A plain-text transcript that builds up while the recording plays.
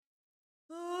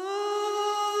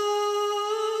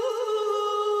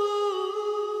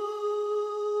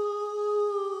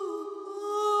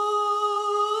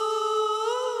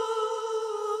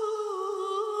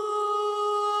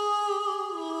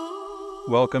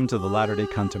Welcome to the Latter-day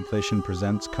Contemplation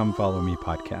Presents Come Follow Me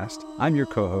podcast. I'm your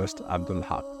co-host, Abdul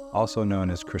Haq, also known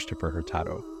as Christopher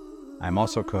Hurtado. I'm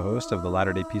also co-host of the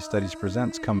Latter-day Peace Studies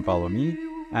Presents Come Follow Me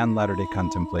and Latter-day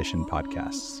Contemplation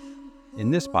podcasts.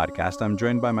 In this podcast, I'm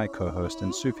joined by my co-host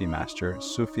and Sufi master,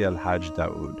 Sufi Al-Hajj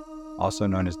Dawood, also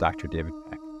known as Dr. David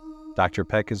Peck. Dr.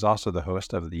 Peck is also the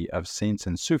host of the Of Saints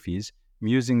and Sufis,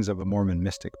 Musings of a Mormon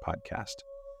Mystic podcast.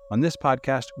 On this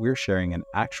podcast, we're sharing an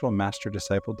actual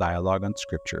master-disciple dialogue on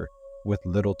Scripture with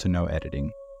little to no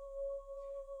editing.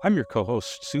 I'm your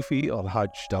co-host, Sufi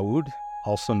Al-Hajj Dawood,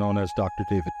 also known as Dr.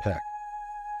 David Peck.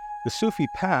 The Sufi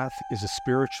path is a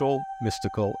spiritual,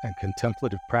 mystical, and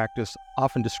contemplative practice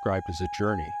often described as a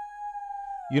journey.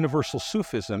 Universal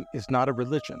Sufism is not a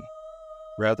religion.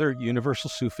 Rather,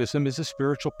 Universal Sufism is a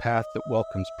spiritual path that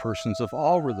welcomes persons of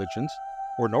all religions,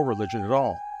 or no religion at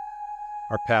all.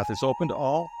 Our path is open to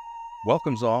all,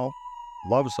 welcomes all,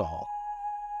 loves all.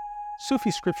 Sufi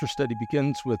scripture study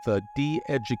begins with a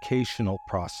de-educational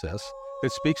process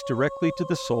that speaks directly to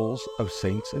the souls of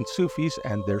saints and Sufis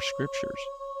and their scriptures.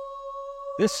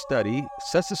 This study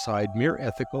sets aside mere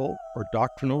ethical or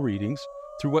doctrinal readings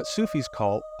through what Sufis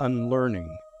call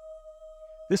unlearning.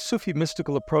 This Sufi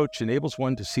mystical approach enables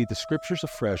one to see the scriptures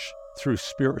afresh through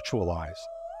spiritual eyes.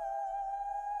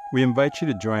 We invite you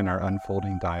to join our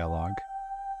unfolding dialogue.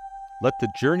 Let the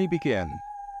journey begin.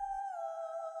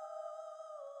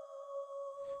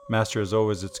 Master, as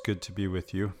always, it's good to be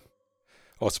with you.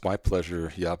 Oh, it's my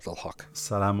pleasure, Ya Abdul Haq.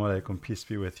 Assalamu alaikum, peace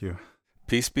be with you.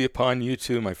 Peace be upon you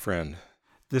too, my friend.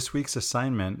 This week's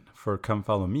assignment for Come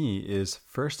Follow Me is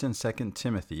 1st and 2nd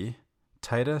Timothy,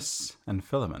 Titus, and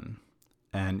Philemon.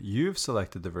 And you've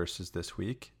selected the verses this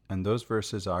week, and those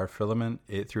verses are Philemon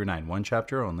 8 through 9, one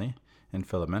chapter only in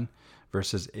Philemon,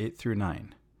 verses 8 through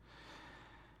 9.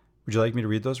 Would you like me to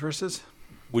read those verses?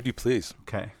 Would you please?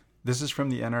 Okay. This is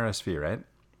from the NRSV, right?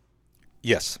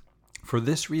 Yes. For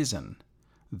this reason,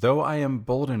 though I am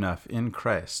bold enough in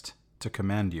Christ to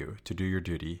command you to do your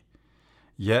duty,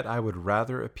 yet I would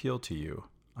rather appeal to you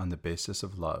on the basis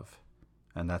of love.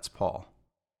 And that's Paul.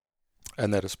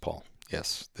 And that is Paul.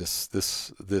 Yes. This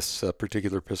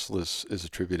particular epistle is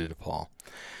attributed to Paul.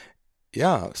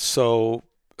 Yeah. So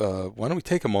why don't we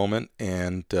take a moment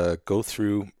and go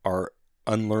through our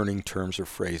unlearning terms or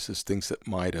phrases, things that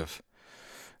might have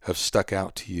stuck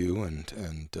out to you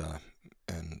and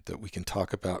that we can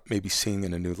talk about maybe seeing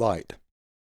in a new light.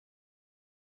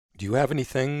 Do you have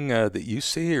anything that you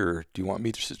see, or do you want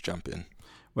me to just jump in?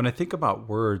 When I think about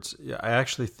words, I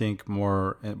actually think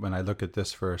more, when I look at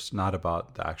this verse, not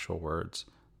about the actual words,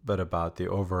 but about the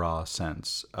overall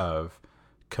sense of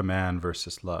command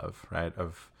versus love, right?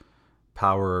 Of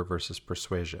power versus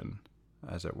persuasion,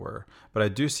 as it were. But I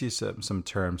do see some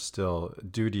terms still.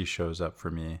 Duty shows up for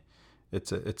me.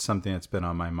 It's something that's been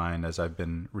on my mind as I've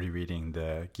been rereading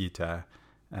the Gita,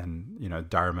 and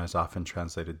Dharma is often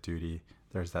translated duty.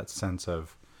 There's that sense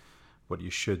of what you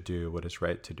should do, what is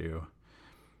right to do.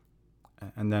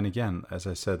 And then again, as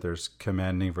I said, there's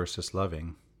commanding versus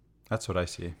loving. That's what I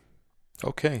see.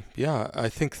 Okay, yeah, I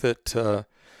think that,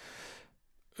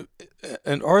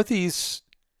 and are these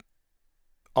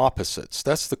opposites?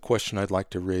 That's the question I'd like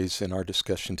to raise in our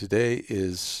discussion today,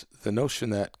 is the notion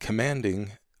that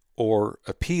commanding or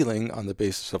appealing on the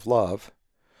basis of love,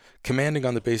 commanding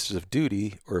on the basis of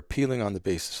duty, or appealing on the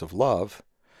basis of love,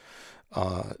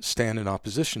 stand in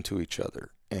opposition to each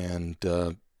other, and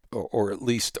or at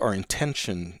least are in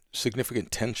tension,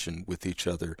 significant tension with each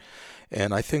other.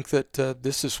 And I think that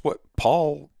this is what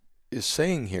Paul is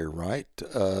saying here, right?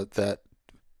 That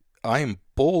I am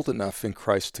bold enough in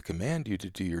Christ to command you to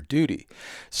do your duty.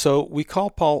 So we call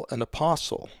Paul an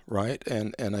apostle, right?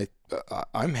 And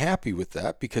I'm happy with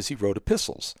that because he wrote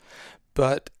epistles,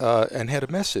 but and had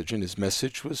a message, and his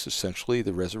message was essentially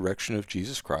the resurrection of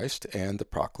Jesus Christ and the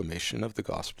proclamation of the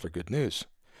gospel or good news.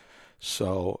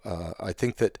 So I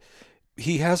think that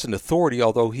he has an authority,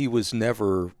 although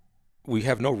we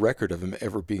have no record of him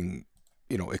ever being,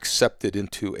 accepted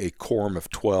into a quorum of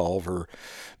 12 or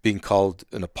being called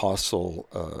an apostle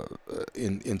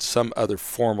in some other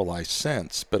formalized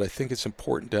sense. But I think it's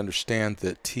important to understand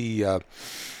that he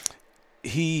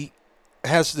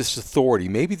has this authority.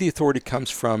 Maybe the authority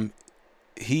comes from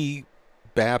he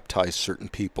baptized certain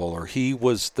people, or he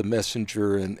was the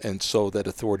messenger, and so that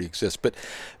authority exists. But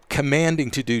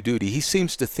commanding to do duty, he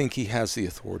seems to think he has the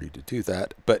authority to do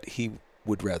that, but he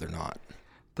would rather not.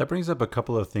 That brings up a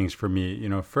couple of things for me.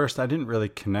 First, I didn't really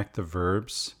connect the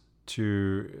verbs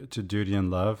to duty and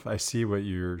love. I see what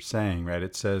you're saying, right?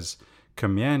 It says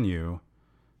command you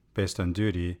based on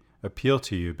duty, appeal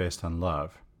to you based on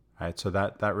love, right? So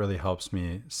that really helps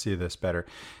me see this better.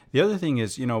 The other thing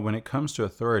is, when it comes to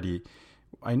authority,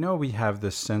 I know we have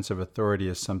this sense of authority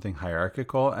as something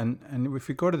hierarchical, and if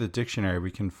we go to the dictionary, we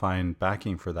can find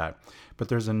backing for that. But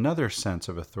there's another sense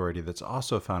of authority that's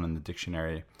also found in the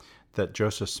dictionary that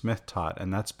Joseph Smith taught,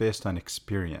 and that's based on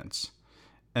experience.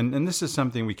 And this is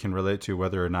something we can relate to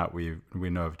whether or not we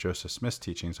know of Joseph Smith's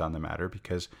teachings on the matter,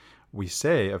 because we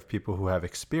say of people who have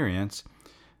experience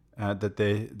that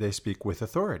they speak with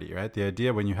authority, right? The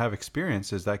idea when you have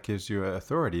experience is that gives you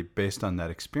authority based on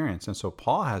that experience. And so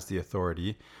Paul has the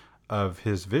authority of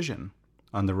his vision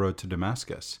on the road to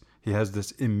Damascus. He has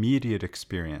this immediate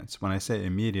experience. When I say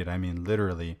immediate, I mean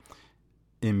literally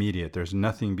immediate. There's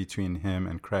nothing between him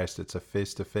and Christ. It's a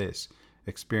face-to-face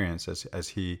experience as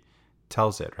he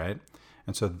tells it, right?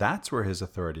 And so that's where his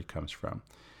authority comes from.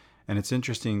 And it's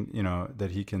interesting,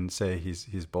 that he can say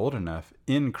he's bold enough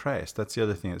in Christ. That's the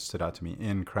other thing that stood out to me,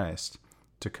 in Christ,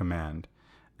 to command.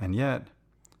 And yet,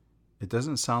 it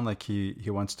doesn't sound like he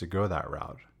wants to go that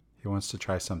route. He wants to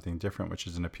try something different, which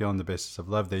is an appeal on the basis of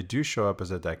love. They do show up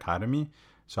as a dichotomy.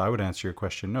 So I would answer your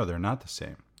question, no, they're not the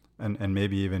same. And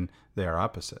maybe even they are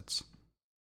opposites.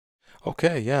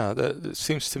 Okay, yeah, it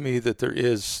seems to me that there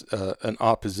is an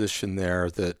opposition there,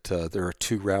 that there are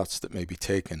two routes that may be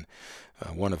taken,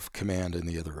 one of command and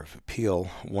the other of appeal,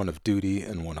 one of duty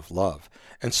and one of love.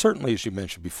 And certainly, as you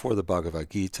mentioned before, the Bhagavad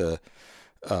Gita,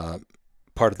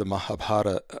 part of the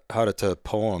Mahabharata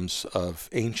poems of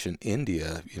ancient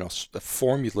India, a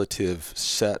formulative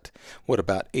set,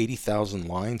 about 80,000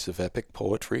 lines of epic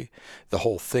poetry, the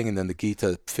whole thing, and then the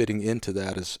Gita fitting into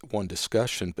that is one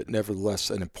discussion, but nevertheless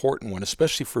an important one,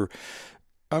 especially for,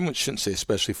 I shouldn't say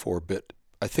especially for, but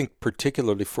I think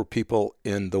particularly for people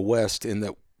in the West, in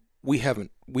that we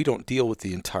don't deal with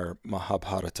the entire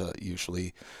Mahabharata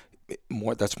usually.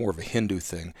 That's more of a Hindu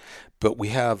thing, but we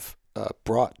have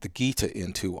brought the Gita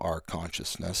into our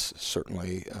consciousness,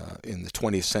 certainly in the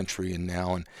 20th century and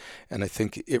now, and I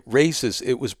think it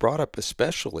was brought up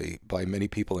especially by many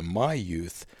people in my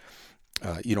youth.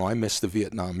 I missed the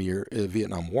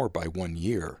Vietnam War by 1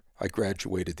 year. I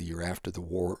graduated the year after the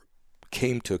war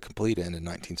came to a complete end in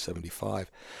 1975,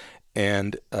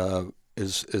 and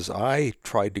as I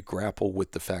tried to grapple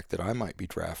with the fact that I might be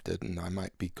drafted and I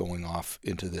might be going off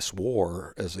into this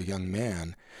war as a young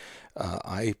man,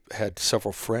 I had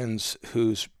several friends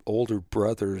whose older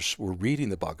brothers were reading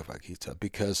the Bhagavad Gita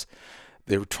because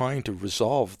they were trying to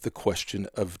resolve the question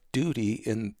of duty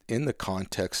in the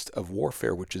context of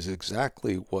warfare, which is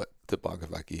exactly what the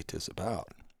Bhagavad Gita is about.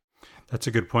 That's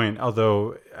a good point.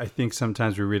 Although I think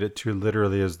sometimes we read it too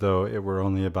literally, as though it were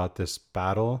only about this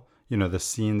battle. The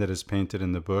scene that is painted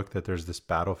in the book, that there's this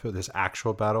battlefield, this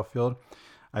actual battlefield,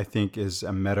 I think is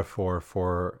a metaphor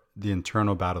for the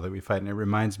internal battle that we fight. And it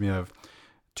reminds me of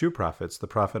two prophets, the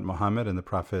prophet Muhammad and the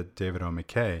prophet David O.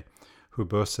 McKay, who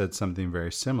both said something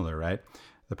very similar, right?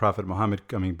 The prophet Muhammad,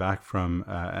 coming back from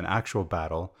an actual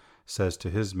battle, says to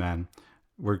his men,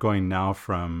 we're going now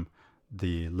from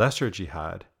the lesser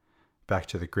jihad back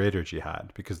to the greater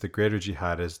jihad, because the greater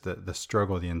jihad is the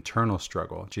struggle, the internal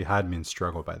struggle. Jihad means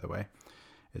struggle, by the way.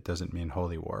 It doesn't mean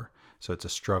holy war. So it's a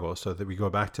struggle. So that we go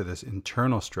back to this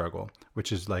internal struggle,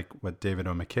 which is like what David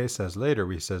O. McKay says later,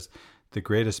 where he says the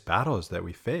greatest battles that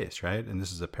we face, right? And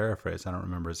this is a paraphrase, I don't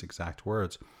remember his exact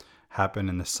words, happen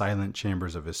in the silent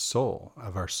chambers of his soul,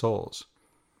 of our souls.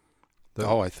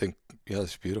 I think,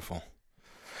 that's beautiful.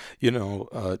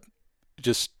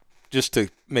 Just to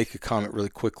make a comment really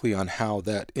quickly on how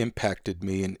that impacted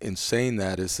me in saying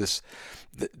that is this,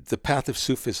 the path of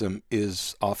Sufism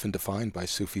is often defined by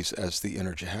Sufis as the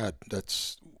inner jihad.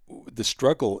 The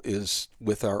struggle is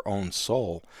with our own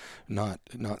soul, not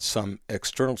some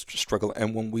external struggle.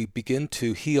 And when we begin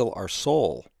to heal our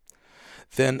soul,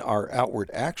 then our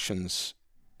outward actions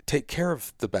take care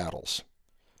of the battles.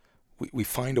 We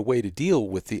find a way to deal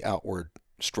with the outward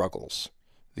struggles,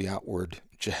 the outward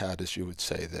jihad, as you would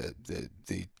say.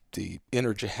 The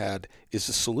inner jihad is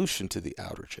a solution to the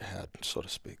outer jihad, so to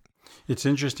speak. It's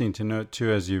interesting to note,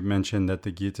 too, as you mentioned, that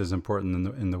the Gita is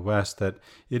important in the West, that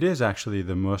it is actually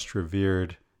the most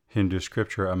revered Hindu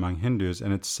scripture among Hindus,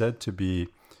 and it's said to be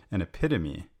an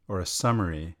epitome or a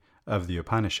summary of the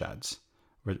Upanishads,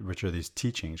 which are these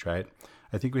teachings, right?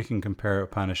 I think we can compare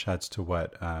Upanishads to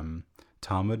what?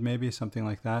 Talmud, maybe, something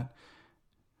like that.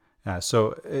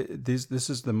 So this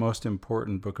is the most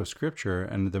important book of scripture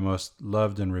and the most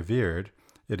loved and revered.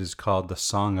 It is called the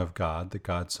Song of God, the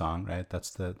God Song, right? That's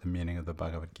the meaning of the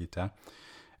Bhagavad Gita.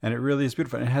 And it really is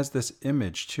beautiful. And it has this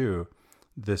image too,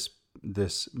 this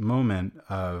moment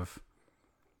of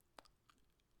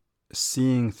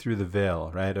seeing through the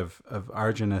veil, right? Of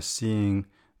Arjuna seeing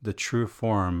the true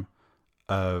form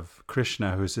of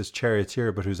Krishna, who's his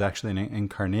charioteer, but who's actually an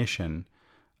incarnation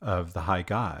of the high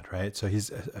God, right? So he's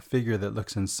a figure that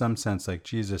looks in some sense like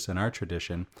Jesus in our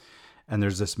tradition. And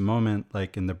there's this moment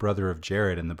like in the brother of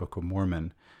Jared in the Book of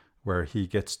Mormon, where he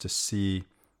gets to see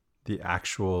the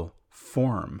actual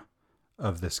form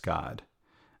of this God,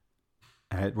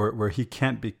 right? Where he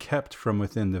can't be kept from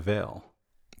within the veil.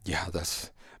 Yeah,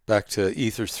 that's back to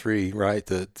Ether 3, right?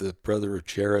 The brother of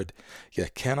Jared,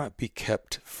 cannot be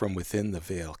kept from within the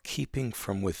veil, keeping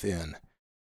from within.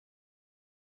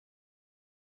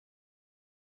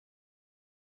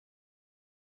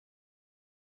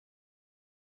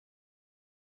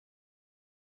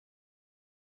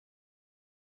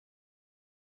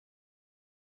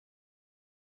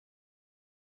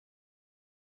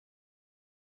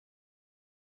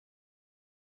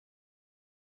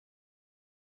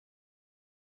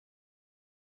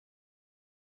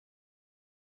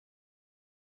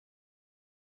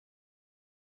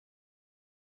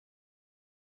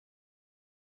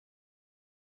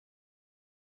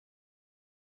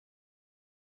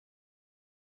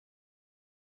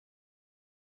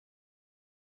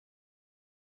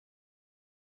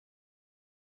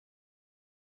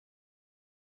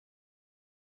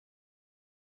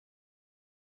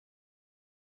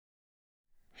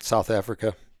 South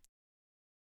Africa.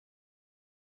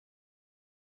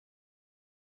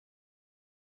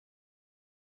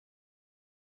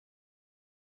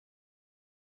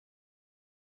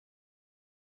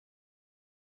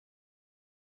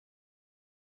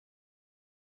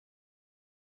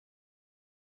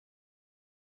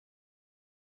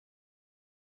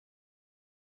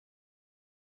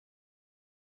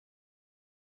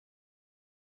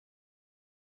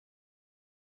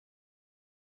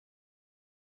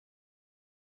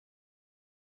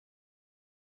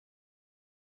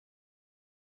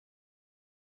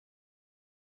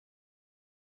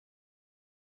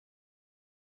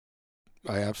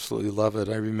 I absolutely love it.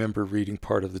 I remember reading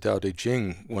part of the Tao Te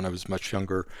Ching when I was much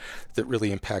younger that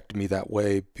really impacted me that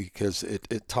way, because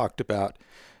it talked about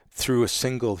through a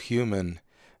single human,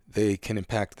 they can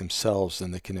impact themselves,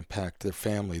 and they can impact their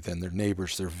family, then their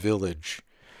neighbors, their village,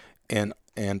 and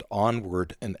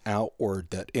onward and outward.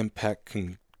 That impact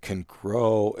can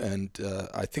grow. And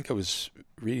I think I was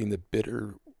reading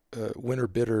the Winter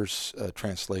Bitter's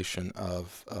translation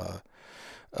of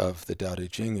the Tao Te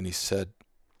Ching, and he said,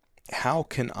 how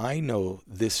can I know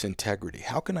this integrity?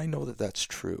 How can I know that that's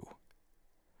true?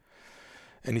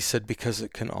 And he said, because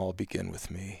it can all begin with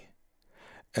me.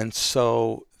 And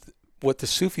so what the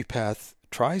Sufi path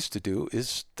tries to do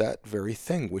is that very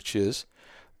thing, which is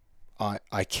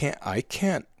I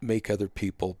can't make other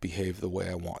people behave the way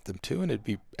I want them to, and it'd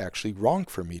be actually wrong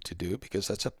for me to do, because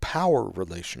that's a power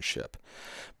relationship.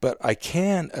 But I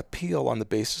can appeal on the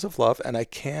basis of love, and I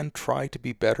can try to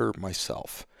be better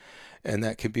myself. And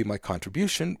that can be my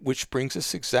contribution, which brings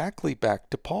us exactly back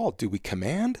to Paul. Do we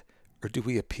command or do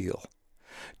we appeal?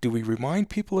 Do we remind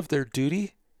people of their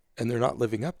duty and they're not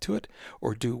living up to it?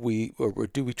 Or do we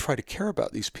try to care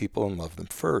about these people and love them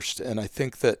first? And I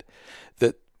think that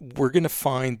we're going to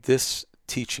find this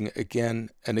teaching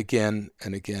again and again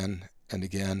and again and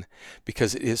again,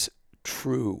 because it is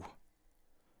true.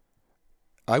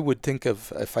 I would think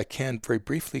of, if I can very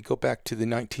briefly go back to the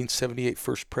 1978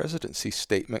 First Presidency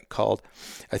statement called,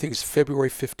 I think it's February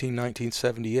 15,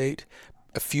 1978,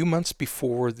 a few months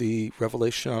before the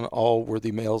revelation on all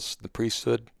worthy males, the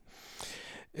priesthood.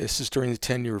 This is during the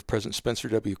tenure of President Spencer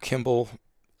W. Kimball,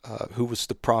 who was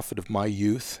the prophet of my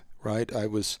youth, right? I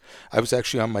was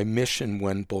actually on my mission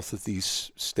when both of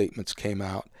these statements came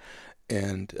out,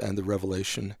 and the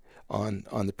revelation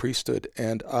on the priesthood.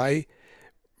 And I,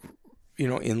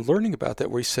 in learning about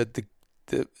that, where he said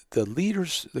the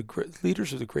leaders of the great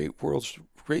leaders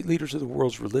of the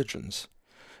world's religions,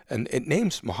 and it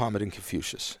names Muhammad and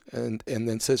Confucius, and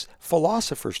then says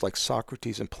philosophers like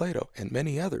Socrates and Plato and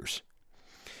many others,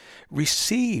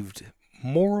 received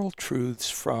moral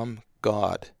truths from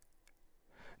God.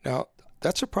 Now,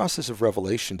 that's a process of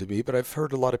revelation to me, but I've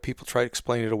heard a lot of people try to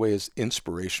explain it away as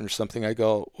inspiration or something. I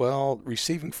go, well,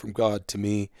 receiving from God to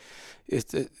me,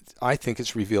 I think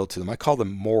it's revealed to them. I call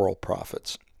them moral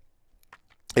prophets.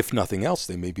 If nothing else,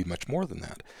 they may be much more than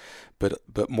that.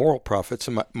 But moral prophets,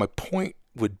 and my point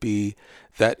would be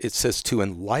that it says to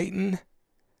enlighten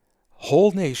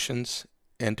whole nations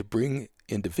and to bring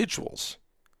individuals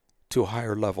to a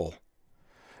higher level.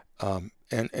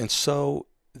 And so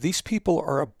these people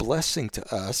are a blessing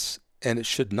to us, and it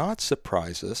should not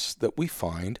surprise us that we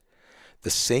find the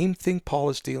same thing Paul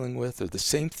is dealing with, or the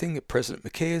same thing that President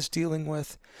McKay is dealing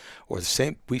with, or the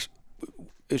same.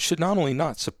 It should not only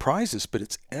not surprise us, but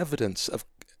it's evidence of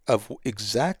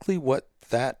exactly what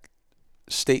that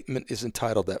statement is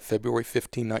entitled, that February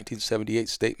 15, 1978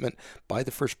 statement by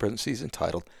the First Presidency is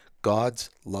entitled, God's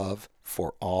Love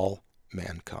for All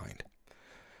Mankind.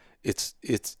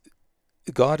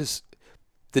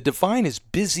 The divine is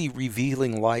busy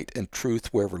revealing light and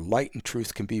truth wherever light and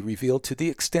truth can be revealed, to the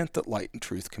extent that light and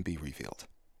truth can be revealed.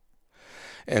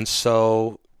 And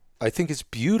so I think it's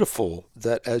beautiful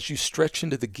that as you stretch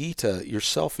into the Gita,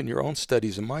 yourself in your own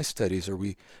studies and my studies, or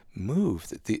we move,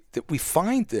 that we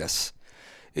find this.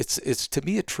 It's to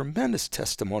me a tremendous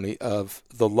testimony of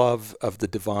the love of the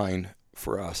divine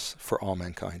for us, for all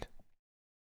mankind.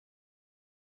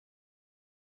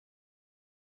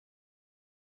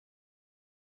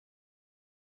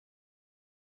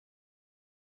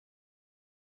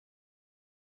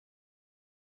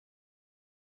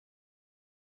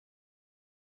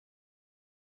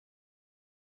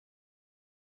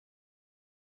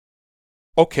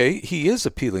 Okay, he is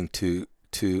appealing to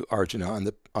Arjuna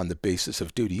on the basis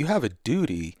of duty. You have a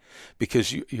duty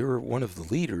because you're one of the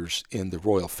leaders in the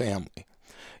royal family.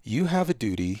 You have a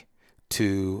duty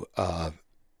to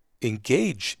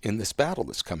engage in this battle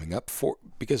that's coming up,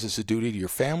 because it's a duty to your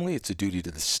family, it's a duty to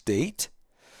the state,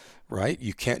 right?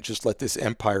 You can't just let this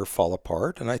empire fall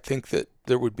apart. And I think that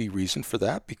there would be reason for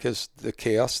that, because the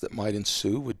chaos that might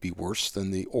ensue would be worse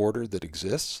than the order that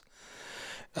exists.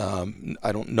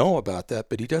 I don't know about that,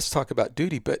 but he does talk about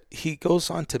duty. But he goes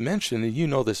on to mention, and you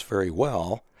know this very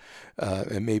well,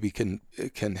 and maybe can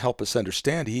help us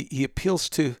understand. He appeals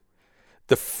to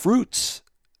the fruits.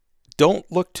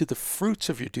 Don't look to the fruits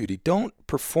of your duty. Don't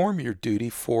perform your duty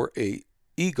for a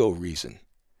ego reason.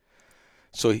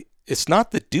 So it's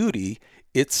not the duty,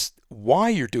 it's why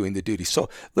you're doing the duty. So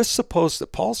let's suppose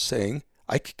that Paul's saying,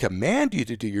 I could command you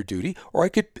to do your duty, or I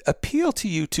could appeal to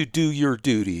you to do your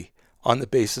duty on the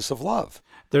basis of love.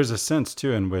 There's a sense,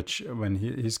 too, in which when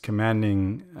he's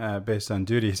commanding based on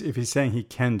duties, if he's saying he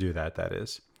can do that, that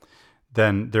is,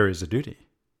 then there is a duty.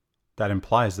 That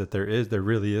implies that there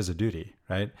really is a duty,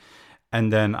 right?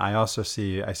 And then I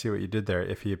see what you did there.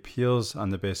 If he appeals on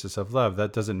the basis of love,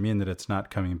 that doesn't mean that it's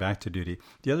not coming back to duty.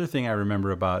 The other thing I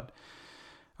remember about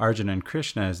Arjuna and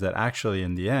Krishna is that actually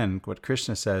in the end, what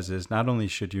Krishna says is not only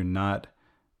should you not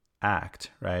act,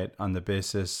 right, on the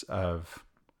basis of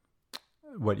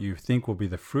what you think will be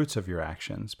the fruits of your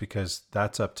actions, because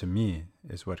that's up to me,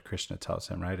 is what Krishna tells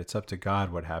him, right? It's up to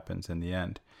God what happens in the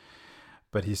end.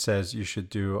 But he says you should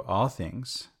do all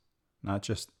things, not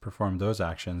just perform those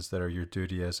actions that are your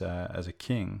duty as a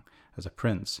king, as a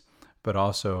prince, but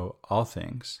also all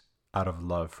things out of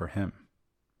love for him,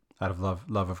 out of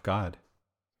love of God.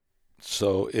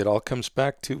 So it all comes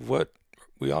back to what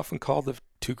we often call the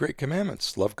two great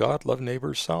commandments: love God, love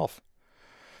neighbor, self.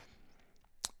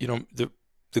 You know,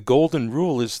 the golden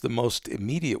rule is the most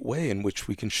immediate way in which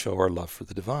we can show our love for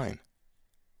the divine.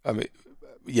 I mean,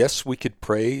 yes, we could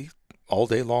pray all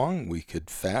day long. We could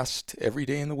fast every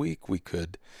day in the week. We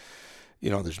could,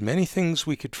 there's many things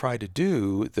we could try to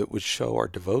do that would show our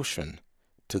devotion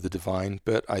to the divine.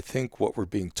 But I think what we're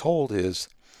being told is,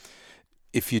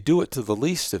 if you do it to the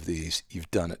least of these,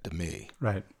 you've done it to me.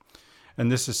 Right. And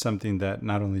this is something that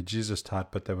not only Jesus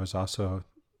taught, but that was also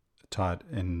taught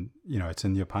in, it's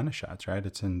in the Upanishads, right?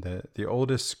 It's in the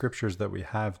oldest scriptures that we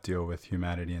have deal with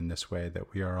humanity in this way,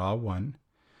 that we are all one,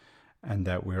 and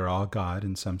that we are all God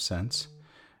in some sense,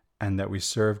 and that we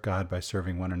serve God by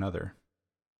serving one another.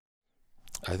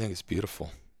 I think it's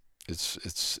beautiful.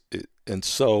 And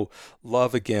so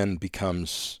love again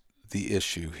becomes the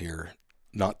issue here,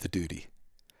 not the duty.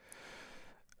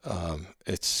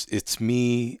 It's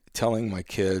me telling my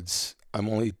kids, I'm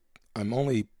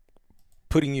only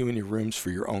putting you in your rooms for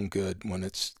your own good, when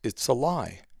it's a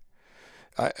lie.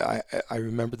 I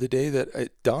remember the day that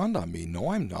it dawned on me,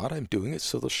 no, I'm not. I'm doing it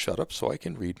so they'll shut up so I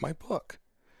can read my book.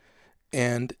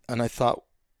 And I thought,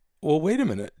 well, wait a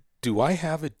minute. Do I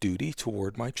have a duty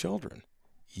toward my children?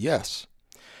 Yes.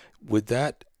 Would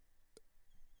that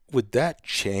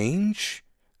change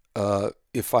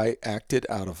if I acted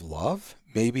out of love?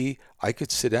 Maybe I could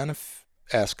sit down and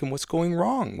ask them what's going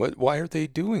wrong. Why are they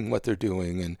doing what they're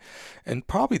doing? And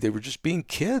probably they were just being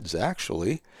kids,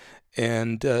 actually.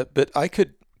 But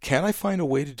can I find a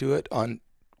way to do it on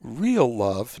real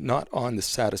love, not on the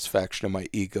satisfaction of my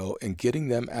ego, and getting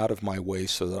them out of my way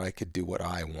so that I could do what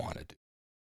I wanted?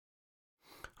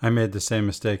 I made the same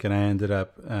mistake, and I ended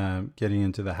up getting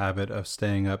into the habit of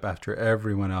staying up after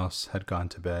everyone else had gone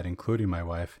to bed, including my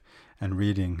wife, and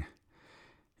reading.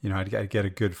 I'd get a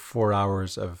good 4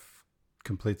 hours of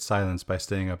complete silence by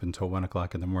staying up until 1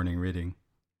 o'clock in the morning reading.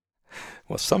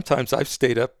 Well, sometimes I've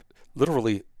stayed up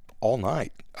literally all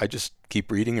night. I just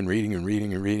keep reading and reading and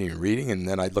reading and reading and reading, and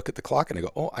then I look at the clock and I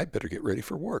go, oh, I better get ready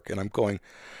for work. And I'm going,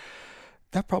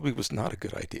 that probably was not a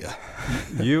good idea.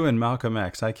 You and Malcolm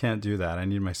X, I can't do that. I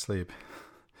need my sleep.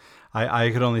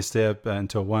 I could only stay up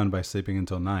until 1 by sleeping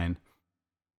until 9.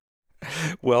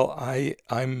 Well,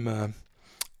 I'll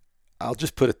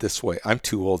just put it this way. I'm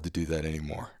too old to do that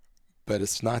anymore. But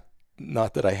it's not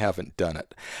that I haven't done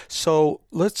it. So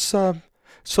let's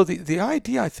so the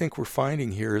idea I think we're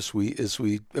finding here as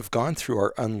we have gone through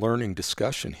our unlearning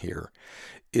discussion here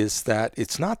is that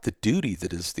it's not the duty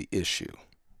that is the issue.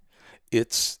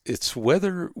 It's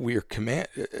whether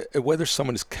whether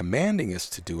someone is commanding us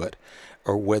to do it,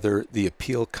 or whether the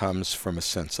appeal comes from a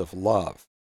sense of love.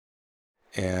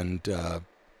 And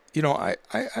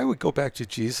I would go back to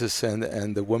Jesus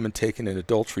and the woman taken in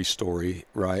adultery story,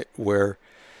 right, where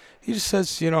he just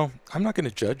says, I'm not going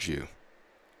to judge you.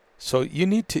 So you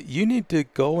need to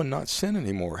go and not sin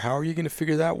anymore. How are you going to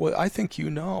figure that? Well, I think you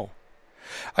know.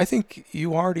 I think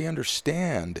you already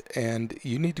understand, and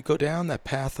you need to go down that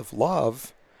path of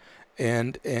love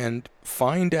and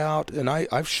find out, and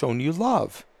I've shown you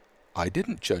love. I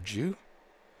didn't judge you,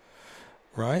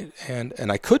 right?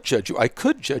 And I could judge you. I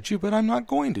could judge you, but I'm not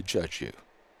going to judge you.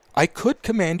 I could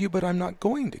command you, but I'm not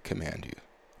going to command you.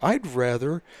 I'd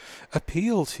rather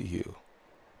appeal to you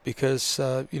because,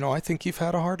 I think you've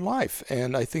had a hard life,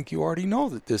 and I think you already know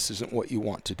that this isn't what you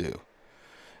want to do.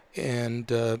 And,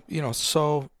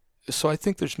 so I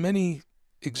think there's many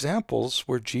examples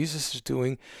where Jesus is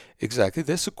doing exactly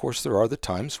this. Of course, there are the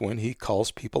times when he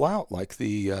calls people out, like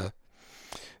the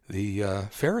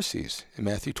Pharisees in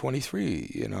Matthew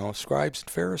 23, scribes and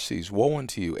Pharisees, woe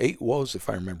unto you, 8 woes, if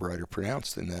I remember right, are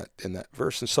pronounced in that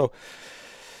verse. And so,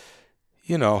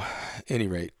 any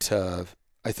rate,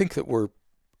 I think that we're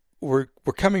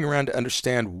coming around to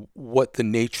understand what the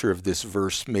nature of this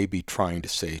verse may be trying to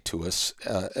say to us,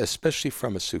 especially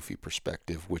from a Sufi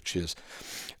perspective, which is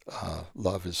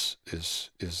love is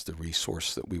the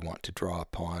resource that we want to draw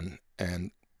upon,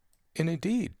 and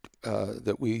indeed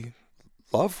that we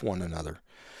love one another.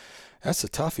 That's a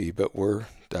toughie, but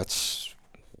that's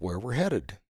where we're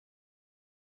headed.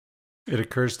 It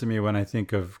occurs to me when I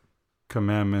think of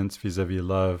commandments vis-a-vis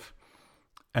love,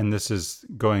 and this is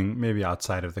going maybe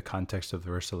outside of the context of the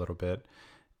verse a little bit,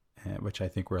 which I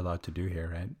think we're allowed to do here,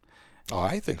 right? Oh,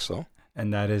 I think so.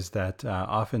 And that is that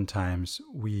oftentimes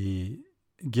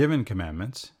given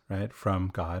commandments, right, from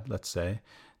God, let's say,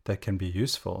 that can be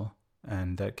useful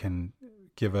and that can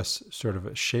give us, sort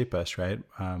of shape us, right,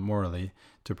 morally,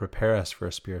 to prepare us for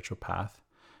a spiritual path.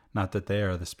 Not that they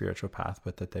are the spiritual path,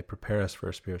 but that they prepare us for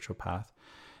a spiritual path.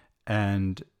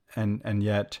 And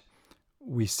yet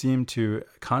we seem to,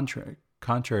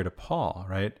 contrary to Paul,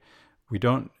 right, we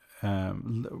don't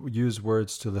use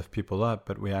words to lift people up,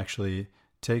 but we actually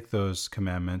take those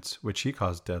commandments, which he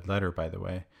calls dead letter, by the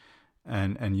way,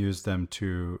 and use them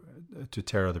to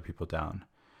tear other people down,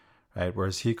 right?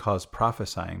 Whereas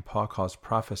Paul calls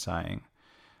prophesying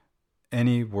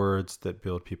any words that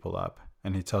build people up.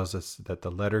 And he tells us that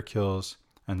the letter kills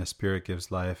and the Spirit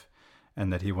gives life,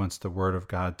 and that he wants the Word of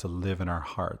God to live in our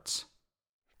hearts.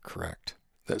 Correct.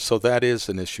 So that is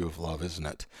an issue of love, isn't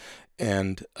it?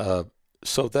 And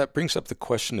so that brings up the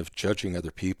question of judging other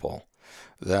people.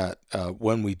 That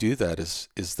when we do that,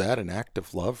 is that an act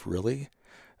of love, really?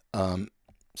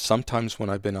 Sometimes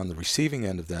when I've been on the receiving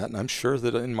end of that, and I'm sure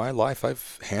that in my life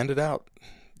I've handed out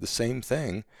the same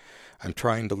thing, I'm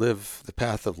trying to live the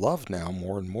path of love now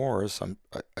more and more as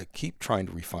I keep trying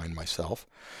to refine myself.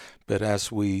 But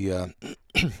as we,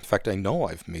 in fact, I know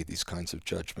I've made these kinds of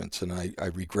judgments, and I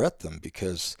regret them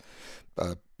because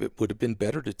it would have been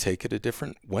better to take it a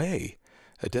different way,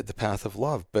 the path of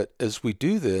love. But as we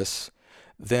do this,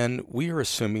 then we are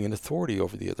assuming an authority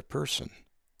over the other person.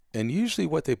 And usually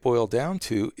what they boil down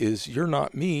to is, you're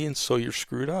not me, and so you're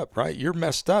screwed up, right? You're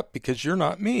messed up because you're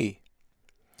not me.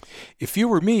 If you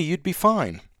were me, you'd be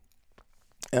fine.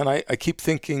 And I keep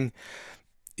thinking,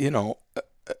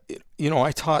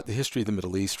 I taught the history of the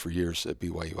Middle East for years at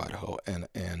BYU, Idaho.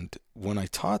 And when I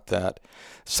taught that,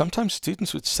 sometimes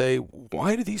students would say,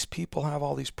 why do these people have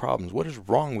all these problems? What is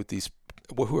wrong with these,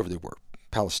 whoever they were,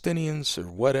 Palestinians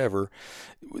or whatever?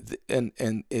 And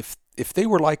if they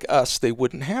were like us, they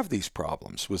wouldn't have these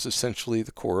problems, was essentially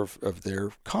the core of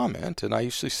their comment. And I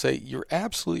usually say, you're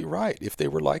absolutely right. If they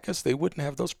were like us, they wouldn't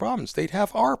have those problems. They'd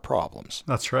have our problems.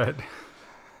 That's right.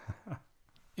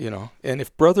 And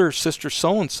if brother or sister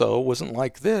so-and-so wasn't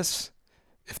like this,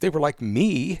 if they were like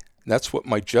me, that's what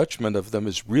my judgment of them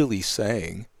is really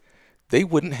saying, they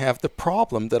wouldn't have the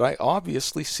problem that I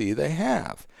obviously see they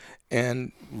have.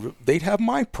 And they'd have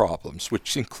my problems,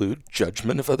 which include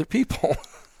judgment of other people.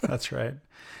 That's right.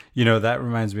 You know, that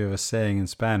reminds me of a saying in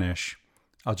Spanish.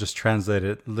 I'll just translate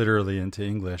it literally into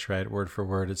English, right? Word for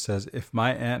word. It says, if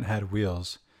my aunt had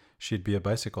wheels, she'd be a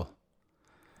bicycle.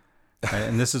 Right?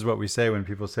 And this is what we say when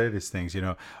people say these things, you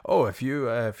know, oh, if you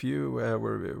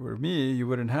were me, you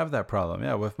wouldn't have that problem.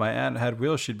 Yeah, well, if my aunt had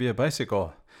wheels, she'd be a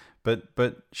bicycle. But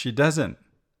she doesn't.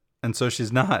 And so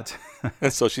she's not.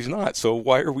 And so she's not. So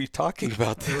why are we talking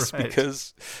about this? Right.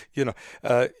 Because,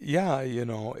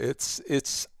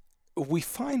 it's we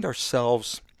find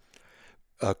ourselves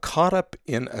caught up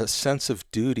in a sense of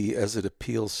duty as it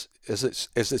appeals, as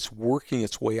it's working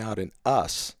its way out in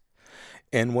us.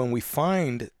 And when we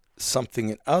find something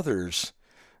in others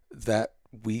that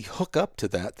we hook up to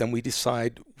that, then we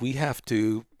decide we have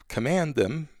to command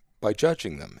them by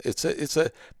judging them. It's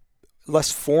a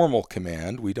less formal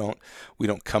command. We don't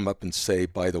come up and say,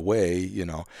 by the way,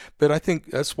 But I think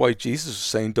that's why Jesus is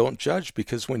saying, don't judge,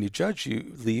 because when you judge,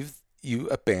 you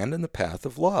abandon the path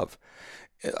of love.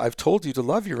 I've told you to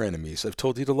love your enemies. I've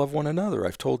told you to love one another.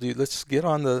 I've told you, let's get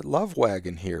on the love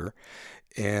wagon here,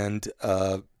 and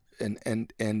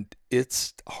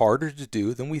it's harder to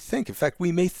do than we think. In fact,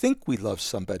 we may think we love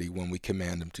somebody when we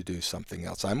command them to do something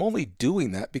else. I'm only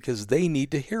doing that because they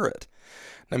need to hear it.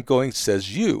 And I'm going,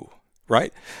 says you,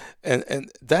 right?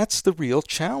 And that's the real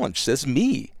challenge, says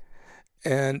me.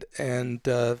 And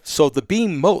so the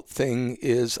being mote thing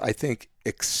is, I think,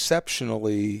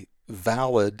 exceptionally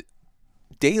valid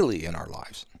daily in our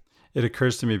lives. It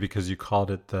occurs to me because you called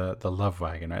it the love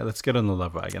wagon, right? Let's get on the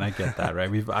love wagon. I get that,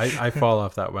 right? I fall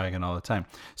off that wagon all the time.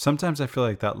 Sometimes I feel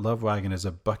like that love wagon is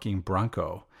a bucking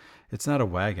bronco. It's not a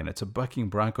wagon, it's a bucking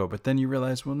bronco. But then you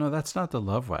realize, well, no, that's not the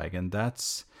love wagon.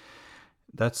 That's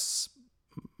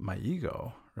my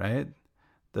ego, right?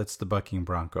 That's the bucking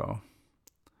bronco.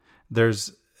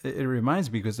 It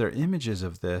reminds me, because there are images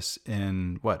of this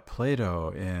in Plato,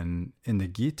 in the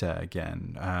Gita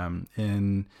again,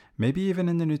 in maybe even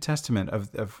in the New Testament,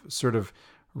 of sort of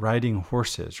riding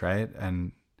horses, right?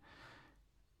 And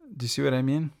do you see what I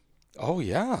mean? Oh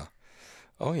yeah.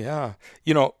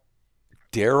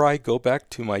 Dare I go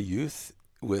back to my youth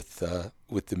with the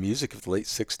music of the late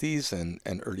 60s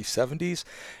and early 70s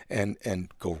and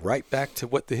go right back to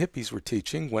what the hippies were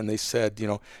teaching when they said,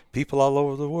 people all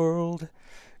over the world,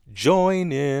 join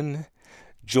the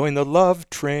love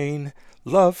train.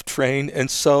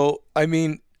 And so,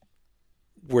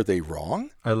 were they wrong?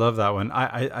 I love that one.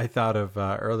 I thought of,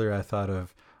 earlier, I thought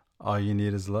of all you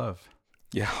need is love.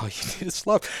 Yeah, all you need is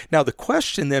love. Now, the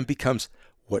question then becomes,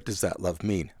 what does that love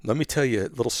mean? Let me tell you a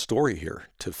little story here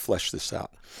to flesh this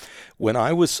out. When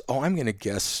I was, I'm going to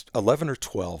guess 11 or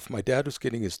 12, my dad was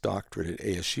getting his doctorate at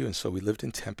ASU, and so we lived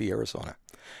in Tempe, Arizona.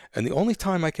 And the only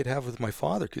time I could have with my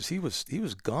father, because he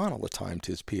was gone all the time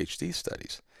to his PhD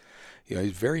studies.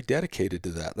 He's very dedicated to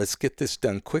that. Let's get this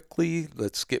done quickly.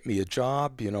 Let's get me a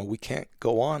job. We can't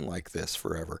go on like this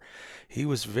forever. He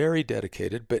was very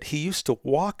dedicated, but he used to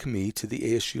walk me to the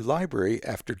ASU library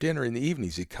after dinner in the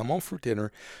evenings. He'd come home for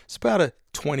dinner. It's about a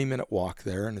 20-minute walk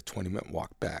there and a 20-minute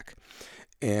walk back.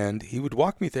 And he would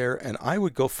walk me there, and I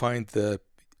would go find the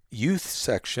youth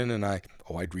section, and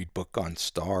I'd read book on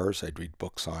stars. I'd read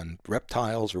books on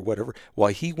reptiles or whatever,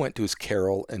 while he went to his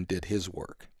carrel and did his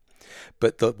work.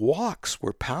 But the walks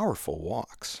were powerful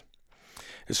walks.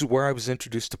 This is where I was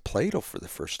introduced to Plato for the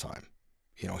first time.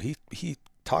 He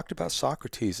talked about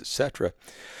Socrates, etc.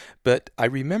 But I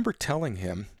remember telling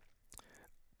him,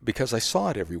 because I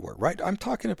saw it everywhere, right? I'm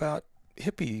talking about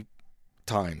hippie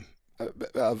time,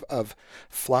 of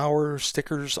flower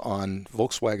stickers on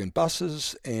Volkswagen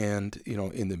buses, and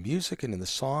in the music and in the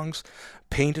songs,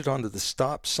 painted onto the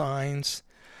stop signs.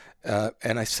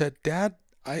 And I said, Dad,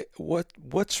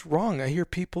 what's wrong? I hear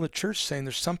people at church saying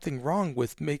there's something wrong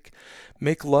with make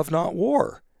love not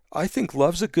war. I think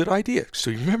love's a good idea. So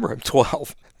you remember, I'm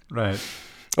 12. Right.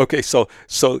 Okay, so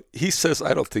he says,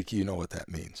 I don't think you know what that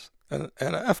means. And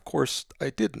of course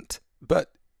I didn't.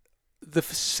 But the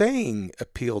saying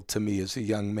appealed to me as a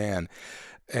young man.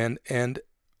 And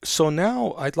so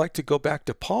now I'd like to go back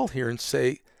to Paul here and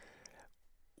say,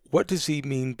 what does he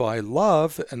mean by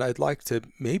love? And I'd like to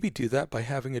maybe do that by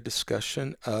having a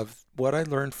discussion of what I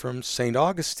learned from St.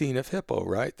 Augustine of Hippo,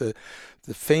 right? The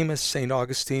famous St.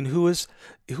 Augustine, who is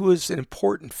an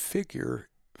important figure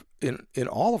in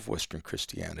all of Western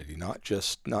Christianity, not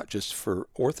just for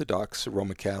Orthodox or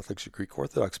Roman Catholics or Greek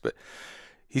Orthodox, but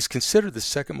he's considered the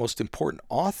second most important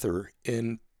author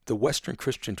in the Western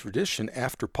Christian tradition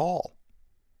after Paul.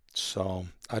 So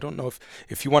I don't know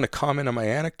if you want to comment on my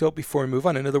anecdote before we move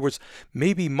on. In other words,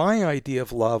 maybe my idea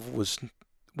of love was,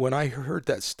 when I heard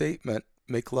that statement,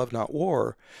 make love not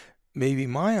war, maybe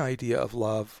my idea of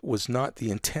love was not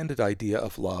the intended idea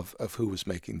of love of who was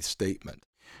making the statement.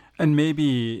 And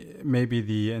maybe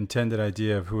the intended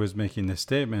idea of who was making the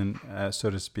statement, so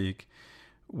to speak,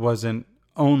 wasn't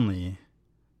only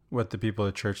what the people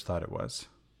at church thought it was.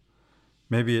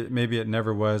 Maybe it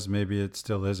never was. Maybe it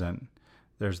still isn't.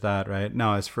 There's that, right?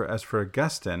 Now, as for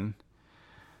Augustine,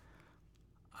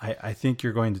 I think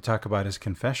you're going to talk about his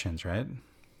Confessions, right?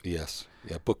 Yes.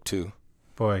 Yeah, book 2.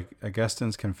 Boy,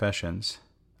 Augustine's Confessions.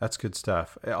 That's good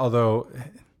stuff. Although,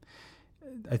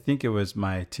 I think it was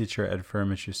my teacher, Ed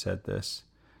Firmish, who said this.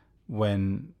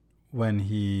 When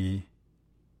he's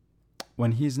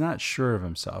not sure of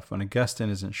himself, when Augustine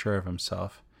isn't sure of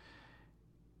himself,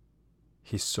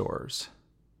 he soars.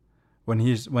 When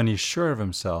he's sure of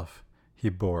himself, he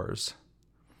bores.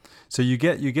 So you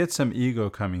get some ego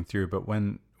coming through, but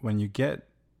when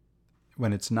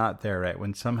it's not there, right?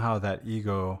 When somehow that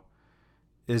ego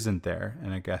isn't there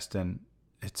in Augustine,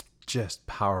 it's just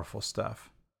powerful stuff.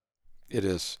 It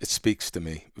is. It speaks to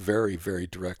me very, very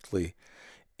directly.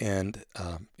 And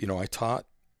I taught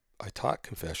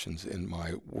Confessions in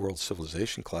my world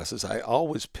civilization classes. I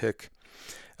always pick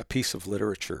a piece of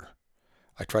literature.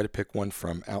 I try to pick one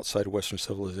from outside Western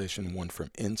civilization and one from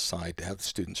inside to have the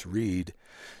students read,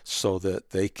 so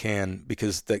that they can,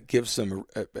 because that gives them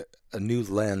a new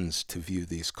lens to view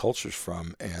these cultures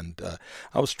from. And I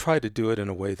always try to do it in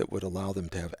a way that would allow them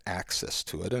to have access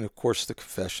to it. And of course, the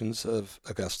Confessions of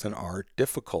Augustine are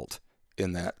difficult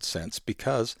in that sense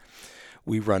because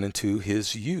we run into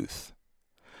his youth.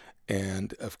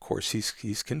 And of course,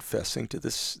 he's confessing to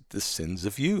the sins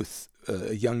of youth,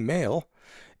 a young male.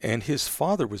 And his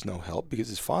father was no help because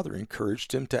his father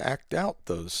encouraged him to act out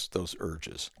those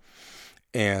urges.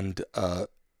 And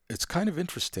it's kind of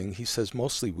interesting. He says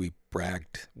mostly we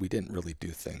bragged. We didn't really do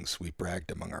things. We bragged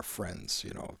among our friends,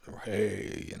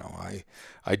 hey,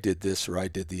 I did this or I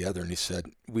did the other. And he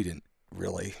said, we didn't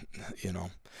really,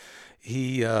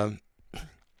 He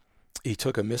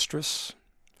took a mistress.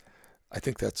 I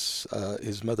think that's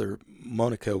his mother,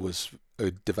 Monica, was a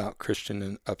devout Christian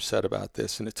and upset about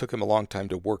this, and it took him a long time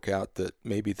to work out that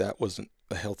maybe that wasn't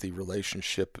a healthy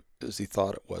relationship as he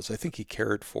thought it was. I think he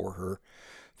cared for her.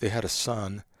 They had a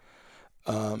son,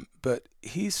 but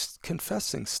he's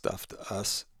confessing stuff to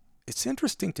us. It's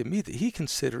interesting to me that he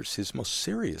considers his most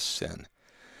serious sin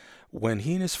when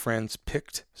he and his friends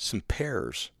picked some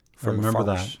pears from a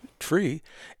farmer's tree,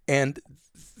 and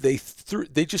they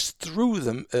just threw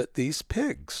them at these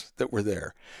pigs that were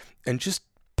there, and just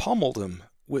pummeled them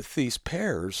with these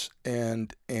pears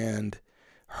and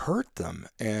hurt them,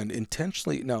 and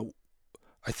intentionally. Now,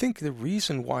 I think the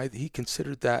reason why he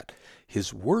considered that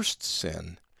his worst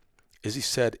sin is he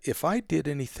said, if I did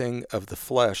anything of the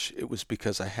flesh, it was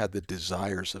because I had the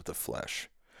desires of the flesh,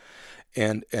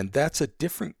 and that's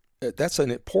that's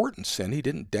an important sin. He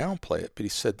didn't downplay it, but he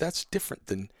said that's different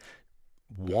than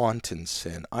wanton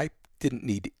sin. I didn't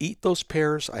need to eat those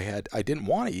pears. I didn't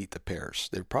want to eat the pears.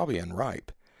 They were probably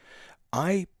unripe.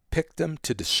 I picked them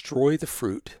to destroy the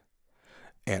fruit,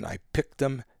 and I picked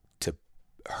them to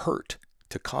hurt,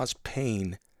 to cause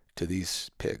pain to these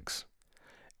pigs.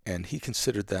 And he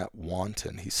considered that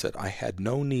wanton. He said, I had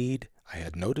no need, I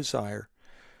had no desire.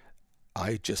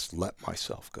 I just let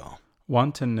myself go.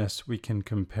 Wantonness we can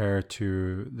compare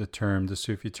to the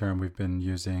Sufi term we've been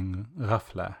using,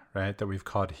 ghafla, right? That we've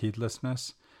called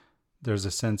heedlessness. There's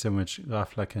a sense in which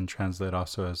ghafla can translate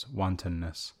also as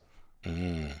wantonness.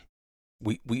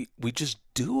 We just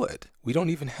do it. We don't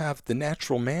even have the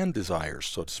natural man desires,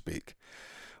 so to speak.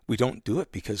 We don't do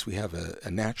it because we have a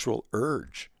natural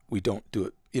urge. We don't do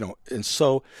it, and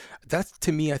so that,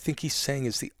 to me, I think he's saying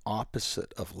is the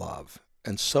opposite of love.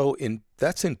 And so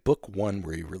that's in book 1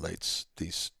 where he relates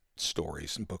these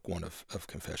stories, in book 1 of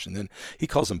Confession. Then he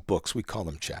calls them books. We call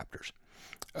them chapters,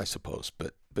 I suppose.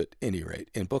 But at any rate,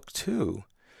 in book 2,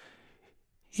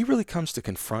 he really comes to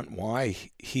confront why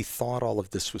he thought all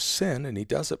of this was sin, and he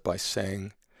does it by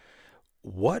saying,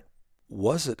 what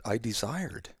was it I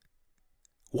desired?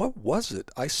 What was it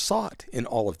I sought in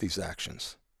all of these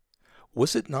actions?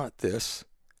 Was it not this,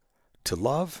 to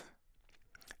love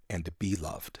and to be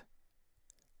loved?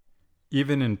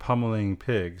 Even in pummeling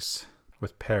pigs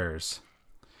with pears,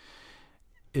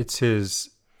 it's his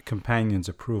companion's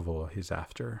approval he's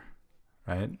after,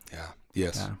 right? Yeah.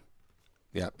 Yes.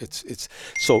 Yeah. It's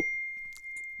so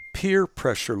peer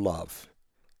pressure love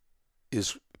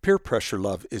is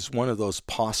one of those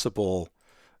possible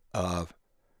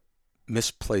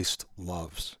misplaced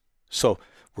loves. So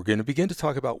we're going to begin to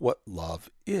talk about what love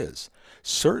is.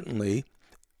 Certainly,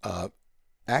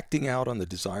 acting out on the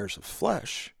desires of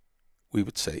flesh, we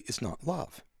would say, is not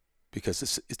love.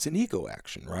 because it's an ego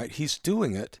action, right? He's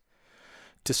doing it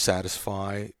to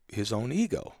satisfy his own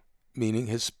ego, meaning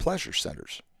his pleasure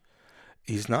centers.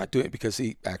 He's not doing it because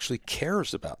he actually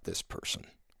cares about this person.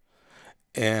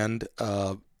 And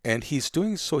he's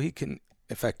doing it so he can,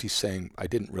 in fact, he's saying, I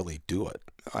didn't really do it.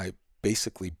 I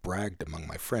basically bragged among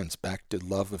my friends, back to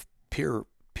love of peer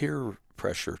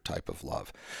pressure type of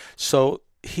love. So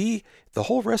the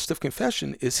whole rest of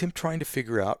confession is him trying to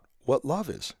figure out what love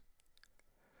is.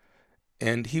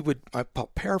 And I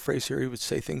paraphrase here, he would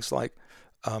say things like,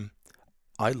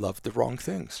 I loved the wrong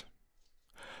things.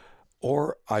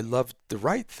 Or I loved the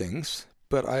right things,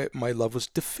 but my love was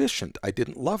deficient. I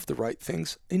didn't love the right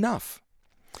things enough.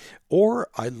 Or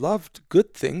I loved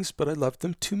good things, but I loved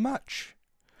them too much.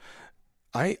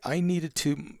 I needed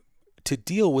to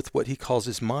deal with what he calls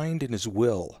his mind and his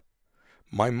will.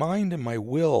 My mind and my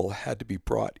will had to be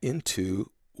brought into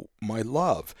my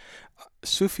love. A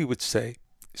Sufi would say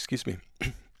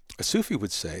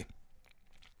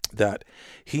that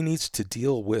he needs to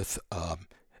deal with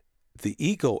the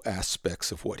ego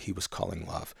aspects of what he was calling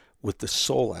love with the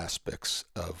soul aspects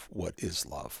of what is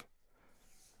love.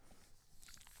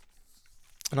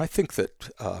 And I think that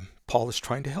Paul is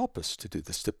trying to help us to do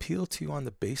this, to appeal to you on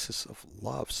the basis of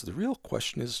love. So the real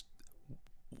question is,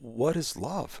 what is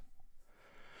love?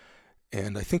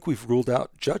 And I think we've ruled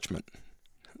out judgment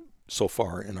so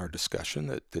far in our discussion,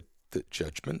 that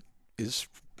judgment is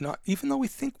not, even though we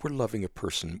think we're loving a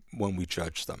person when we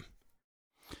judge them.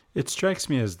 It strikes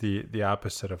me as the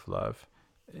opposite of love.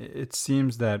 It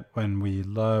seems that when we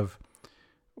love,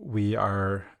 we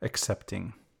are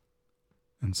accepting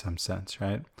in some sense,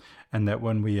 right? And that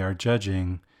when we are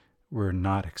judging, we're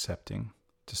not accepting,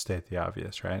 to state the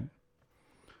obvious, right?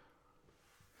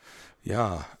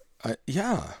 Yeah.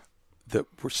 That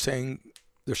we're saying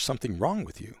there's something wrong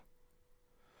with you.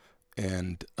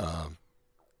 And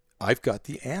I've got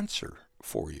the answer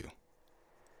for you.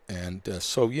 And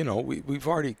so, we've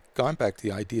already gone back to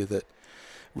the idea that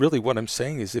really what I'm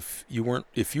saying is if you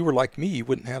were like me, you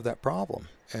wouldn't have that problem.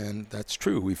 And that's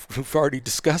true. We've already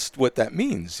discussed what that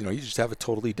means. You just have a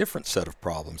totally different set of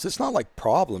problems. It's not like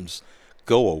problems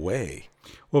go away.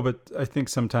 Well, but I think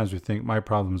sometimes we think my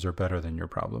problems are better than your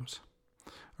problems,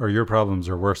 or your problems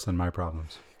are worse than my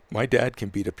problems. My dad can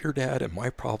beat up your dad, and my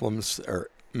problems are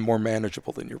more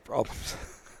manageable than your problems.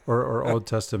 Or Old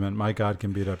Testament, my God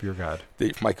can beat up your God.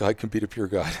 My God can beat up your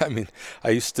God. I mean,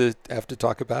 I used to have to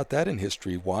talk about that in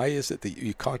history. Why is it that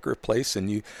you conquer a place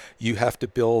and you have to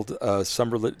build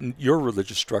your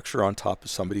religious structure on top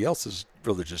of somebody else's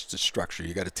religious structure?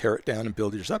 You got to tear it down and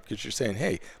build yours up because you're saying,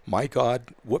 hey, my God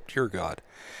whooped your God.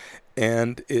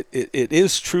 And it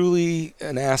is truly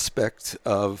an aspect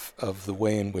of the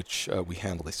way in which we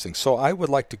handle these things. So I would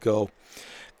like to go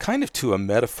kind of to a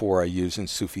metaphor I use in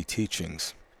Sufi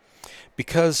teachings.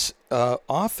 Because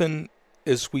often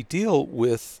as we deal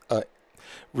with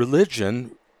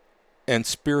religion and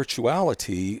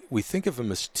spirituality, we think of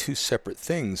them as two separate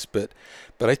things. But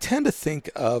I tend to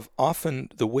think of often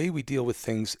the way we deal with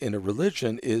things in a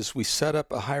religion is we set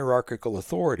up a hierarchical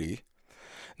authority.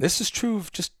 This is true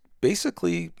of just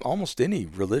basically almost any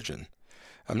religion.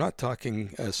 I'm not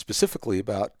talking specifically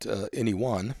about any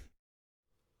one.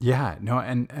 Yeah, no,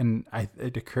 and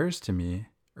it occurs to me,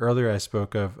 earlier I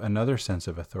spoke of another sense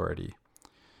of authority,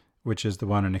 which is the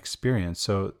one in experience.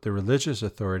 So the religious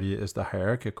authority is the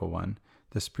hierarchical one.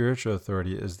 The spiritual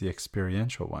authority is the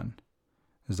experiential one.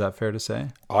 Is that fair to say?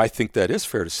 I think that is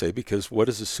fair to say, because what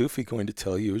is a Sufi going to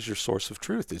tell you is your source of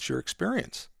truth? It's your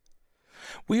experience.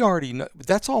 We already know,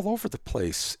 that's all over the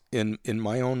place in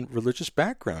my own religious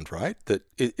background, right? That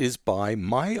it is by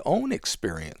my own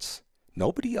experience,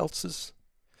 nobody else's.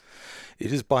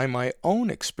 It is by my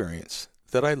own experience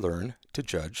that I learn to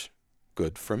judge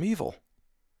good from evil.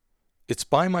 It's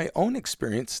by my own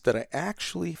experience that I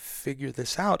actually figure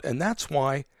this out. And that's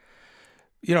why,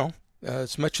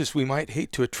 as much as we might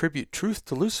hate to attribute truth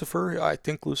to Lucifer, I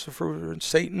think Lucifer and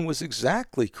Satan was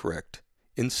exactly correct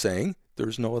in saying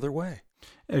there's no other way.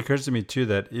 It occurs to me too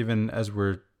that even as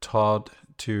we're taught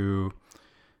to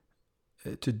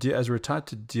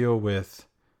deal with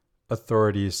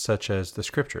authorities such as the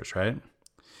scriptures, right?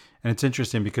 And it's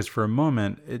interesting because for a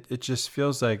moment, it just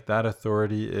feels like that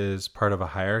authority is part of a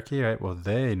hierarchy, right? Well,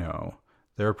 they know,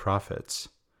 they're prophets,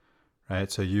 right?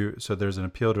 So there's an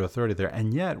appeal to authority there.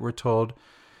 And yet we're told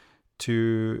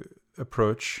to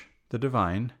approach the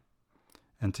divine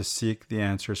and to seek the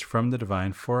answers from the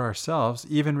divine for ourselves,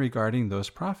 even regarding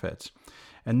those prophets.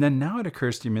 And then now it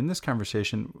occurs to me in this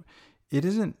conversation, it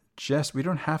isn't just, we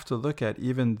don't have to look at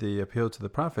even the appeal to the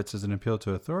prophets as an appeal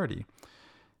to authority.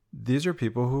 These are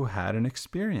people who had an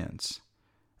experience.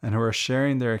 and who are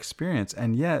sharing their experience,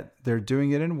 and yet they're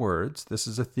doing it in words. This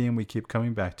is a theme we keep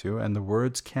coming back to, and the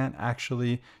words can't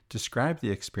actually describe the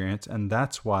experience, and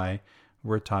that's why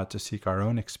we're taught to seek our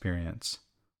own experience.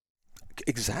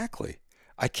 Exactly.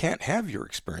 I can't have your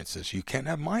experiences. You can't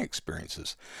have my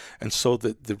experiences. And so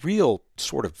the real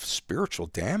sort of spiritual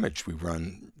damage we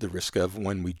run the risk of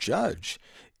when we judge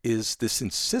is this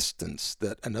insistence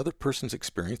that another person's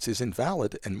experience is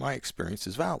invalid and my experience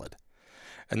is valid.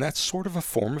 And that's sort of a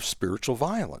form of spiritual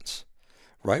violence,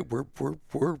 right?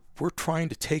 We're trying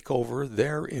to take over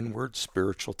their inward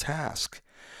spiritual task.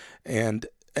 And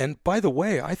by the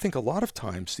way, I think a lot of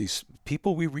times these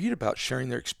people we read about sharing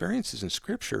their experiences in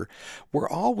Scripture, we're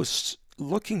always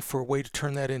looking for a way to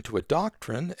turn that into a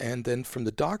doctrine, and then from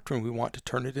the doctrine we want to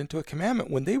turn it into a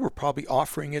commandment, when they were probably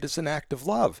offering it as an act of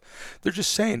love. They're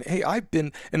just saying, hey,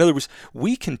 in other words,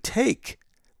 we can take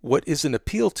what is an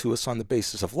appeal to us on the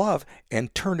basis of love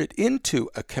and turn it into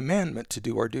a commandment to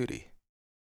do our duty.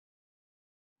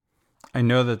 I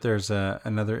know that there's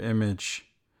another image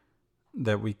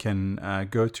that we can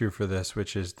go to for this,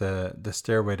 which is the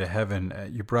Stairway to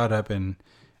Heaven. You brought up in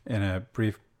a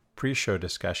brief pre-show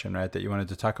discussion, right, that you wanted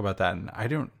to talk about that, and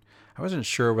I wasn't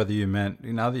sure whether you meant,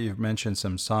 now that you've mentioned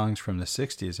some songs from the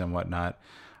 60s and whatnot,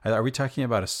 are we talking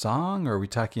about a song, or are we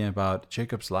talking about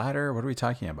Jacob's Ladder? What are we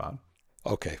talking about?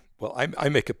 Okay, well, I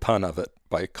make a pun of it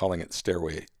by calling it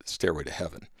Stairway to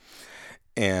Heaven.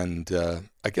 And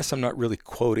I guess I'm not really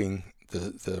quoting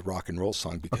the rock and roll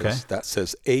song, because that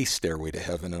says a stairway to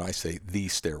heaven, and I say the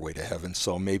stairway to heaven.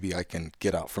 So maybe I can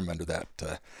get out from under that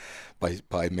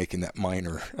by making that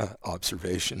minor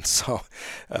observation. So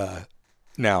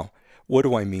now, what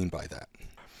do I mean by that?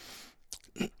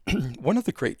 One of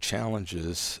the great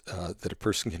challenges that a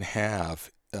person can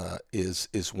have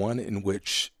is one in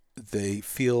which they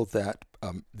feel that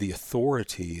the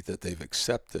authority that they've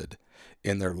accepted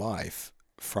in their life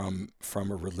from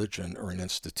a religion or an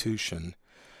institution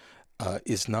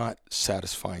is not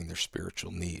satisfying their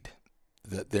spiritual need.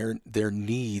 That their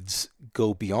needs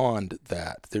go beyond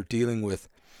that. They're dealing with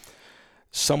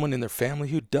someone in their family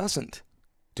who doesn't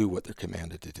do what they're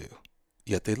commanded to do,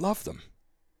 yet they love them.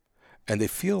 And they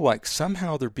feel like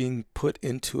somehow they're being put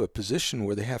into a position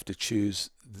where they have to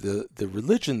choose the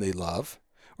religion they love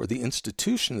or the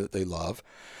institution that they love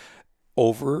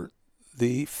over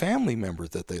the family member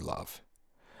that they love.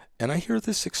 And I hear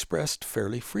this expressed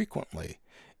fairly frequently,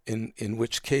 in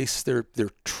which case they're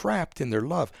trapped in their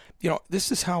love.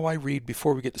 This is how I read,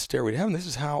 before we get to Stairway to Heaven, this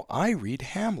is how I read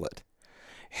Hamlet.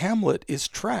 Hamlet is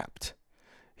trapped.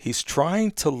 He's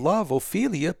trying to love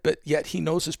Ophelia, but yet he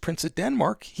knows as Prince of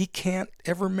Denmark, he can't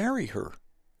ever marry her.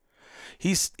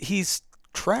 He's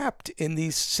trapped in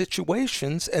these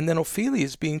situations, and then Ophelia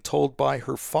is being told by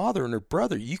her father and her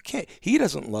brother, he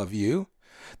doesn't love you.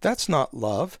 That's not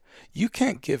love. You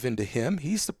can't give in to him.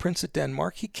 He's the Prince of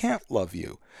Denmark. He can't love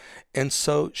you. And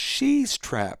so she's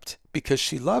trapped because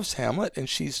she loves Hamlet, and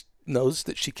she knows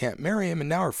that she can't marry him. And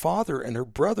now her father and her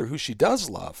brother, who she does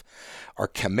love, are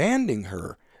commanding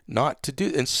her not to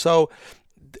do. And so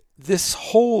this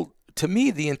whole, to me,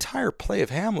 the entire play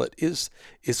of Hamlet is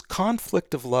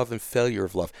conflict of love and failure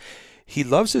of love. He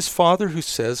loves his father, who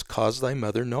says, "Cause thy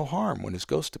mother no harm," when his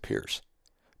ghost appears.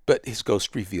 But his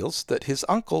ghost reveals that his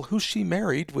uncle, who she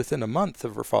married within a month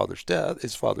of his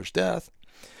father's death,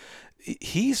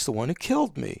 he's the one who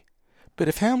killed me. But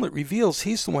if Hamlet reveals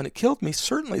he's the one who killed me,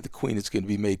 certainly the queen is going to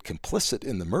be made complicit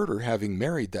in the murder, having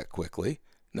married that quickly.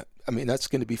 I mean, that's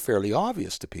going to be fairly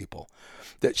obvious to people,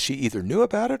 that she either knew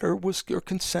about it or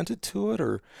consented to it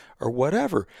or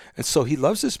whatever. And so he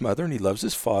loves his mother and he loves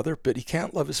his father, but he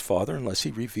can't love his father unless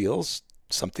he reveals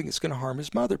something that's going to harm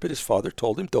his mother. But his father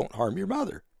told him, "Don't harm your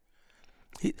mother."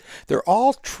 They're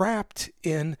all trapped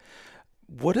in,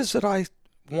 what is it I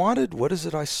wanted? What is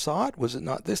it I sought? Was it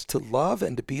not this, to love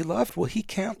and to be loved? Well, he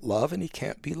can't love and he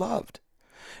can't be loved.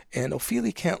 And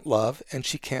Ophelia can't love and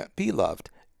she can't be loved.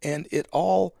 And it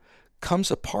all comes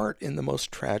apart in the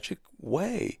most tragic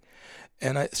way.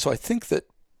 And so I think that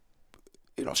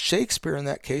Shakespeare in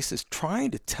that case is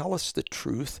trying to tell us the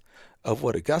truth of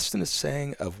what Augustine is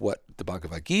saying, of what the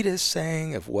Bhagavad Gita is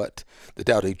saying, of what the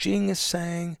Tao Te Ching is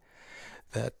saying,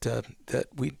 that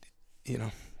we,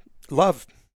 love.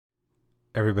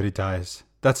 Everybody dies.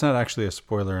 That's not actually a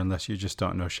spoiler unless you just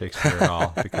don't know Shakespeare at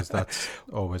all, because that's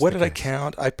always what the did case. I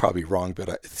count? I'm probably wrong, but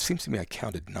it seems to me I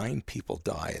counted 9 people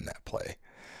die in that play.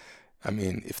 I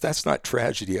mean, if that's not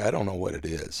tragedy, I don't know what it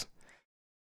is.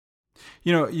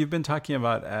 You've been talking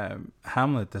about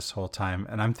Hamlet this whole time,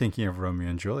 and I'm thinking of Romeo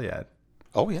and Juliet.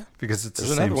 Oh, yeah. Because it's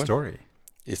the same story.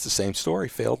 It's the same story,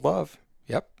 failed love.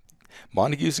 Yep.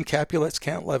 Montagues and Capulets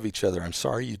can't love each other. I'm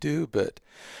sorry you do, but,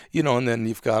 and then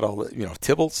you've got all the,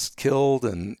 Tybalt's killed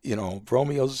and,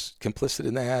 Romeo's complicit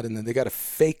in that. And then they got to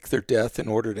fake their death in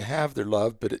order to have their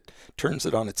love, but it turns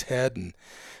it on its head.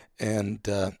 And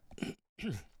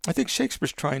I think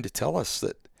Shakespeare's trying to tell us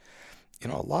that,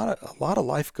 a lot of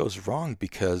life goes wrong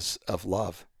because of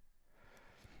love.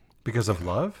 Because of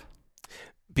love?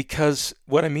 Because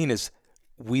what I mean is,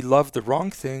 we love the wrong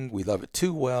thing. We love it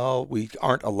too well. We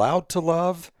aren't allowed to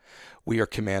love. We are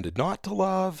commanded not to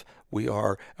love. We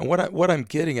are, and what I'm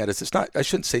getting at is, it's not. I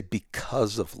shouldn't say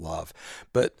because of love,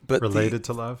 but related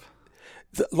to love.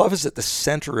 The love is at the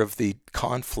center of the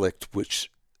conflict,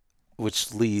 which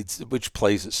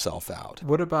plays itself out.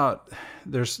 What about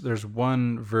there's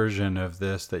one version of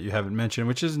this that you haven't mentioned,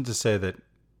 which isn't to say that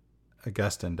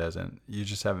Augustine doesn't. You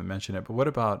just haven't mentioned it. But what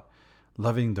about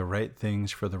loving the right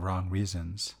things for the wrong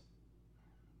reasons?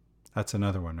 That's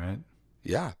another one, right?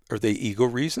 Yeah. Are they ego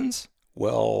reasons?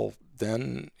 Well,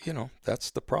 then,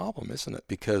 that's the problem, isn't it?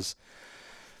 Because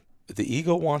the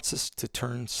ego wants us to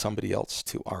turn somebody else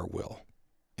to our will.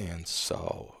 And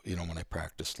so, when I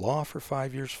practiced law for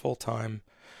 5 years full time,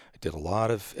 I did a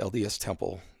lot of LDS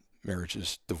temple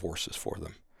marriages, divorces for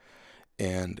them.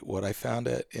 And what I found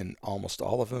out in almost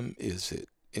all of them is that,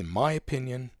 in my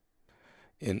opinion,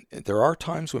 there are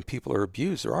times when people are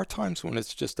abused. There are times when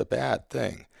it's just a bad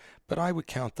thing. But I would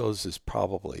count those as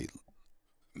probably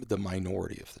the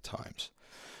minority of the times.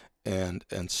 And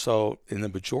so in the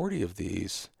majority of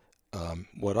these,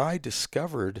 what I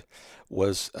discovered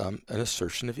was an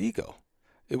assertion of ego.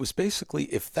 It was basically,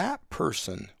 if that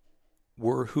person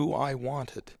were who I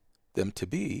wanted them to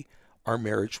be, our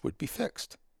marriage would be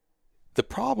fixed. The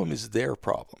problem is their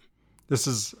problem.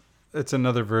 It's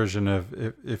another version of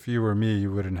if you were me,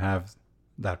 you wouldn't have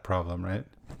that problem, right?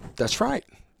 That's right.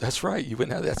 You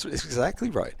wouldn't have. That's exactly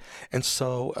right. And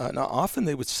so now often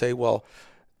they would say, well,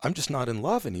 I'm just not in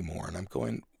love anymore. And I'm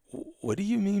going, what do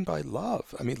you mean by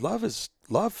love? I mean, love is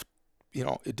love.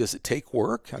 Does it take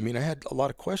work? I mean, I had a lot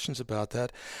of questions about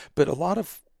that, but a lot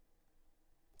of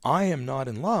I am not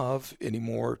in love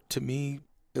anymore, to me,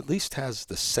 at least has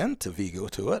the scent of ego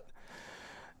to it.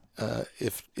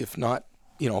 If not,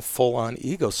 full on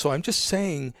ego. So I'm just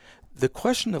saying the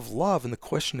question of love and the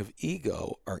question of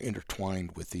ego are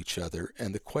intertwined with each other.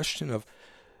 And the question of,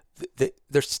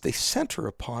 they center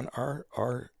upon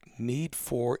our need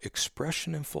for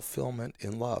expression and fulfillment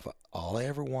in love. All I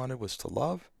ever wanted was to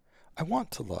love. I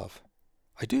want to love.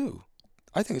 I do.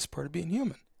 I think it's part of being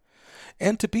human.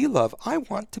 And to be loved, I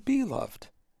want to be loved.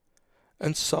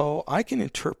 And so I can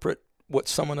interpret what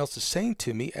someone else is saying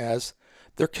to me as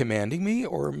they're commanding me,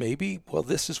 or maybe, well,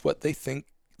 this is what they think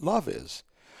love is.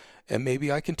 And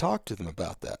maybe I can talk to them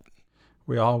about that.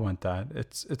 We all want that.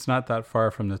 It's not that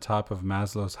far from the top of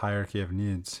Maslow's hierarchy of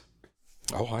needs.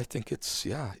 Oh, I think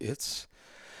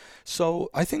so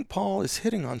I think Paul is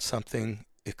hitting on something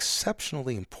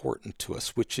exceptionally important to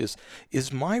us, which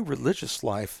is my religious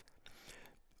life,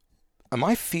 am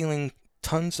I feeling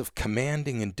tons of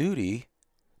commanding and duty,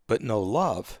 but no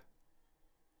love?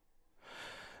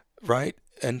 Right?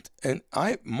 And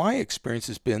my experience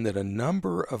has been that a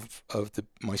number of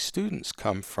my students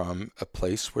come from a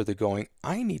place where they're going,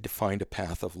 I need to find a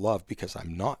path of love because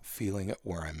I'm not feeling it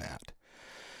where I'm at.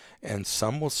 And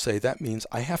some will say that means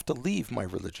I have to leave my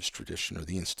religious tradition or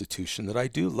the institution that I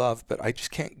do love, but I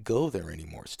just can't go there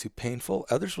anymore. It's too painful.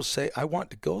 Others will say, I want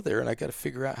to go there and I got to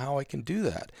figure out how I can do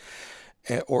that.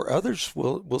 Or others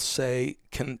will say,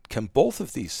 can both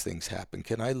of these things happen?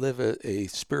 Can I live a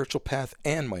spiritual path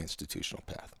and my institutional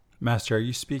path? Master, are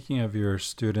you speaking of your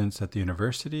students at the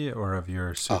university or of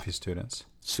your Sufi students?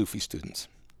 Sufi students.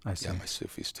 I see. Yeah, my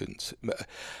Sufi students.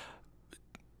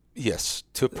 Yes,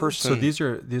 to a person.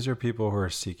 So these are people who are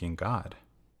seeking God.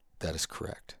 That is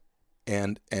correct.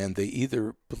 And they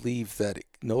either believe that it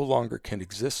no longer can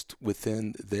exist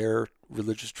within their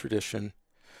religious tradition,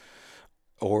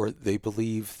 or they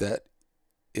believe that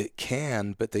it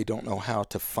can, but they don't know how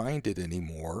to find it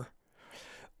anymore,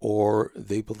 or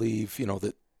they believe,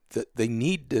 that they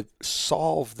need to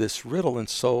solve this riddle, and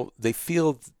so they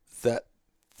feel that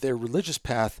their religious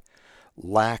path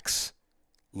lacks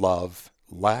love,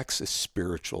 lacks a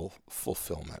spiritual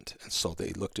fulfillment, and so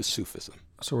they look to Sufism.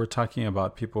 So we're talking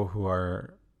about people who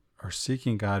are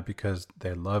seeking God because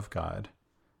they love God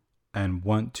and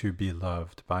want to be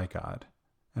loved by God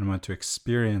and want to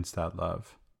experience that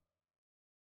love.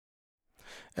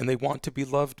 And they want to be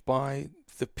loved by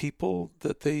the people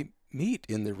that they meet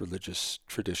in the religious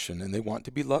tradition, and they want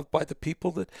to be loved by the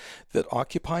people that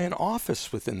occupy an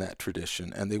office within that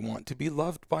tradition, and they want to be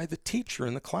loved by the teacher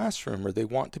in the classroom, or they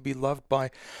want to be loved by,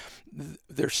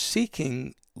 they're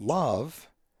seeking love.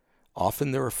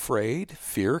 Often they're afraid.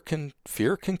 Fear can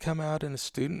come out in a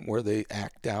student where they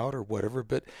act out or whatever,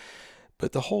 but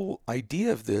the whole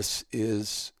idea of this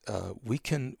is we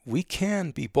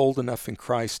can be bold enough in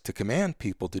Christ to command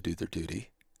people to do their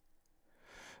duty,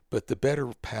 but the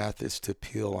better path is to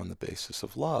appeal on the basis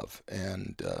of love.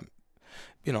 And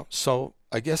so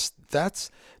I guess that's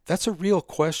a real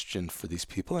question for these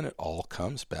people, and it all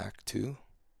comes back to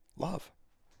love.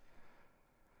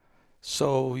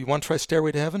 So you want to try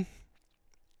Stairway to Heaven?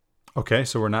 Okay,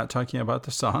 so we're not talking about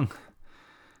the song.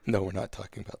 No, we're not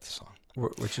talking about the song.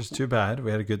 Which is too bad.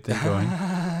 We had a good thing going.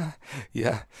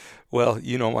 Yeah. Well,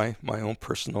 my own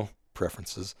personal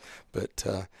preferences. But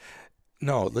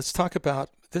no, let's talk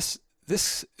about this.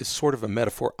 This is sort of a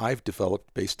metaphor I've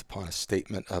developed based upon a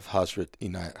statement of Hazrat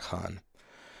Inayat Khan,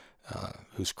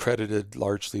 who's credited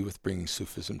largely with bringing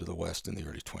Sufism to the West in the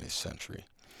early 20th century.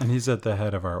 And he's at the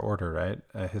head of our order,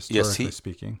 right? Historically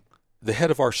speaking. The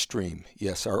head of our stream,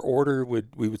 yes. Our order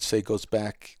we would say goes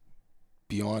back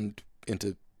beyond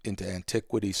into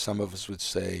antiquity. Some of us would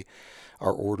say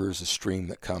our order is a stream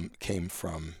that came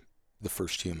from the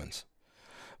first humans.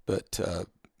 But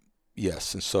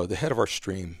yes, and so the head of our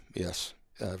stream, yes,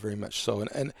 very much so,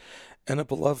 and a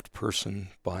beloved person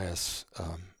by us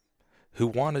who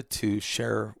wanted to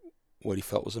share what he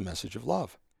felt was a message of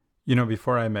love.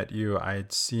 Before I met you, I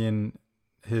had seen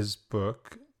his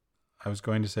book. I was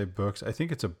going to say books. I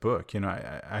think it's a book.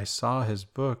 I saw his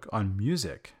book on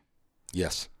music.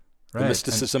 Yes. Right. The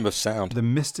Mysticism of Sound. The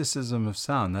Mysticism of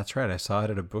Sound. That's right. I saw it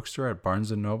at a bookstore at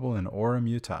Barnes & Noble in Orem,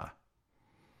 Utah.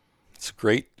 It's a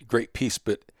great piece,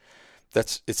 but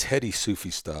it's heady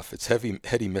Sufi stuff. It's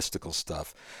heady mystical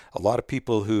stuff. A lot of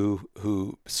people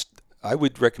who I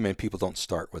would recommend people don't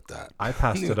start with that. I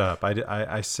passed it up.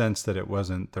 I sensed that it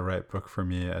wasn't the right book for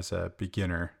me as a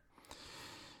beginner.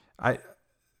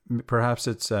 Perhaps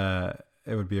it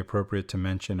would be appropriate to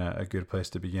mention a good place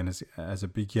to begin as a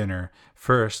beginner.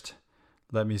 First,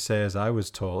 let me say, as I was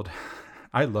told,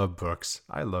 I love books.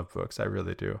 I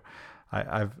really do.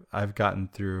 I've gotten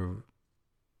through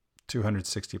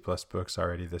 260 plus books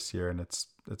already this year, and it's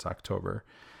October.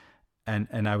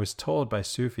 And I was told by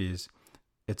Sufis,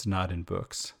 it's not in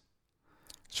books.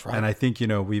 That's right. And I think,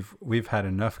 we've had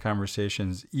enough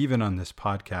conversations, even on this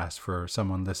podcast, for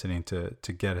someone listening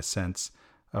to get a sense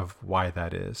of why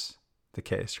that is the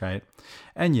case, right?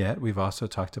 And yet we've also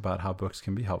talked about how books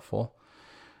can be helpful.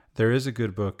 There is a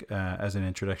good book as an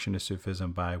introduction to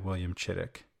Sufism by William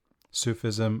Chittick,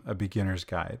 Sufism, A Beginner's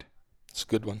Guide. It's a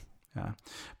good one. Yeah.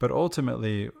 But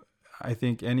ultimately, I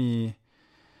think anyone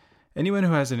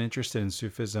who has an interest in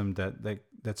Sufism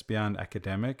that's beyond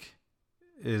academic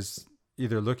is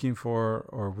either looking for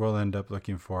or will end up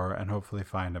looking for and hopefully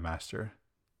find a master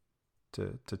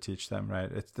to teach them, right?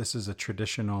 This is a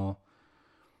traditional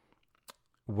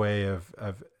way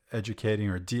of educating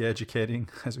or de-educating,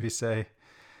 as we say,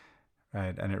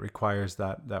 right? And it requires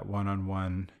that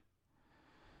one-on-one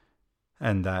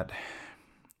and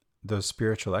those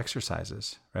spiritual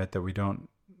exercises, right? That we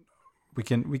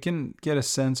can get a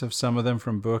sense of some of them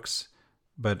from books,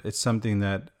 but it's something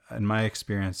that, in my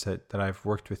experience, that I've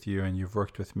worked with you and you've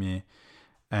worked with me,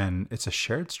 and it's a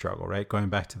shared struggle, right? Going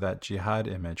back to that jihad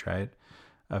image, right?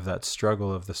 Of that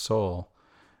struggle of the soul.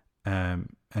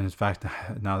 And in fact,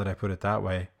 now that I put it that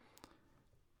way,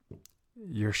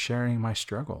 you're sharing my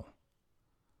struggle.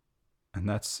 And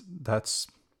that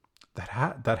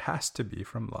has to be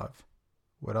from love.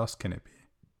 What else can it be?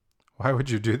 Why would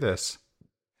you do this?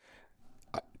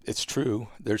 It's true.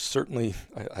 There's certainly,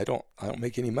 I don't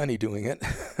make any money doing it.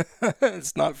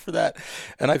 It's not for that.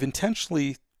 And I've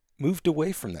intentionally moved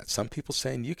away from that. Some people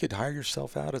saying you could hire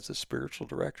yourself out as a spiritual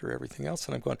director, everything else.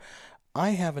 And I'm going,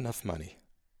 I have enough money.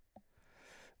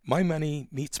 My money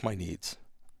meets my needs.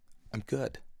 I'm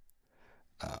good.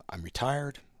 I'm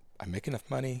retired. I make enough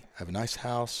money. I have a nice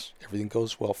house. Everything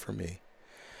goes well for me.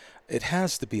 It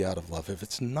has to be out of love. If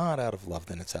it's not out of love,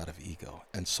 then it's out of ego.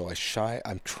 And so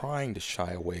I'm trying to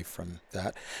shy away from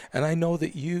that. And I know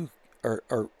that you are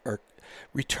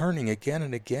returning again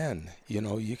and again.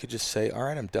 You could just say, all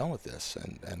right, I'm done with this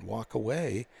and walk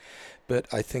away. But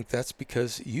I think that's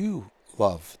because you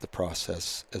love the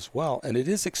process as well. And it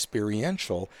is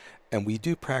experiential. And we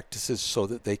do practices so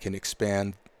that they can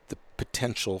expand the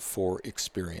potential for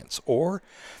experience. Or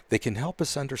they can help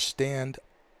us understand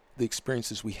the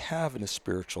experiences we have in a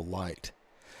spiritual light.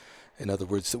 In other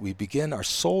words, that we begin, our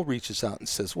soul reaches out and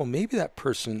says, well, maybe that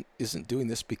person isn't doing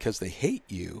this because they hate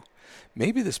you.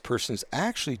 Maybe this person is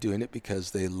actually doing it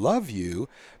because they love you,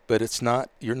 but it's not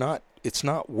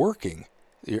working.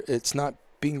 It's not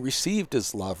being received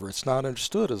as love, or it's not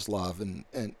understood as love. And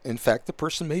in fact, the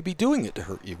person may be doing it to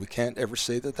hurt you. We can't ever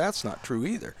say that that's not true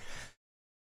either.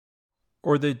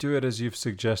 Or they do it, as you've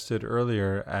suggested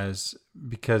earlier,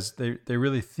 because they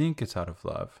really think it's out of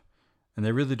love. And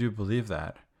they really do believe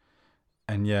that.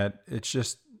 And yet it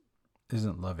just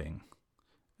isn't loving.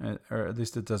 Or at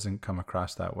least it doesn't come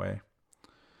across that way.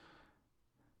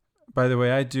 By the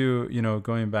way, I do,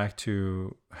 going back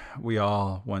to, we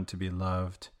all want to be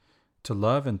loved, to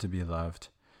love and to be loved.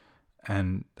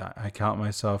 And I count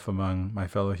myself among my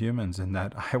fellow humans in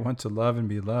that I want to love and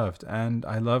be loved. And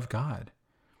I love God.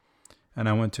 And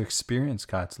I want to experience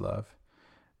God's love.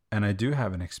 And I do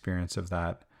have an experience of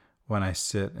that when I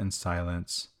sit in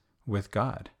silence with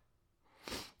God.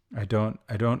 I don't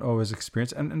always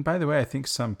experience, and by the way, I think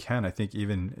some can. I think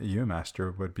even you, Master,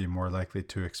 would be more likely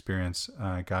to experience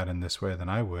God in this way than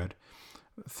I would,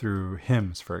 through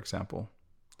hymns, for example.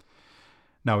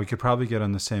 Now, we could probably get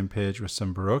on the same page with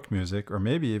some Baroque music, or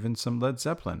maybe even some Led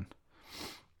Zeppelin.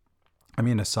 I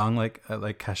mean, a song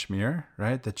like Kashmir,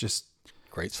 right? That just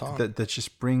great song. That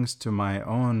just brings to my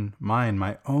own mind,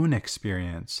 my own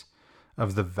experience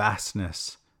of the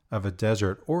vastness of a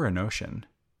desert or an ocean.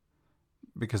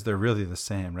 Because they're really the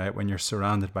same, right? When you're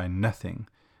surrounded by nothing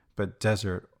but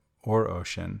desert or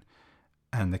ocean,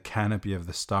 and the canopy of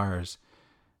the stars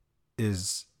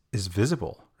is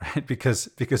visible, right? Because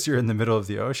you're in the middle of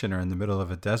the ocean or in the middle of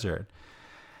a desert.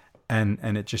 And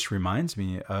it just reminds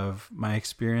me of my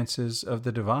experiences of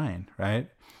the divine, right?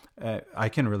 I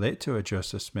can relate to a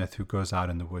Joseph Smith who goes out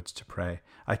in the woods to pray.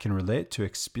 I can relate to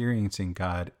experiencing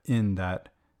God in that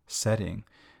setting.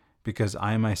 Because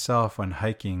I myself, when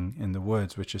hiking in the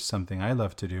woods, which is something I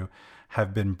love to do,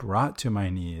 have been brought to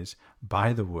my knees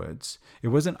by the woods. It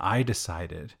wasn't I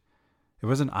decided. It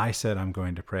wasn't I said I'm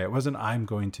going to pray. It wasn't I'm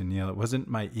going to kneel. It wasn't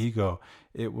my ego.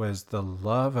 It was the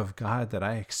love of God that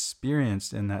I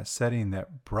experienced in that setting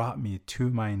that brought me to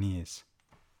my knees.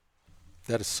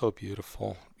 That is so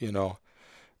beautiful,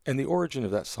 And the origin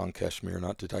of that song, Kashmir,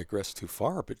 not to digress too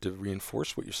far, but to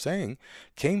reinforce what you're saying,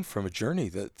 came from a journey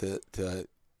that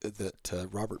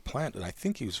Robert Plant, and I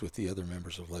think he was with the other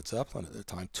members of Led Zeppelin at the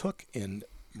time, took in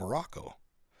Morocco,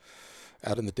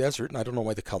 out in the desert. And I don't know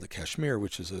why they called it Kashmir,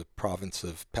 which is a province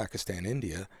of Pakistan,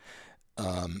 India.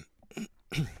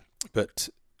 But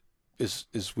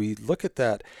as we look at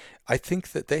that, I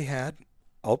think that they had,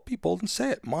 I'll be bold and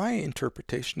say it, my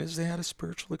interpretation is they had a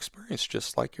spiritual experience,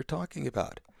 just like you're talking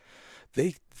about.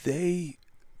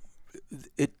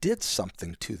 It did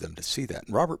something to them to see that.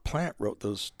 And Robert Plant wrote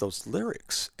those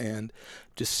lyrics and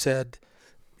just said,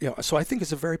 so I think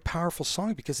it's a very powerful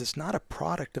song because it's not a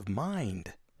product of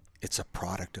mind. It's a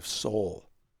product of soul.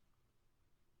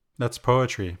 That's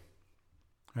poetry,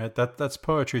 right? That's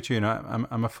poetry too.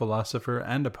 I'm a philosopher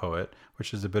and a poet,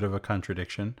 which is a bit of a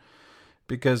contradiction.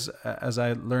 Because as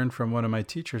I learned from one of my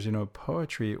teachers, what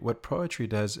poetry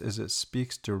does is it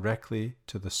speaks directly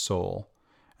to the soul.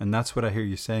 And that's what I hear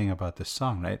you saying about this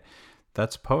song, right?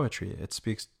 That's poetry. It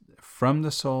speaks from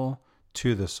the soul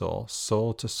to the soul,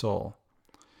 soul to soul.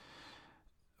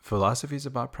 Philosophy is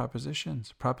about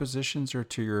propositions. Propositions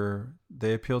are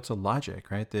they appeal to logic,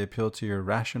 right? They appeal to your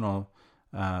rational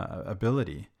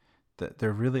ability.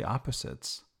 They're really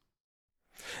opposites.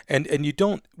 And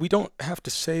we don't have to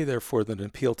say therefore that an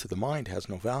appeal to the mind has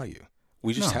no value.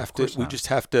 We just have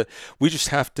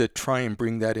to try and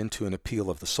bring that into an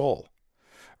appeal of the soul.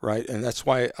 Right, and that's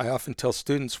why I often tell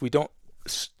students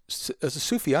as a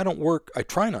Sufi, I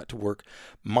try not to work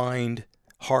mind,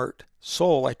 heart,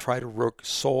 soul. I try to work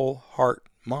soul, heart,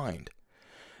 mind.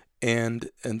 And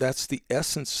that's the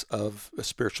essence of a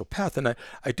spiritual path. And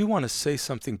I do want to say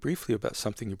something briefly about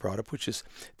something you brought up, which is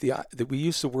that we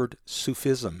use the word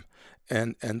Sufism.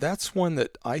 And that's one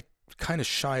that I kind of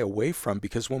shy away from,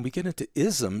 because when we get into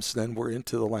isms, then we're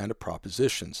into the land of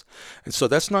propositions. And so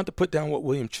that's not to put down what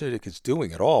William Chittick is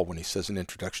doing at all when he says an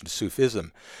introduction to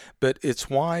Sufism, but it's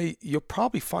why you'll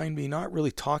probably find me not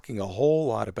really talking a whole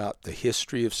lot about the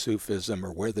history of Sufism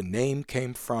or where the name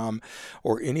came from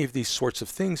or any of these sorts of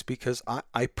things, because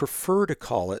I prefer to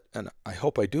call it, and I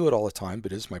hope I do it all the time,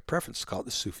 but it is my preference to call it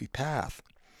the Sufi path,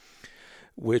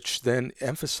 which then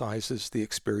emphasizes the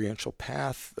experiential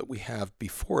path that we have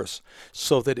before us,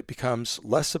 so that it becomes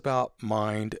less about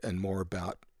mind and more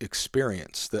about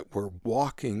experience, that we're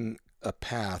walking a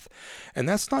path. And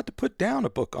that's not to put down a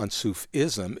book on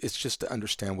Sufism, it's just to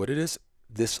understand what it is.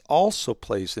 this also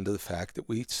plays into the fact that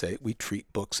we say we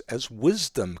treat books as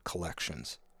wisdom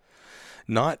collections,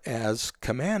 not as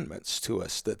commandments to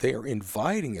us, that they are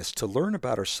inviting us to learn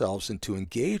about ourselves and to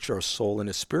engage our soul in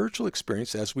a spiritual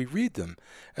experience as we read them.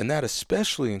 And that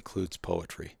especially includes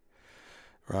poetry,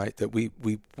 right? That we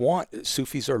want,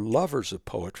 Sufis are lovers of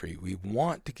poetry. We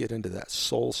want to get into that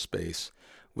soul space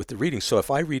with the reading. So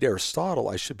if I read Aristotle,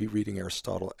 I should be reading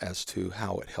Aristotle as to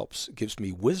how it gives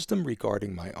me wisdom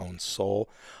regarding my own soul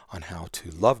on how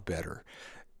to love better.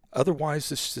 Otherwise,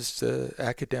 it's just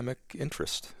academic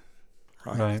interest.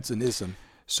 Right. It's an ism.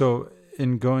 So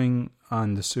in going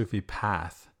on the Sufi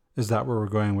path, is that where we're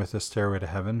going with the Stairway to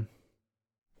Heaven?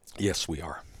 Yes, we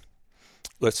are.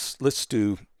 Let's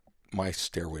do my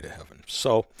Stairway to Heaven.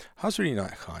 So Hazrat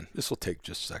Inayat Khan, this will take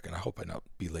just a second. I hope I don't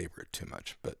belabor it too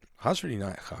much. But Hazrat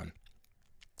Inayat Khan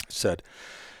said,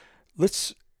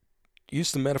 let's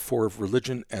use the metaphor of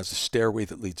religion as a stairway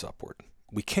that leads upward.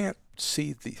 We can't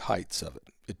see the heights of it.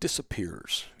 It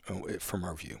disappears from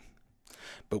our view.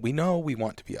 But we know we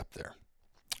want to be up there.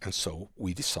 And so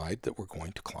we decide that we're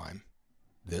going to climb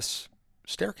this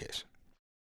staircase.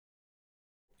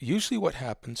 Usually what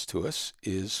happens to us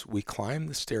is we climb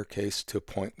the staircase to a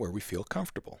point where we feel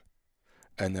comfortable.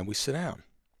 And then we sit down.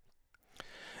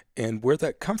 And where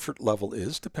that comfort level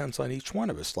is depends on each one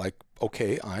of us. Like,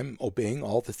 okay, I'm obeying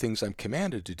all the things I'm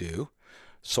commanded to do,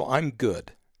 so I'm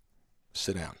good.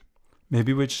 Sit down.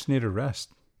 Maybe we just need a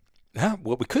rest. Yeah,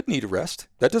 well, we could need a rest.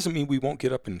 That doesn't mean we won't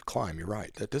get up and climb. You're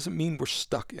right. That doesn't mean we're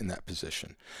stuck in that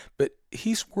position. But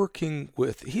he's coming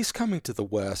to the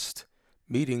West,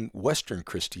 meeting Western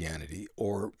Christianity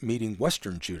or meeting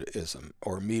Western Judaism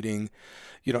or meeting,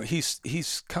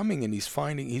 he's coming and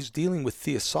he's dealing with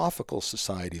theosophical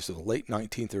societies of the late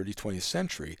 19th, early 20th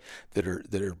century that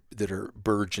are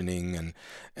burgeoning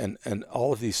and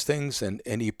all of these things. And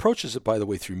he approaches it, by the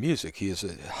way, through music. He is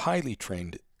a highly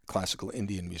trained classical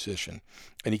Indian musician,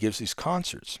 and he gives these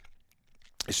concerts.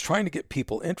 He's trying to get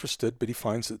people interested, but he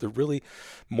finds that they're really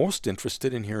most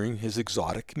interested in hearing his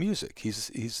exotic music.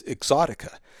 He's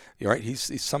exotica, right?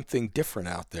 He's something different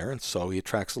out there, and so he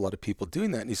attracts a lot of people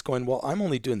doing that. And he's going, well, I'm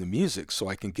only doing the music so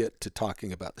I can get to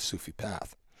talking about the Sufi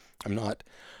path. I'm not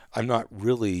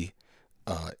really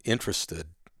interested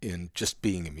in just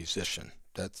being a musician.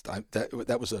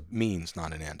 That was a means,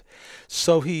 not an end.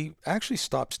 So he actually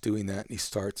stops doing that, and he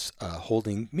starts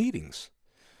holding meetings.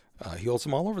 He holds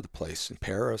them all over the place in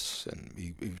Paris, and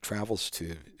he travels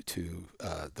to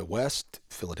the West,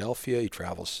 Philadelphia. He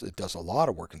does a lot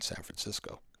of work in San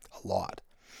Francisco, a lot,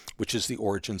 which is the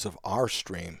origins of our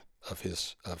stream of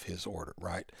his order,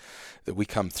 right? That we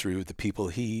come through the people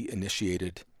he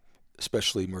initiated,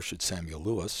 especially Murshid Samuel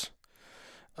Lewis.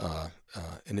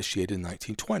 Initiated in the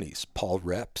 1920s. Paul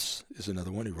Reps is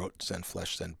another one who wrote Zen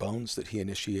Flesh, Zen Bones that he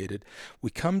initiated.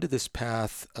 We come to this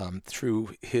path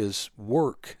through his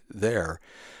work there.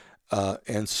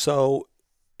 And so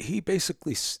he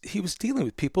was dealing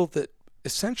with people that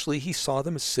essentially he saw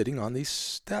them as sitting on these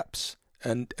steps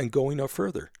and going no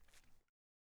further.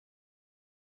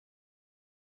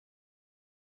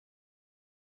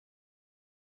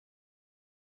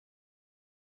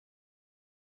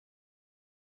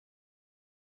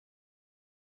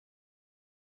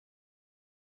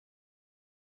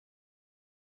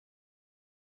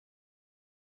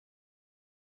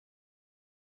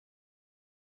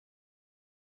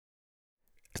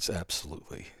 It's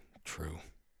absolutely true.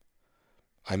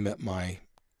 I met my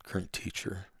current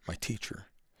teacher,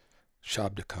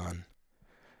 Shabda Khan,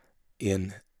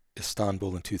 in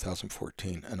Istanbul in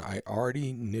 2014, and I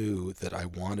already knew that I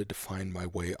wanted to find my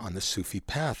way on the Sufi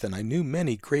path, and I knew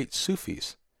many great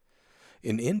Sufis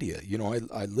in India.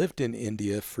 I lived in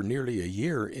India for nearly a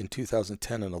year in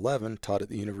 2010 and 11, taught at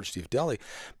the University of Delhi,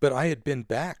 but I had been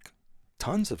back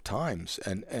tons of times,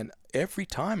 and every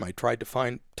time I tried to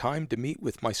find time to meet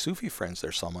with my Sufi friends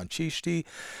there, Salman Chishti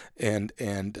and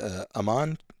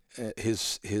Aman,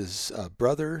 his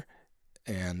brother,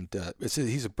 and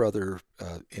he's a brother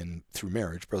through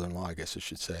marriage, brother-in-law, I guess I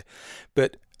should say,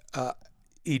 but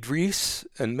Idris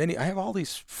and I have all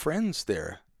these friends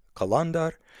there,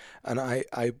 Kalandar, and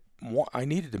I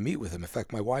needed to meet with them. In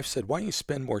fact, my wife said, why don't you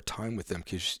spend more time with them,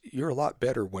 because you're a lot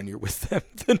better when you're with them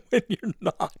than when you're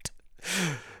not.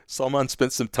 Salman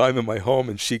spent some time in my home,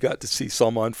 and she got to see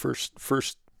Salman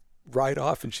first ride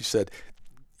off, and she said,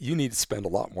 you need to spend a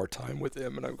lot more time with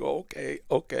him. And I go,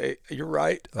 okay, you're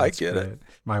right. That's I get great. It.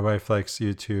 My wife likes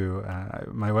you too.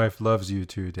 My wife loves you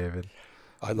too, David.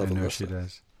 I love Alyssa. Know she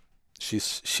does.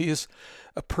 She is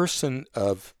a person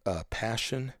of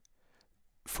passion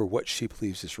for what she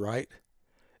believes is right,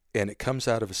 and it comes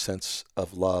out of a sense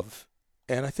of love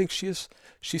And I think she's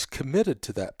committed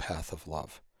to that path of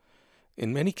love.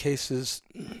 In many cases,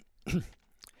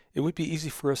 it would be easy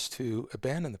for us to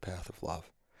abandon the path of love.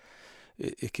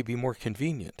 It could be more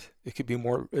convenient. It could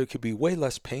be way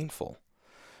less painful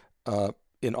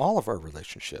in all of our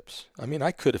relationships. I mean,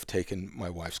 I could have taken my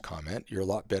wife's comment, "You're a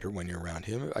lot better when you're around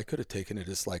him." I could have taken it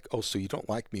as like, "Oh, so you don't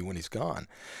like me when he's gone."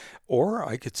 Or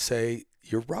I could say,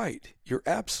 "You're right. You're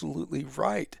absolutely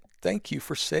right. Thank you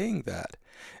for saying that."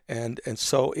 And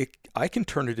so I can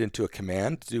turn it into a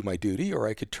command to do my duty, or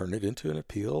I could turn it into an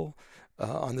appeal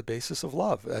on the basis of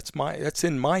love. That's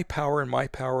in my power and my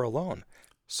power alone.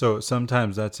 So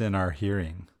sometimes that's in our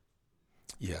hearing.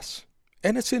 Yes.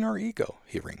 And it's in our ego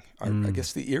hearing, I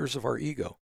guess the ears of our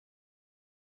ego.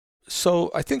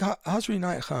 So I think Hazrat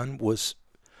Inayat Khan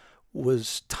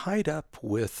was tied up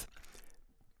with,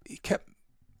 he kept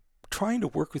trying to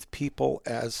work with people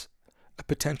as a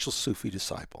potential Sufi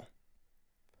disciple.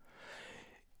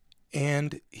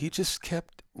 And he just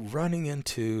kept running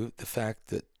into the fact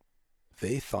that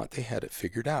they thought they had it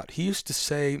figured out. He used to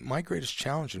say, "My greatest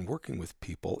challenge in working with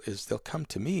people is they'll come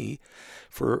to me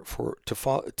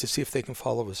to see if they can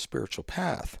follow a spiritual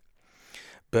path.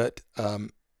 But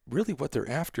really what they're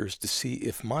after is to see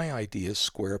if my ideas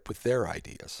square up with their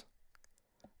ideas.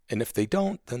 And if they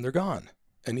don't, then they're gone."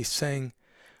 And he's saying,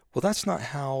 well, that's not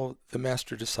how the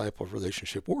master-disciple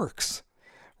relationship works,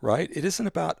 right? It isn't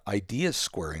about ideas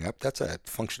squaring up. That's a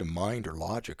function of mind or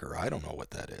logic, or I don't know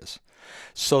what that is.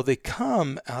 So they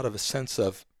come out of a sense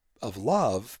of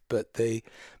love, but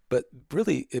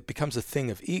really it becomes a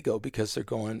thing of ego, because they're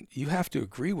going, "You have to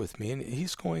agree with me." And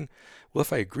he's going, "Well,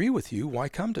 if I agree with you, why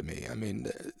come to me? I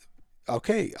mean,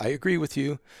 okay, I agree with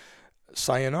you.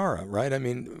 Sayonara, right? I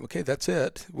mean, okay, that's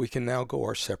it. We can now go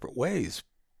our separate ways."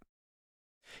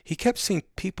 He kept seeing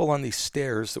people on these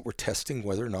stairs that were testing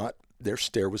whether or not their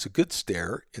stair was a good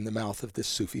stair in the mouth of this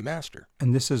Sufi master.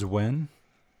 And this is when?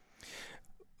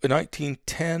 In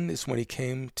 1910 is when he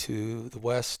came to the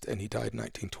West, and he died in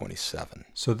 1927.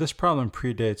 So this problem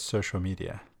predates social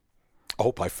media.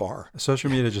 Oh, by far.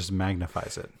 Social media just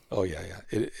magnifies it. Oh, yeah.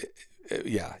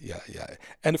 Yeah.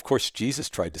 And of course, Jesus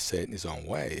tried to say it in his own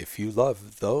way. If you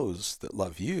love those that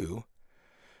love you,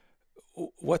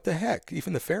 what the heck?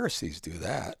 Even the Pharisees do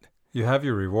that. You have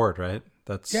your reward, right?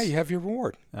 Yeah, you have your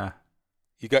reward. Yeah.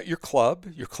 You got your club.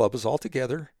 Your club is all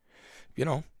together.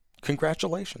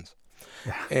 Congratulations.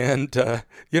 Yeah. And, are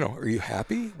you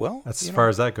happy? Well, that's as far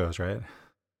as that goes, right?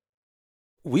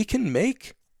 We can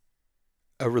make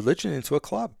a religion into a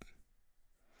club.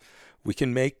 We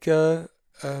can make the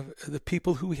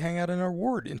people who we hang out in our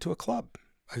ward into a club.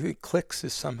 I think cliques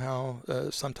is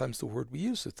sometimes the word we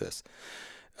use with this.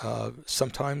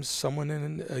 Sometimes someone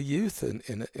in a youth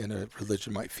in a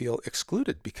religion might feel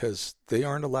excluded because they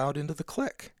aren't allowed into the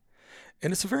clique.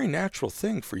 And it's a very natural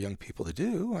thing for young people to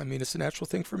do. I mean, it's a natural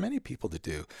thing for many people to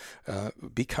do.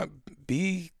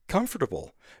 Be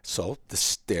comfortable. So this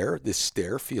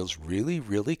stair feels really,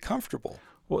 really comfortable.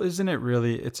 Well, isn't it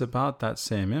really, it's about that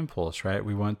same impulse, right?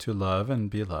 We want to love and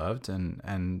be loved,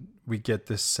 and we get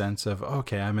this sense of,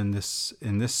 okay, I'm in this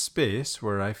space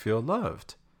where I feel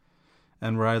loved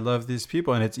and where I love these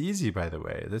people. And it's easy, by the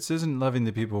way. This isn't loving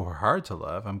the people who are hard to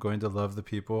love. I'm going to love the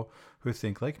people who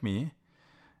think like me,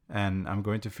 and I'm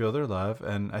going to feel their love,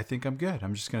 and I think I'm good.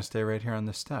 I'm just going to stay right here on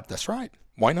this step. That's right.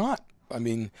 Why not? I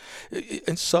mean,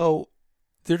 and so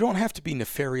there don't have to be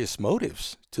nefarious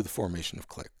motives to the formation of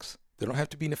cliques. There don't have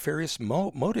to be nefarious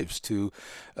motives to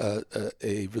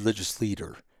a religious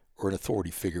leader or an authority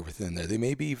figure within there. They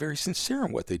may be very sincere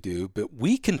in what they do, but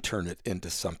we can turn it into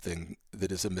something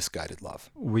that is a misguided love.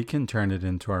 We can turn it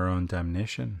into our own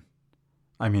damnation.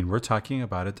 I mean, we're talking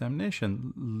about a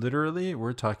damnation. Literally,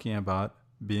 we're talking about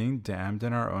being damned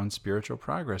in our own spiritual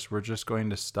progress. We're just going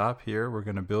to stop here. We're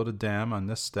going to build a dam on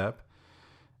this step,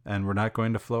 and we're not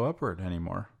going to flow upward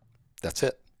anymore. That's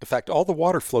it. In fact, all the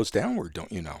water flows downward,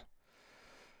 don't you know?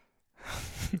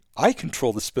 I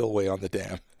control the spillway on the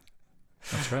dam.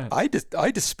 That's right.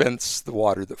 I dispense the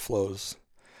water that flows.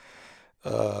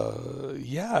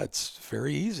 It's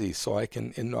very easy. So I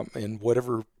can, in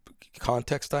whatever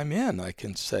context I'm in, I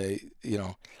can say,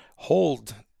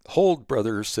 hold,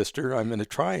 brother or sister. I'm going to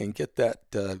try and get that,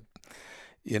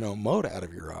 mote out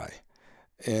of your eye,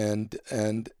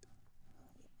 and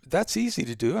that's easy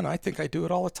to do, and I think I do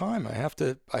it all the time. I have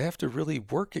to really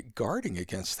work at guarding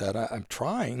against that. I'm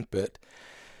trying, but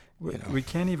we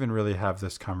can't even really have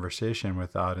this conversation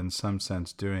without, in some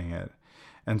sense, doing it.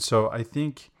 And so I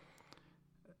think,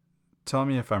 tell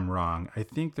me if I'm wrong, I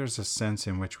think there's a sense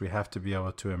in which we have to be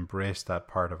able to embrace that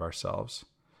part of ourselves.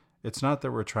 It's not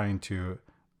that we're trying to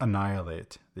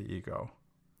annihilate the ego.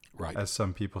 Right. as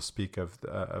some people speak of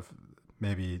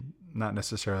maybe not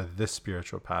necessarily this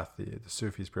spiritual path, the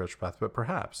Sufi spiritual path, but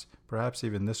perhaps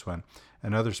even this one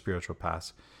and other spiritual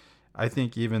paths. I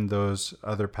think even those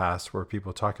other paths where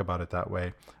people talk about it that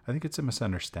way, I think it's a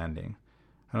misunderstanding.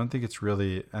 I don't think it's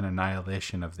really an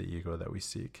annihilation of the ego that we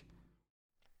seek.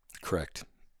 Correct.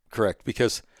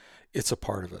 Because it's a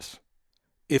part of us.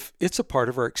 If it's a part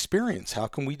of our experience, how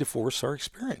can we divorce our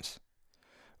experience?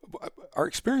 Our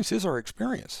experience is our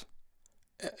experience.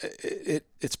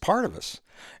 It's part of us.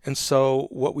 And so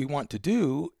what we want to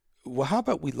do, well, how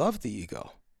about we love the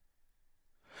ego?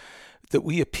 That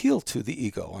we appeal to the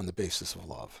ego on the basis of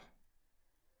love.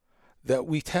 That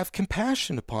we have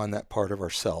compassion upon that part of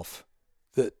ourself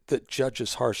that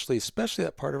judges harshly, especially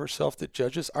that part of ourself that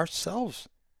judges ourselves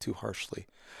too harshly.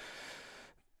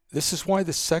 This is why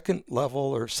the second level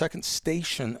or second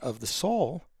station of the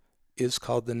soul is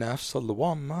called the nafs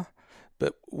al-lawwama,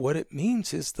 but what it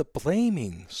means is the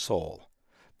blaming soul.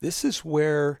 This is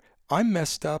where I'm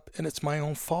messed up and it's my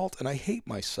own fault and I hate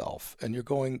myself. And you're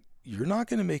going, you're not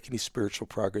going to make any spiritual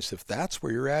progress if that's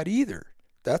where you're at either.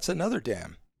 That's another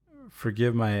dam.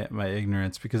 Forgive my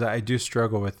ignorance, because I do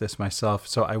struggle with this myself.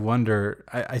 So I wonder,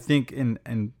 I think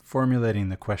in formulating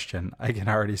the question, I can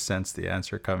already sense the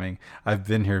answer coming. I've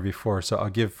been here before. So I'll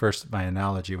give first my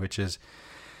analogy, which is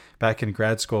back in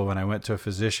grad school when I went to a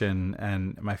physician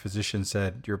and my physician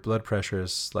said, your blood pressure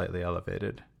is slightly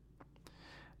elevated.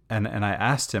 And I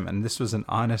asked him, and this was an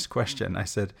honest question. I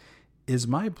said, is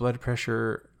my blood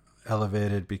pressure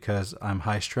elevated because I'm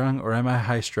high strung, or am I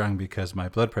high strung because my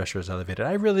blood pressure is elevated?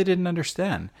 I really didn't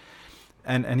understand.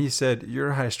 And he said,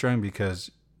 you're high strung because,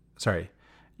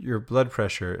 your blood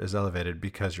pressure is elevated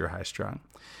because you're high strung.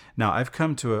 Now, I've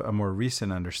come to a more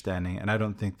recent understanding, and I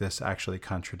don't think this actually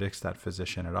contradicts that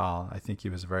physician at all. I think he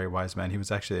was a very wise man. He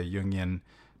was actually a Jungian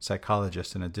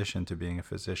psychologist in addition to being a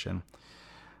physician.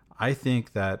 I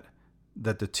think that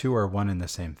the two are one and the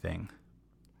same thing.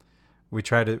 We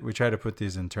try to put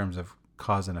these in terms of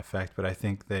cause and effect, but I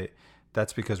think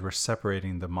that's because we're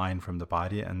separating the mind from the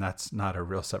body, and that's not a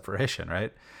real separation,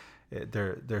 right?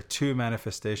 They're two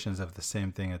manifestations of the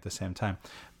same thing at the same time.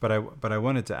 But I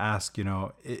wanted to ask,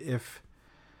 if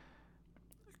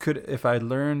I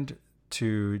learned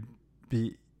to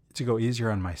go easier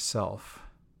on myself,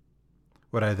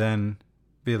 would I then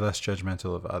be less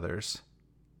judgmental of others?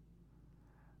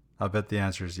 I'll bet the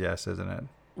answer is yes, isn't it?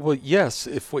 Well, yes,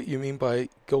 if what you mean by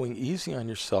going easy on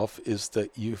yourself is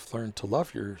that you've learned to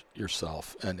love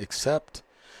yourself and accept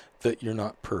that you're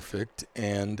not perfect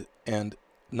and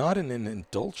not in an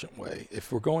indulgent way.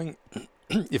 If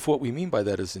what we mean by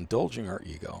that is indulging our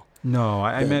ego. No,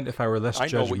 I meant if I were less judgmental.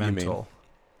 I know what you mean.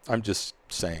 I'm just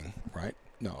saying, right?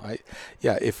 No,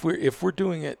 if we're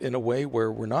doing it in a way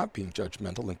where we're not being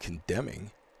judgmental and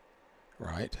condemning,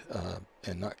 right?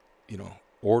 And not,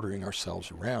 ordering ourselves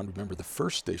around. Remember, the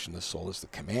first station of the soul is the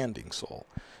commanding soul.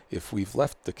 If we've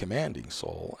left the commanding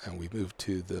soul and we move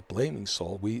to the blaming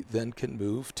soul, we then can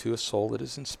move to a soul that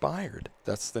is inspired.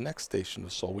 That's the next station of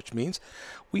the soul, which means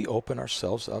we open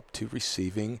ourselves up to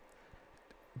receiving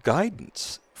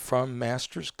guidance from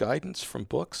masters, guidance from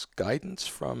books, guidance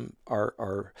from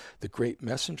the great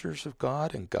messengers of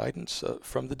God, and guidance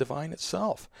from the divine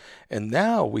itself. And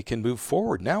now we can move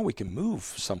forward. Now we can move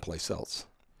someplace else.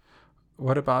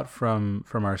 What about from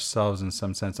ourselves in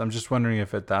some sense? I'm just wondering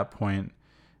if at that point,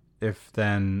 if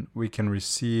then we can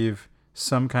receive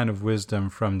some kind of wisdom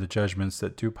from the judgments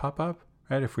that do pop up,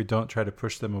 right? If we don't try to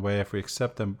push them away, if we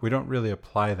accept them, we don't really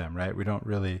apply them, right?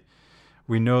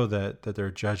 We know that they're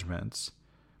judgments,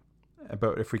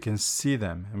 but if we can see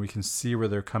them and we can see where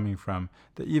they're coming from,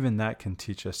 that even that can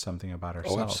teach us something about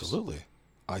ourselves. Oh, absolutely.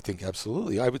 I think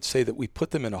absolutely. I would say that we put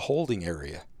them in a holding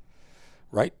area,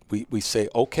 right? We say,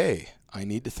 okay, I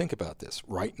need to think about this.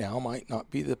 Right now might not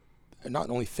be not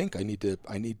only think, I need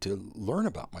to learn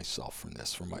about myself from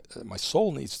this. My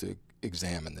soul needs to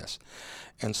examine this.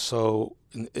 And so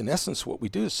in essence, what we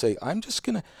do is say, I'm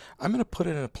going to put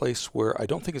it in a place where I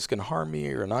don't think it's going to harm me,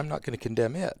 and I'm not going to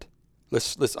condemn it.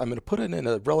 I'm going to put it in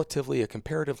a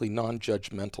comparatively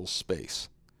non-judgmental space.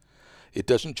 It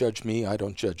doesn't judge me, I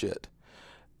don't judge it.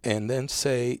 And then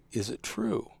say, is it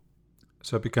true?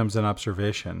 So it becomes an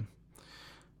observation.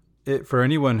 For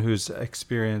anyone who's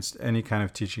experienced any kind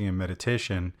of teaching and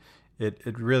meditation,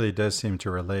 it really does seem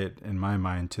to relate, in my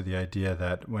mind, to the idea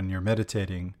that when you're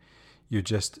meditating,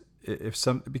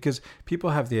 because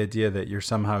people have the idea that you're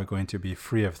somehow going to be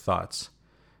free of thoughts,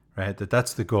 right?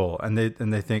 That's the goal, and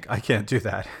they think, I can't do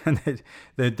that, and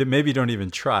they maybe don't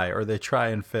even try, or they try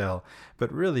and fail.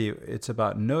 But really, it's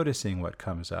about noticing what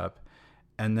comes up,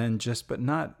 and then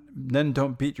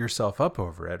don't beat yourself up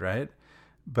over it, right?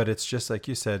 But it's just like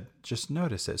you said, just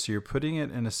notice it. So you're putting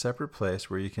it in a separate place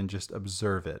where you can just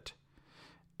observe it.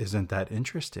 Isn't that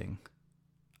interesting?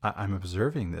 I'm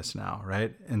observing this now,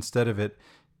 right? Instead of it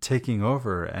taking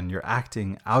over and you're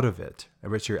acting out of it,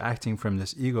 which you're acting from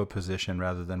this ego position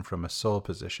rather than from a soul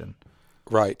position.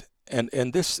 Right. And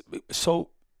this, so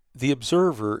the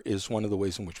observer is one of the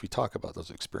ways in which we talk about those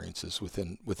experiences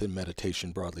within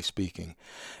meditation, broadly speaking.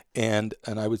 And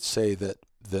I would say that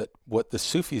what the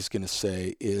Sufi is going to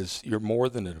say is you're more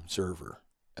than an observer.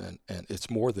 And it's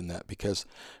more than that, because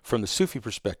from the Sufi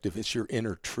perspective, it's your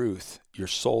inner truth, your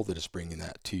soul, that is bringing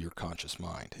that to your conscious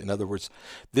mind. In other words,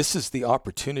 this is the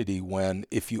opportunity when,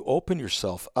 if you open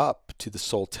yourself up to the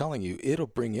soul telling you, it'll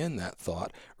bring in that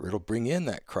thought, or it'll bring in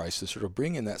that crisis, or it'll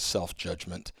bring in that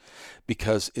self-judgment,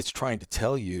 because it's trying to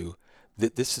tell you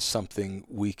that this is something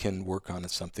we can work on and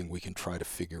something we can try to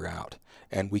figure out,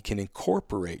 and we can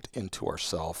incorporate into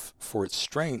ourselves for its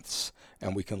strengths,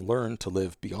 and we can learn to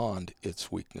live beyond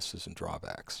its weaknesses and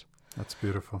drawbacks. That's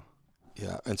beautiful.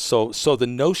 Yeah, and so the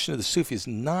notion of the Sufi is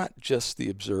not just the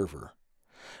observer,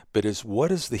 but is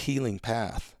what is the healing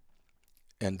path,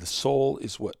 and the soul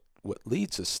is what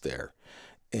leads us there.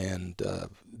 And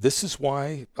this is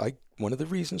why one of the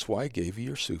reasons why I gave you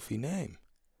your Sufi name.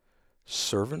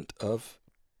 Servant of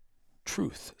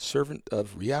truth, servant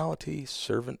of reality,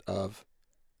 servant of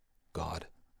God,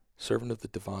 servant of the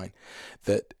divine.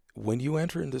 That when you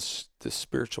enter in this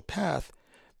spiritual path,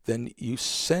 then you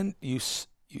send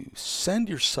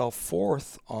yourself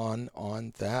forth on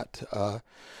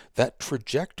that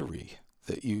trajectory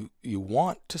that you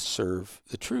want to serve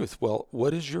the truth. Well,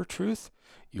 what is your truth?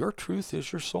 Your truth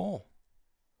is your soul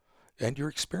and your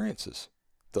experiences.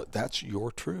 That's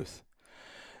your truth.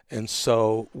 And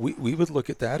so we would look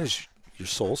at that as your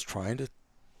soul's trying to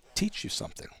teach you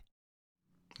something.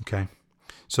 Okay.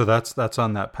 So that's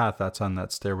on that path. That's on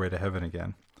that stairway to heaven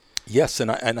again. Yes, and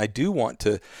I do want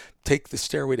to take the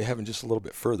stairway to heaven just a little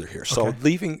bit further here. So Okay.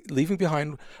 leaving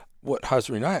behind what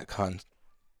Hazrat Inayat Khan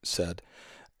said,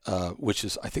 which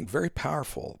is, I think, very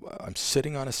powerful. I'm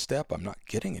sitting on a step. I'm not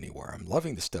getting anywhere. I'm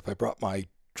loving the step. I brought my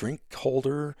drink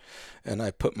holder and I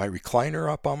put my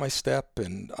recliner up on my step,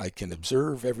 and I can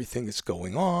observe everything that's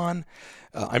going on.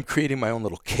 I'm creating my own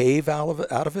little cave out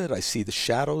of it. I see the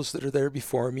shadows that are there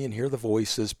before me and hear the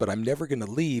voices, but I'm never going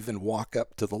to leave and walk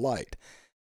up to the light.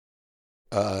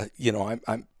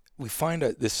 We find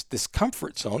this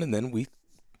comfort zone, and then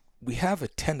we have a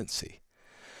tendency.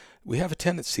 We have a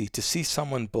tendency to see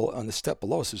someone on the step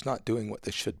below us who's not doing what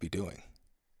they should be doing.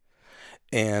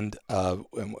 And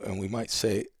we might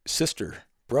say, sister,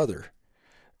 brother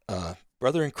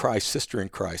in Christ, sister in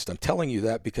Christ. I'm telling you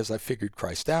that because I figured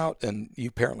Christ out, and you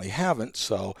apparently haven't.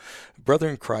 So, brother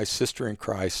in Christ, sister in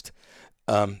Christ,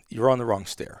 you're on the wrong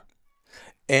stair.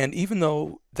 And even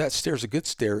though that stair's a good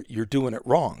stair, you're doing it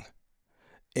wrong.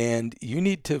 And you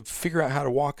need to figure out how to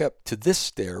walk up to this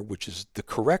stair, which is the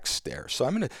correct stair. So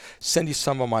I'm going to send you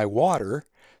some of my water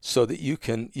so that you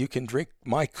can drink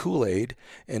my Kool-Aid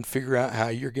and figure out how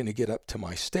you're going to get up to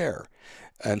my stair.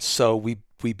 And so we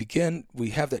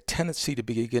have that tendency to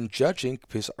begin judging,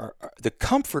 because the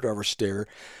comfort of our stair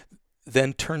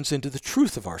then turns into the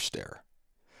truth of our stair.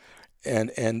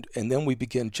 And then we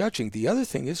begin judging. The other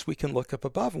thing is, we can look up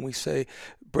above and we say,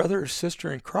 brother or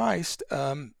sister in Christ,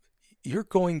 you're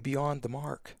going beyond the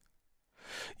mark.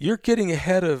 You're getting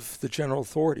ahead of the general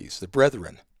authorities, the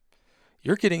brethren.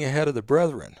 You're getting ahead of the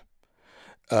brethren.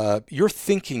 You're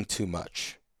thinking too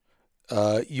much.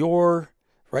 You've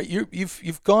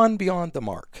gone beyond the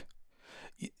mark.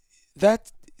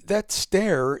 That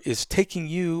stair is taking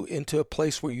you into a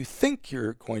place where you think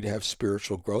you're going to have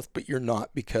spiritual growth, but you're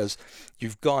not, because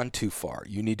you've gone too far.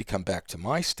 You need to come back to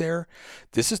my stair.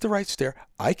 This is the right stair.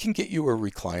 I can get you a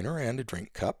recliner and a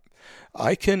drink cup.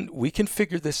 We can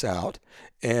figure this out,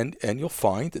 and you'll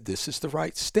find that this is the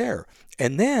right stair.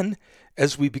 And then,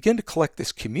 as we begin to collect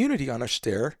this community on our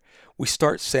stair, we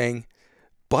start saying,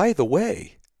 by the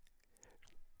way,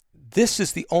 this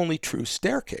is the only true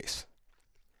staircase.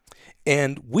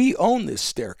 And we own this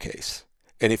staircase.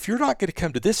 And if you're not going to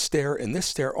come to this stair and this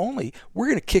stair only, we're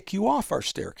going to kick you off our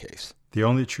staircase. The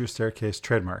only true staircase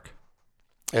trademark.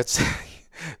 That's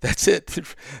it.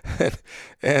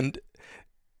 And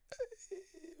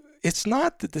it's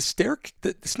not that the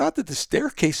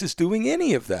staircase is doing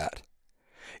any of that.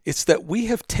 It's that we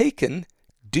have taken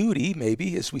duty,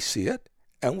 maybe as we see it,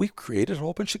 and we've created a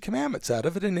whole bunch of commandments out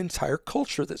of it, an entire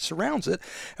culture that surrounds it,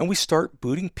 and we start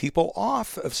booting people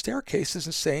off of staircases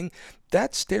and saying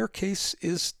that staircase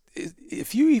is,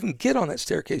 if you even get on that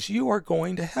staircase, you are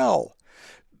going to hell.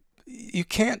 You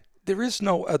can't there is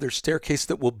no other staircase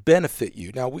that will benefit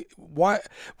you. Now,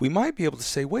 we might be able to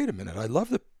say, wait a minute, I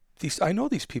know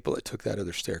these people that took that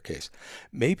other staircase.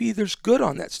 Maybe there's good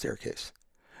on that staircase.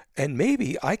 And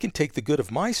maybe I can take the good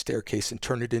of my staircase and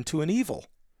turn it into an evil.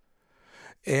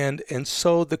 And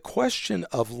so the question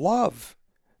of love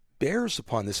bears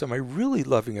upon this. Am I really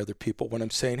loving other people when I'm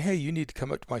saying, hey, you need to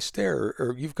come up to my stair,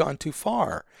 or you've gone too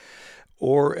far?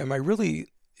 Or am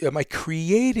I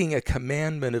creating a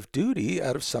commandment of duty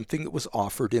out of something that was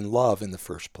offered in love in the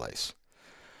first place?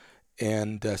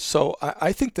 And so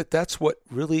I think that's what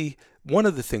really, one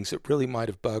of the things that really might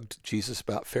have bugged Jesus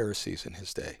about Pharisees in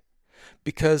his day,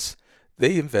 because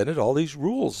they invented all these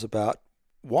rules about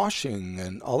washing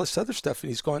and all this other stuff. And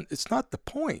he's going, it's not the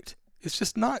point. It's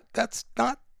just not, that's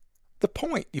not the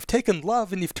point. You've taken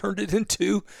love and you've turned it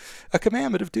into a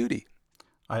commandment of duty.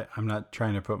 I'm not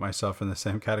trying to put myself in the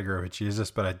same category with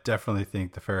Jesus, but I definitely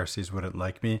think the Pharisees wouldn't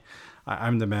like me.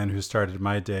 I'm the man who started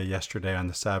my day yesterday on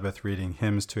the Sabbath reading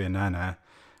hymns to Inanna,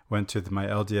 went to my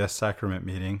LDS sacrament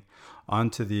meeting, on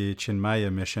to the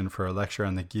Chinmaya mission for a lecture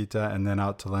on the Gita, and then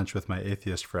out to lunch with my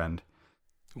atheist friend.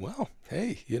 Well,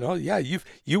 hey,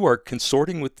 you are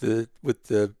consorting with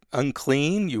the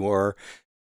unclean. You are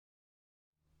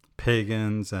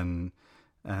pagans and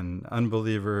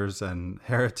unbelievers and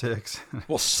heretics.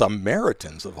 Well,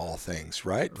 Samaritans of all things,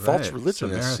 right? False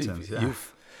religionists. Samaritans, yeah.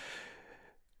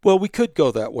 Well, we could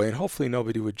go that way, and hopefully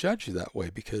nobody would judge you that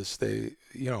way, because it's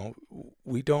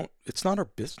not our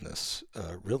business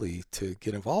really to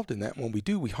get involved in that. When we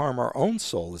do, we harm our own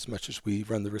soul as much as we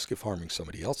run the risk of harming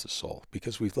somebody else's soul,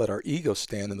 because we've let our ego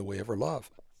stand in the way of our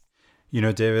love.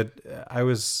 David,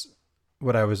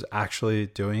 what I was actually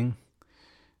doing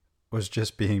was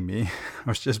just being me. I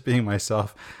was just being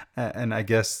myself. And I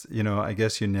guess you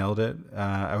nailed it.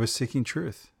 I was seeking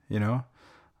truth,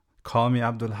 Call me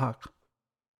Abdul Haq.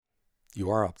 You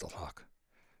are Abdul Haq.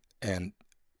 And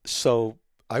so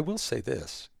I will say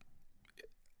this.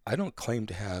 I don't claim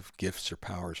to have gifts or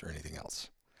powers or anything else.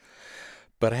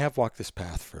 But I have walked this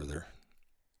path further.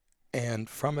 And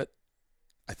from it,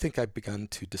 I think I've begun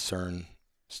to discern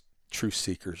truth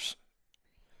seekers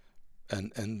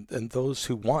and those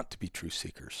who want to be truth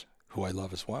seekers, who I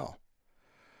love as well.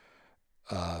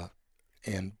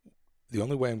 And the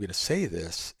only way I'm going to say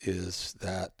this is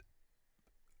that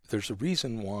there's a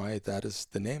reason why that is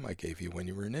the name I gave you when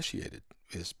you were initiated,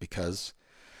 is because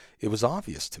it was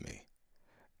obvious to me.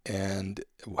 And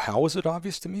how was it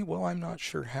obvious to me? Well, I'm not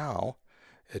sure how.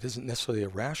 It isn't necessarily a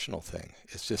rational thing.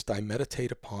 It's just I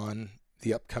meditate upon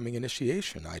the upcoming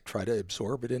initiation. I try to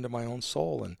absorb it into my own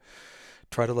soul and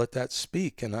try to let that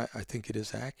speak, and I think it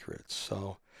is accurate.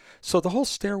 So the whole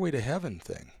Stairway to Heaven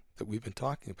thing that we've been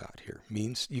talking about here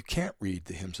means you can't read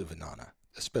the hymns of Inanna,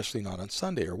 especially not on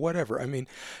Sunday or whatever. I mean,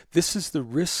 this is the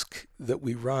risk that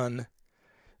we run,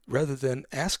 rather than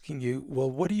asking you,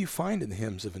 well, what do you find in the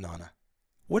hymns of Inanna?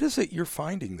 What is it you're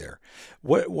finding there?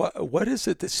 What is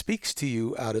it that speaks to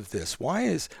you out of this?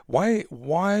 Why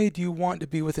do you want to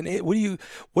be with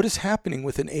what is happening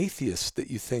with an atheist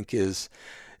that you think is,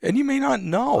 and you may not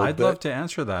know. I'd love to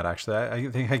answer that, actually. I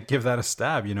think I'd give that a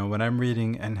stab. When I'm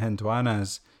reading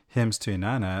Enhenduana's hymns to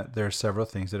Inanna, there are several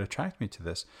things that attract me to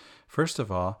this. First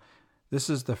of all,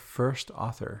 this is the first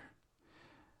author,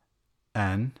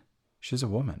 and she's a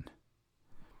woman.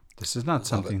 This is not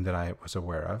something that I was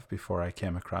aware of before I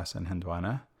came across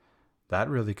Enhenduana. That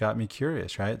really got me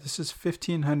curious, right? This is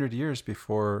 1,500 years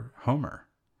before Homer,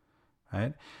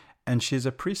 right? And she's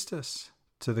a priestess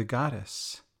to the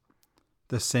goddess,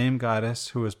 the same goddess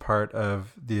who was part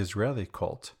of the Israeli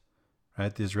cult,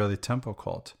 right? The Israeli temple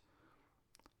cult.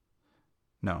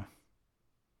 No.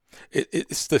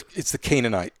 It's the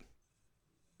Canaanite.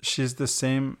 She's the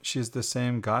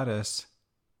same goddess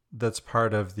that's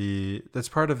part of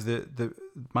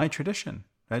my tradition,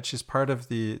 right? She's part of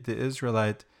the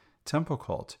Israelite temple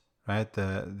cult, right?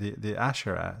 The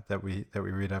Asherah that we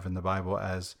read of in the Bible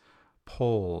as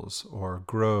poles or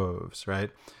groves, right?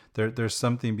 There's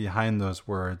something behind those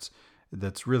words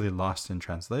that's really lost in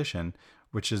translation,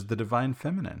 which is the divine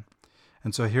feminine.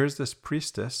 And so here's this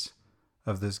priestess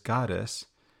of this goddess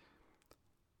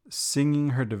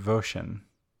singing her devotion.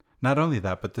 Not only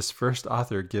that, but this first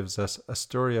author gives us a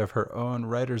story of her own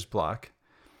writer's block.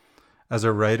 As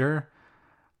a writer,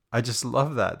 I just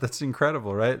love that. That's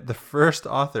incredible, right? The first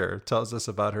author tells us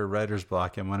about her writer's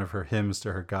block in one of her hymns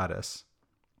to her goddess.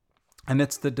 And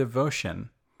it's the devotion,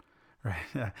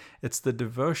 right? It's the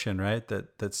devotion, right,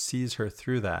 that sees her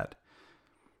through that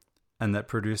and that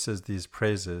produces these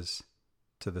praises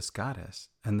to this goddess.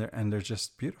 And they're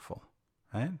just beautiful,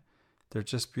 right? They're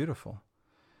just beautiful.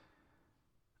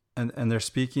 And they're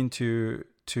speaking to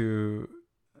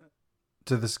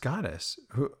to this goddess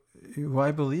who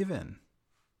I believe in.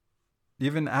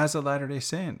 Even as a Latter-day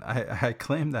Saint, I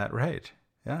claim that right.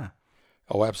 Yeah.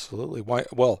 Oh, absolutely. Why?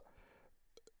 Well,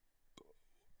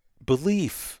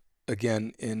 belief,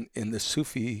 again, in the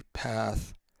Sufi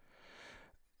path,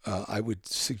 I would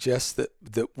suggest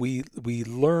that we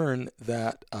learn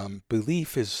that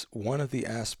belief is one of the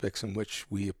aspects in which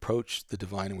we approach the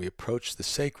divine and we approach the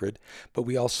sacred, but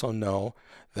we also know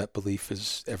that belief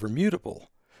is ever mutable.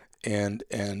 And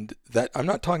that I'm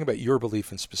not talking about your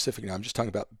belief in specific now, I'm just talking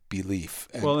about belief.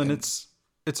 And it's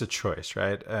a choice,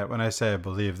 right? When I say I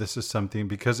believe, this is something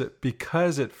because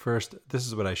at first, this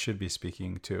is what I should be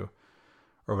speaking to,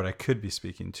 or what I could be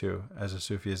speaking to as a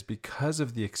Sufi, is because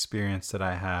of the experience that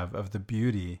I have of the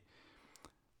beauty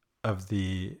of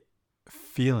the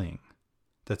feeling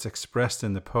that's expressed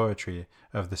in the poetry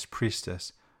of this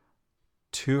priestess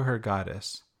to her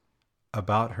goddess,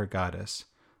 about her goddess,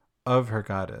 of her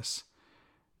goddess,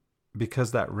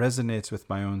 because that resonates with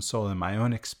my own soul and my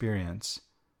own experience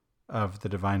of the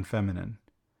divine feminine.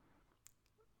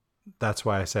 That's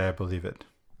why I say I believe it.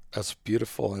 That's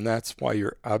beautiful, and that's why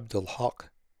you're Abdul Haq,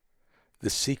 the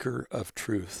seeker of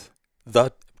truth.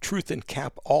 The truth in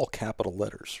all capital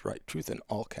letters, right? Truth in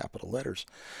all capital letters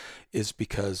is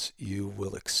because you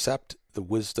will accept the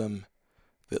wisdom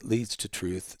that leads to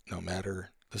truth no matter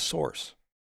the source.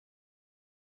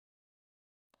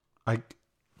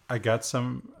 I got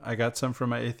some from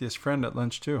my atheist friend at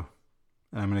lunch too.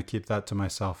 And I'm going to keep that to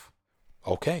myself.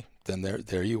 Okay, then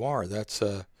there you are. That's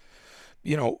the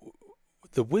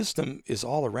wisdom is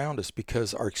all around us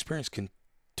because our experience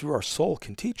through our soul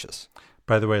can teach us.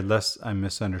 By the way, lest I'm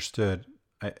misunderstood,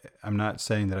 I'm not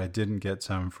saying that I didn't get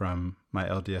some from my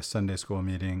LDS Sunday school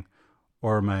meeting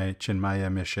or my Chinmaya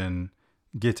mission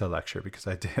Gita lecture, because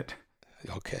I did.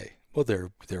 Okay, well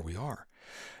there we are.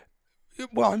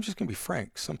 Well, I'm just going to be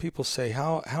frank. Some people say,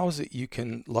 how is it you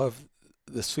can love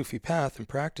the Sufi path and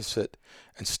practice it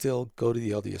and still go to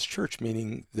the LDS church,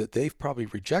 meaning that they've probably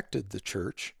rejected the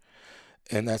church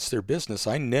and that's their business.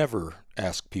 I never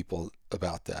ask people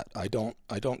about that. I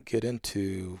don't get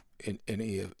into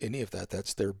any of that.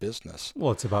 That's their business.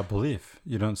 Well, it's about belief.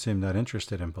 You don't seem that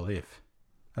interested in belief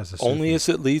as a Sufi. Only as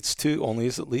it leads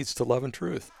to love and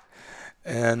truth.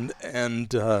 And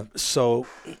so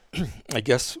I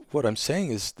guess what I'm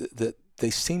saying is that they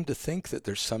seem to think that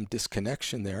there's some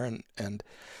disconnection there, and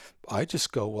I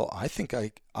just go, well, I think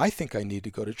I need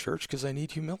to go to church because I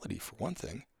need humility, for one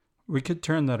thing. We could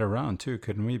turn that around too,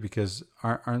 couldn't we? Because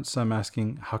aren't some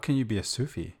asking, how can you be a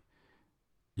Sufi?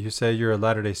 You say you're a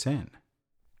Latter-day Saint.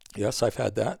 Yes, I've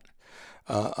had that.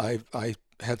 I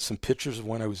had some pictures of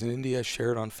when I was in India. I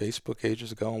shared on Facebook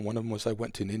ages ago, and one of them was I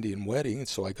went to an Indian wedding, and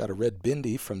so I got a red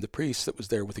bindi from the priest that was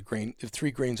there with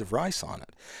 3 grains of rice on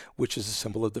it, which is a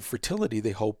symbol of the fertility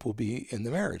they hope will be in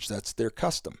the marriage. That's their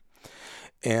custom.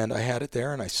 And I had it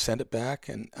there, and I sent it back,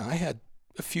 and I had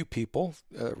a few people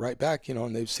write back,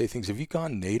 and they'd say things. Have you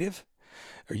gone native?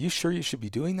 Are you sure you should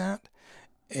be doing that?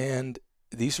 And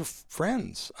these are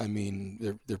friends. I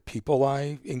mean, they're people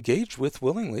I engage with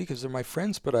willingly because they're my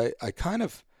friends. But I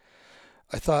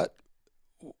thought,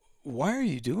 why are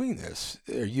you doing this?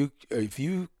 Are you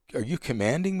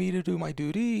commanding me to do my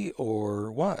duty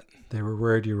or what? They were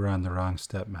worried you were on the wrong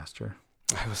step, Master.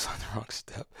 I was on the wrong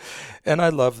step, and I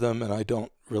love them, and I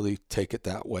don't really take it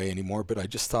that way anymore. But I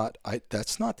just thought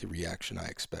that's not the reaction I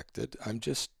expected. I'm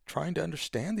just trying to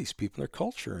understand these people and their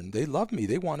culture, and they love me.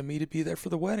 They wanted me to be there for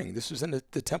the wedding. This was in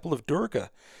the temple of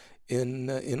Durga,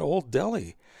 in Old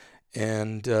Delhi,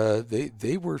 and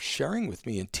they were sharing with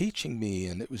me and teaching me,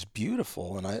 and it was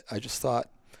beautiful. And I just thought,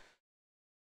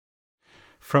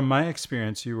 from my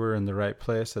experience, you were in the right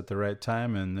place at the right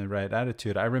time and the right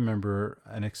attitude. I remember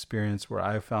an experience where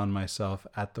I found myself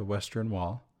at the Western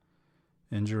Wall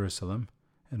in Jerusalem,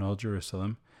 in Old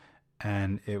Jerusalem,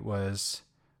 and it was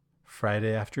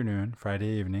Friday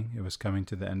evening. It was coming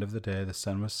to the end of the day. The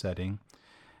sun was setting,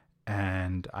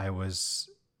 and I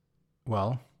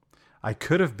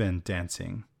could have been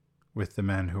dancing with the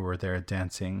men who were there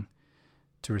dancing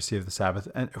to receive the Sabbath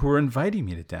and who were inviting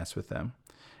me to dance with them.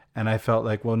 And I felt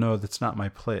like, well, no, that's not my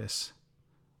place.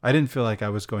 I didn't feel like I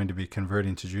was going to be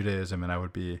converting to Judaism and I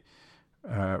would be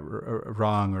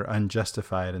wrong or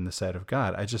unjustified in the sight of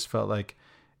God. I just felt like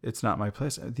it's not my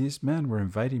place. These men were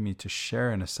inviting me to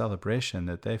share in a celebration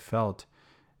that they felt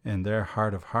in their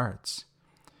heart of hearts.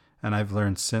 And I've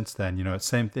learned since then, it's the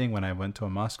same thing when I went to a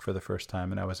mosque for the first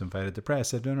time and I was invited to pray. I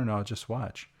said, no, I'll just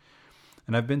watch.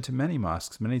 And I've been to many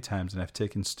mosques many times, and I've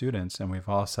taken students and we've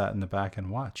all sat in the back and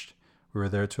watched. We were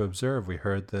there to observe. We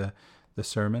heard the the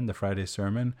sermon, the Friday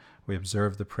sermon. We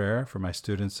observe the prayer. For my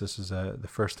students, this is the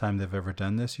first time they've ever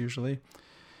done this usually.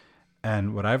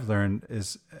 And what I've learned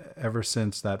is ever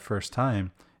since that first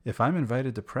time, if I'm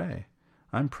invited to pray,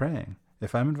 I'm praying.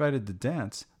 If I'm invited to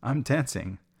dance, I'm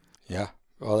dancing. Yeah.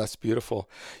 Oh, that's beautiful.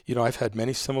 You know, I've had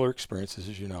many similar experiences,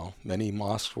 as you know, many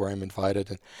mosques where I'm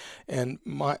invited, and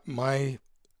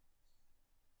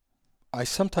I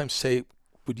sometimes say,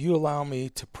 would you allow me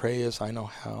to pray as I know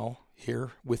how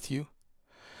here with you?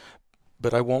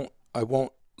 But I won't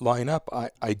line up.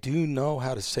 I do know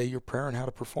how to say your prayer and how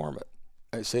to perform it.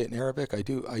 I say it in Arabic. I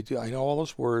know all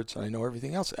those words, and I know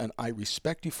everything else, and I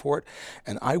respect you for it,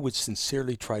 and I would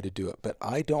sincerely try to do it. But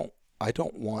I don't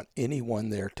want anyone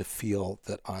there to feel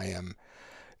that I am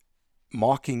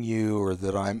mocking you, or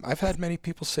that I've had many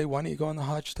people say, why don't you go on the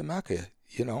Hajj to Mecca?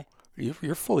 You know,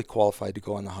 you're fully qualified to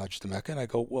go on the Hajj to Mecca. And I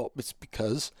go, well, it's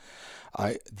because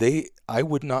I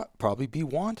would not probably be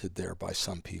wanted there by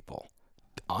some people.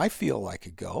 I feel I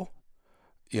could go.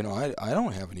 You know, I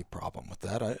don't have any problem with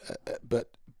that.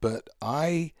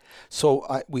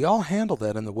 We all handle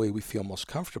that in the way we feel most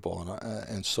comfortable,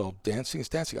 and so dancing is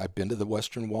dancing. I've been to the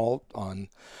Western Wall on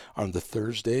the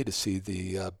Thursday to see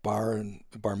the bar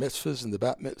mitzvahs and the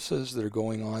bat mitzvahs that are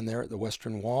going on there at the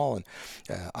Western Wall, and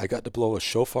I got to blow a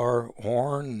shofar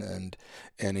horn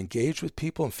and engage with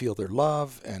people and feel their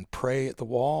love and pray at the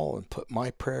wall and put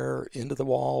my prayer into the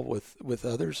wall with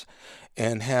others,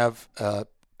 and have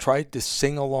tried to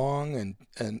sing along,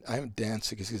 and I'm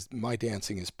dancing because my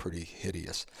dancing is pretty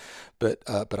hideous, but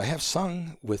I have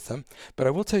sung with them. But I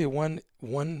will tell you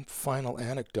one final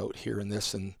anecdote here in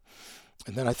this, and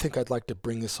then I think I'd like to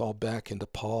bring this all back into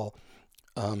Paul,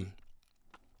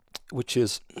 which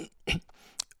is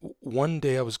one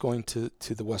day I was going to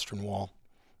the Western Wall,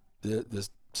 the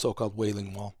so-called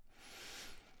Wailing Wall,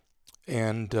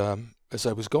 and as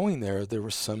I was going there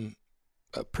was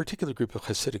a particular group of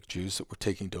Hasidic Jews that were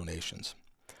taking donations.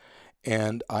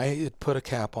 And I had put a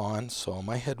cap on, so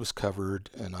my head was covered,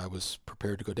 and I was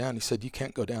prepared to go down. He said, you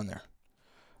can't go down there.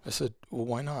 I said, well,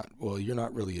 why not? Well, you're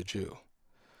not really a Jew.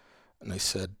 And I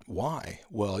said, why?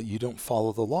 Well, you don't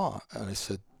follow the law. And I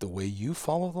said, the way you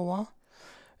follow the law?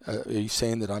 Are you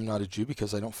saying that I'm not a Jew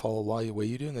because I don't follow the law the way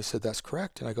you do? And they said, that's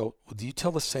correct. And I go, well, do you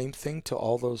tell the same thing to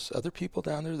all those other people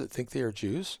down there that think they are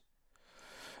Jews?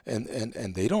 And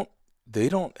they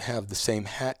don't have the same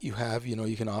hat you have. You know,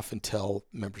 you can often tell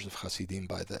members of Hasidim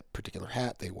by that particular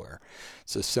hat they wear.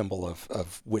 It's a symbol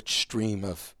of which stream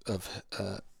of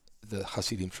the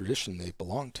Hasidim tradition they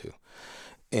belong to.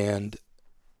 And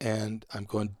I'm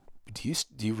going, do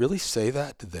you really say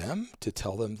that to them, to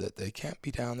tell them that they can't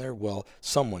be down there? Well,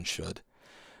 someone should.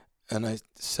 And I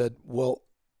said, well,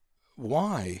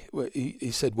 why?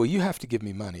 He said, well, you have to give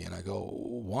me money. And I go,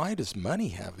 why does money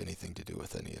have anything to do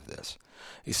with any of this?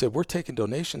 He said, we're taking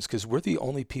donations because we're the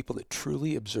only people that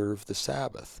truly observe the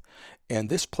Sabbath. And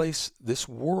this place, this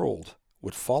world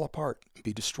would fall apart and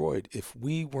be destroyed if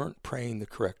we weren't praying the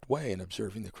correct way and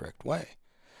observing the correct way.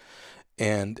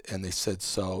 And they said,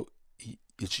 so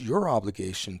it's your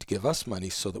obligation to give us money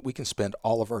so that we can spend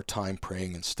all of our time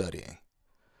praying and studying.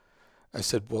 I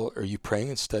said, well, are you praying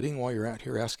and studying while you're out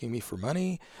here asking me for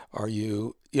money? Are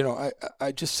you,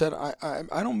 I just said, I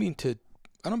don't mean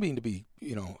to be,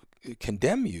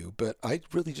 condemn you, but I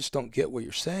really just don't get what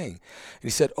you're saying. And he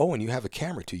said, oh, and you have a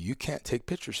camera too. You can't take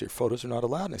pictures here. Photos are not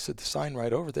allowed. And I said, the sign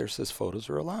right over there says photos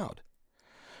are allowed.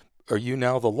 Are you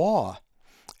now the law?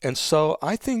 And so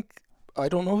I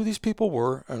don't know who these people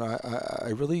were. And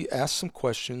I really asked some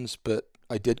questions, but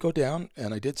I did go down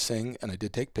and I did sing and I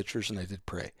did take pictures and I did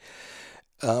pray.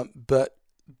 But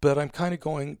I'm kind of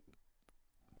going,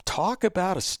 talk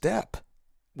about a step,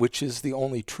 which is the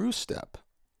only true step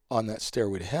on that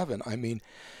stairway to heaven. I mean,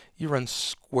 you run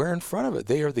square in front of it.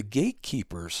 They are the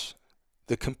gatekeepers,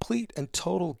 the complete and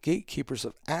total gatekeepers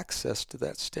of access to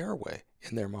that stairway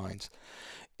in their minds.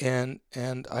 And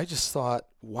I just thought,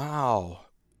 wow.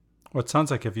 Well, it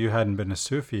sounds like if you hadn't been a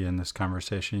Sufi in this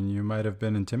conversation, you might have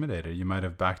been intimidated. You might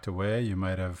have backed away. You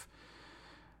might have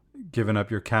given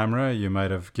up your camera. You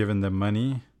might have given them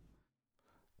money.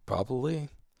 Probably.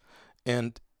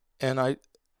 And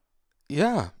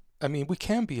I mean, we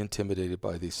can be intimidated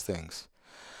by these things.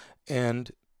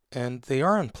 And they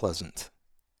are unpleasant.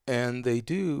 And they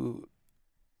do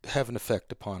have an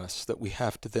effect upon us that we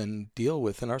have to then deal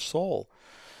with in our soul.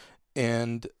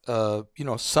 And,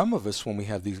 some of us, when we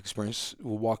have these experiences,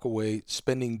 will walk away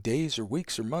spending days or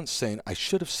weeks or months saying, I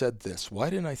should have said this. Why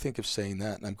didn't I think of saying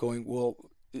that? And I'm going, well,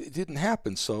 it didn't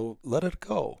happen, so let it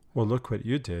go. Well, look what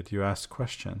you did. You asked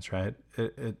questions, right?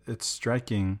 It's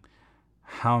striking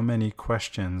how many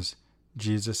questions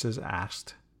Jesus is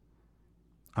asked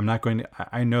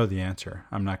I know the answer.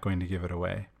 I'm not going to give it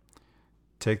away.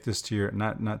 Take this to your,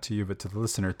 not to you, but to the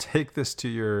listener, take this to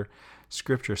your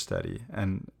scripture study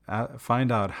and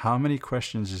find out how many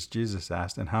questions is Jesus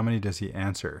asked and how many does he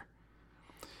answer?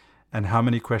 And how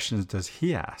many questions does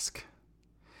he ask?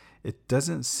 It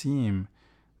doesn't seem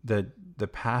that the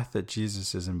path that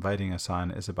Jesus is inviting us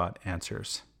on is about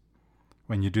answers.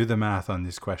 When you do the math on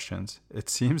these questions, it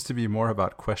seems to be more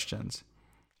about questions.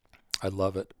 I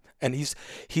love it. And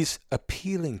he's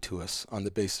appealing to us on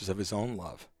the basis of his own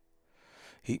love.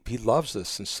 He loves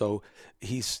us, and so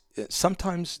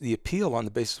sometimes the appeal on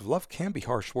the basis of love can be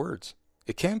harsh words.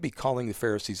 It can be calling the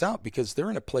Pharisees out because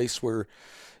they're in a place where,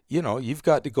 you've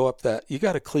got to go up you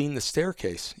got to clean the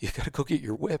staircase. You got to go get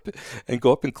your whip and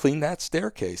go up and clean that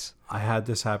staircase. I had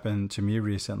this happen to me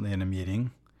recently in a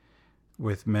meeting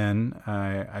with men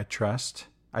I trust.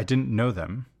 I didn't know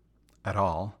them at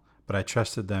all, but I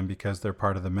trusted them because they're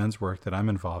part of the men's work that I'm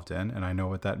involved in, and I know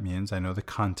what that means. I know the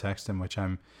context in which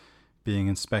I'm being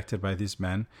inspected by these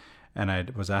men, and I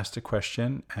was asked a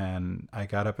question, and I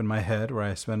got up in my head where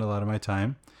I spend a lot of my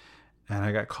time, and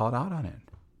I got called out on it.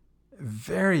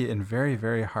 In very,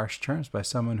 very harsh terms by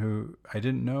someone who I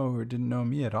didn't know or didn't know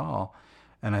me at all,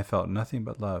 and I felt nothing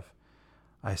but love.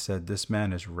 I said, this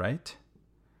man is right.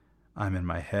 I'm in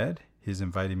my head. He's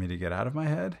inviting me to get out of my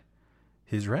head.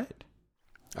 He's right.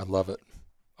 I love it.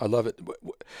 I love it.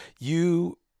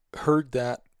 You heard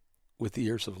that with the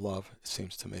ears of love, it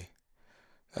seems to me.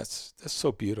 That's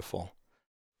so beautiful.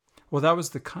 Well, that was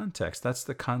the context. That's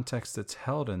the context that's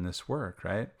held in this work,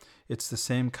 right? It's the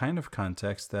same kind of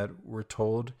context that we're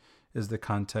told is the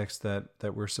context that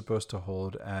we're supposed to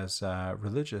hold as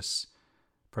religious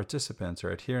participants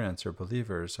or adherents or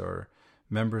believers or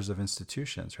members of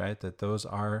institutions, right? That those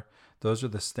are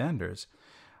the standards.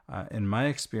 In my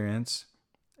experience,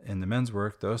 in the men's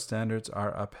work, those standards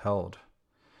are upheld.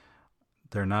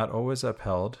 They're not always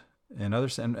upheld in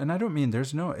others, and I don't mean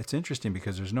it's interesting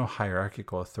because there's no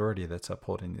hierarchical authority that's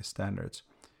upholding these standards.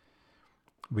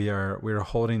 We are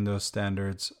holding those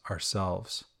standards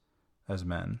ourselves as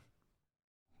men.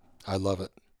 I love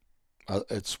it.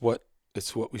 It's what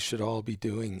we should all be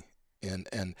doing,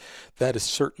 and that is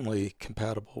certainly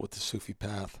compatible with the Sufi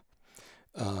path.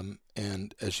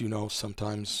 And as you know,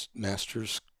 sometimes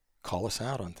masters call us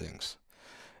out on things,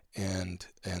 and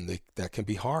that can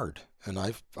be hard. And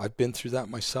I've been through that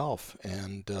myself,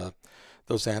 and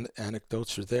those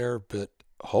anecdotes are there, but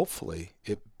hopefully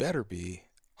it better be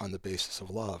on the basis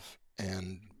of love,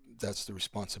 and that's the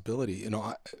responsibility. I'm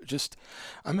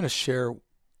going to share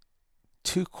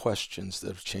 2 questions that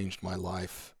have changed my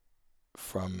life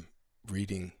from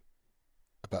reading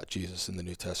about Jesus in the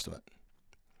New Testament.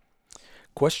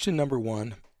 Question number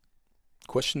one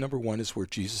is where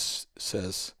Jesus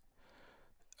says,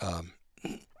 how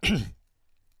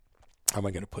am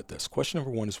I going to put this? Question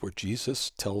number 1 is where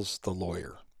Jesus tells the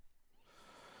lawyer,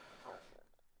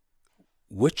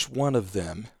 which one of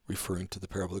them, referring to the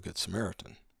parable of the Good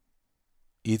Samaritan,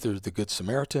 either the Good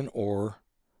Samaritan or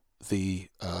the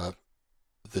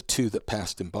 2 that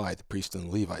passed him by, the priest and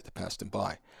the Levite that passed him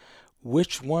by,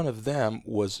 which one of them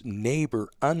was neighbor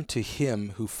unto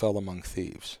him who fell among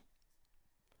thieves?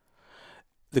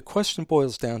 The question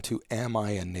boils down to, am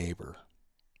I a neighbor?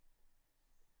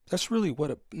 That's really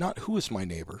not who is my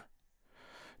neighbor.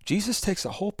 Jesus takes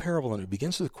a whole parable and it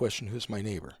begins with the question, who is my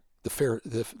neighbor?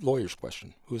 The lawyer's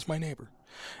question, who is my neighbor?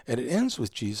 And it ends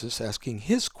with Jesus asking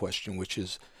his question, which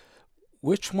is,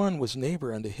 which one was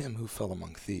neighbor unto him who fell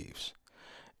among thieves?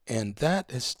 And that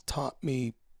has taught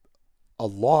me a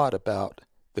lot about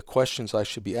the questions I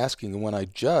should be asking. And when I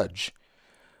judge,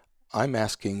 I'm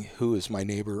asking who is my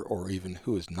neighbor, or even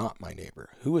who is not my neighbor?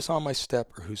 Who is on my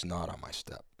step or who's not on my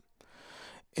step?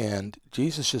 And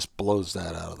Jesus just blows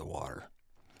that out of the water.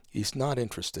 He's not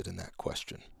interested in that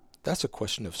question. That's a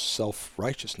question of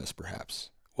self-righteousness,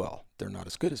 perhaps. Well, they're not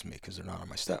as good as me because they're not on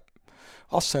my step.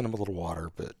 I'll send them a little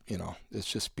water, but,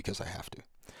 it's just because I have to.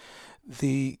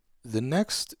 The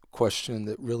next question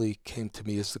that really came to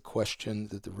me is the question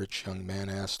that the rich young man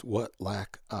asked, what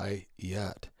lack I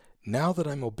yet? Now that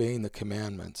I'm obeying the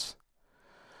commandments,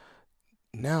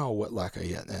 now what lack I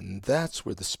yet? And that's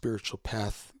where the spiritual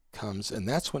path comes, and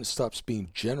that's when it stops being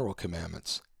general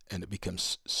commandments and it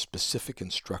becomes specific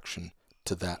instruction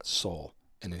to that soul.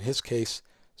 And in his case,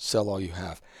 sell all you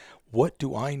have. What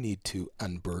do I need to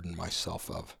unburden myself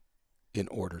of in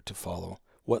order to follow?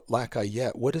 What lack I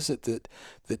yet? What is it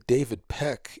that David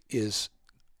Peck is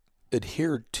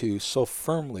adhered to so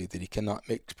firmly that he cannot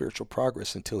make spiritual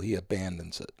progress until he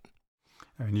abandons it?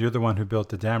 I mean, you're the one who built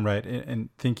the dam, right? And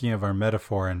thinking of our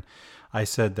metaphor, and I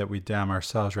said that we dam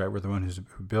ourselves, right? We're the ones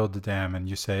who build the dam, and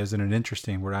you say, isn't it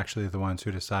interesting? We're actually the ones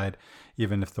who decide,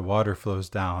 even if the water flows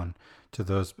down to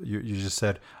those. You just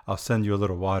said, I'll send you a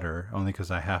little water only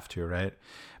because I have to, right?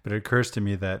 But it occurs to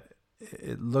me that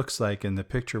it looks like in the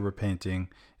picture we're painting,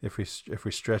 if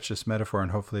we stretch this metaphor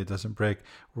and hopefully it doesn't break,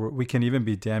 we can even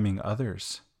be damning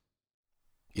others.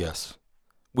 Yes.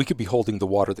 We could be holding the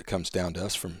water that comes down to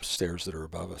us from stairs that are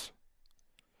above us.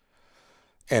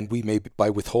 And we may, by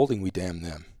withholding, we damn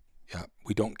them. Yeah,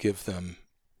 we don't give them.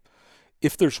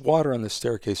 If there's water on the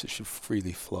staircase, it should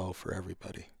freely flow for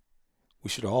everybody. We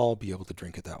should all be able to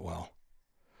drink at that well.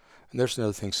 And there's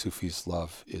another thing Sufis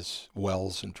love is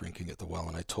wells and drinking at the well.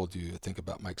 And I told you, I think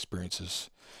about my experiences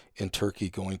in Turkey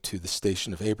going to the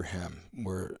station of Abraham,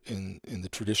 where in the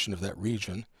tradition of that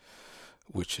region,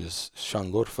 which is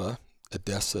Şanlıurfa,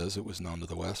 Edessa as it was known to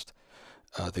the west,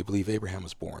 they believe Abraham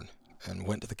was born, and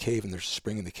went to the cave, and there's a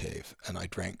spring in the cave, and I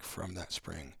drank from that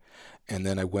spring. And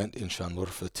then I went in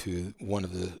Şanlıurfa to one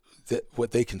of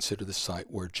what they consider the site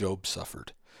where Job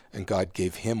suffered, and God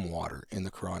gave him water. In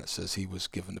the Quran it says he was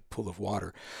given a pool of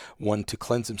water, one to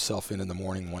cleanse himself in the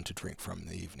morning, one to drink from in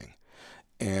the evening.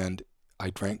 And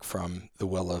I drank from the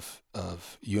well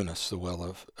of Yunus, the well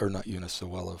of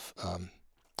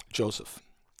Joseph,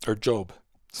 or Job.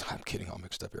 I'm getting all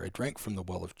mixed up here. I drank from the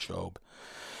well of Job.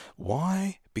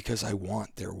 Why? Because I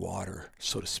want their water,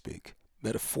 so to speak.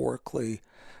 Metaphorically,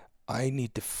 I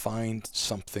need to find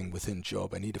something within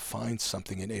Job. I need to find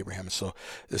something in Abraham. So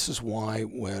this is why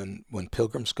when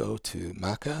pilgrims go to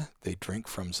Mecca, they drink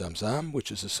from Zamzam, which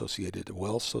is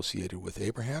well associated with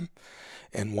Abraham,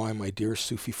 and why my dear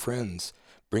Sufi friends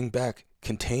bring back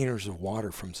containers of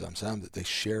water from Zamzam that they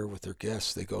share with their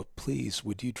guests. They go, please,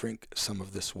 would you drink some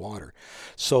of this water?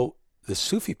 So the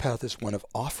Sufi path is one of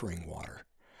offering water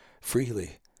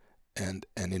freely and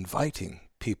inviting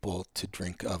people to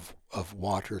drink of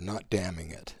water, not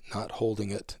damming it, not holding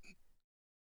it.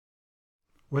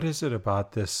 What is it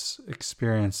about this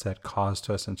experience that caused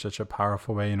to us in such a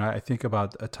powerful way? I think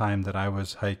about a time that I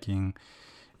was hiking.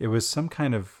 It was some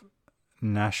kind of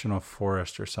national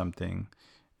forest or something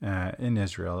in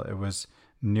Israel. It was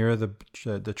near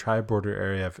the tri border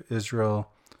area of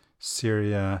Israel,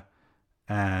 Syria,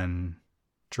 and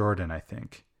Jordan, I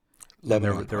think.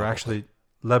 Lebanon. There were actually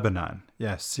Lebanon.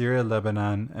 Yes, Syria,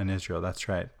 Lebanon, and Israel. That's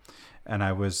right. And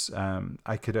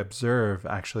I could observe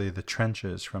actually the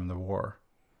trenches from the war.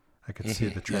 I could see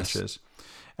the trenches. Yes.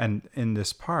 And in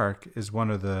this park is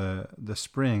one of the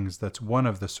springs that's one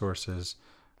of the sources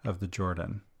of the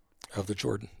Jordan. I was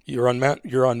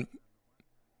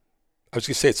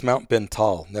going to say it's Mount Ben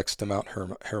Tal next to Mount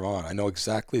Hermon. I know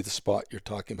exactly the spot you're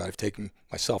talking about. I've taken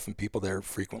myself and people there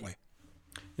frequently.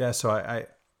 Yeah, so I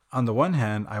on the one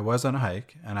hand, I was on a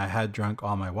hike and I had drunk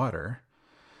all my water.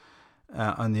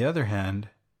 On the other hand,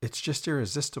 it's just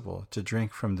irresistible to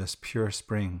drink from this pure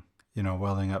spring,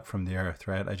 welling up from the earth,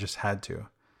 right? I just had to.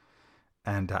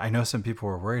 And I know some people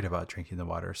were worried about drinking the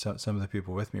water. So some of the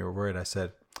people with me were worried. I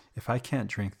said, if I can't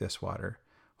drink this water,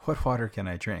 what water can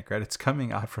I drink, right? It's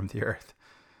coming out from the earth.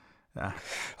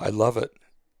 I love it.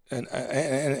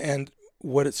 And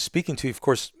what it's speaking to, of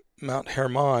course, Mount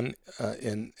Hermon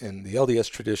in the LDS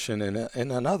tradition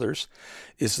and on others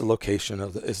is the location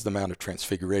is the Mount of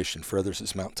Transfiguration. For others,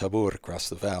 it's Mount Tabor across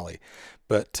the valley.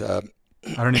 But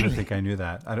I don't even think I knew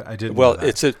that. I didn't. Well,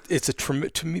 know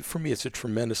that. for me, it's a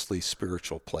tremendously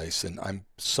spiritual place, and I'm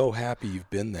so happy you've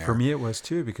been there. For me, it was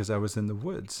too, because I was in the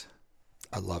woods.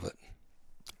 I love it.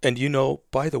 And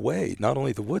by the way, not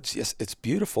only the woods, yes, it's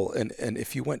beautiful. And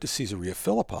if you went to Caesarea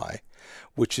Philippi,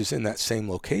 which is in that same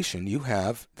location, you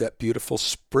have that beautiful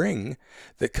spring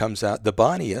that comes out, the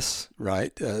Banias,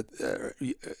 right?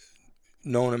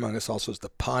 Known among us also as the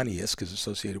Panias, because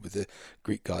associated with the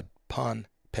Greek god Pan.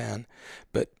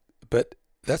 But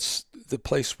that's the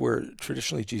place where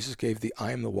traditionally Jesus gave the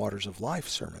I am the waters of life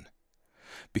sermon.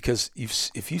 Because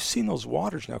if you've seen those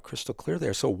waters now crystal clear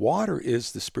there, so water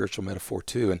is the spiritual metaphor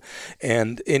too.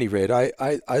 And at any rate,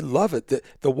 I love it that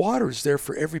the water is there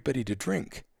for everybody to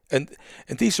drink. And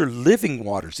these are living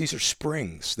waters. These are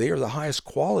springs. They are the highest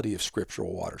quality of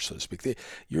scriptural water, so to speak.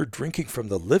 You're drinking from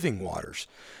the living waters.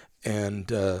 And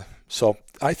so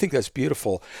I think that's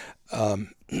beautiful.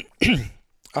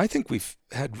 I think we've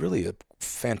had really a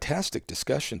fantastic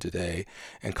discussion today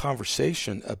and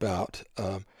conversation about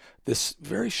this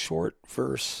very short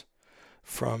verse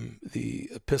from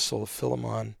the Epistle of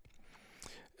Philemon.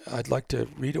 I'd like to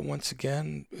read it once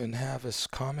again and have us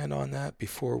comment on that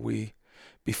before we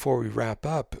wrap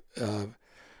up.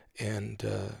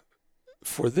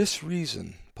 For this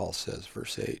reason, Paul says,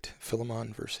 verse 8,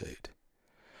 Philemon, verse 8,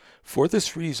 For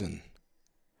this reason,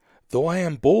 though I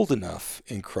am bold enough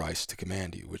in Christ to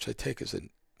command you, which I take as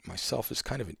myself as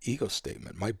kind of an ego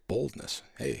statement, my boldness.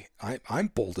 Hey, I'm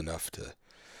bold enough to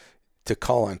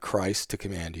call on Christ to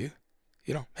command you.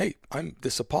 Hey, I'm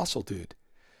this apostle dude.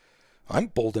 I'm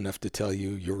bold enough to tell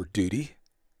you your duty.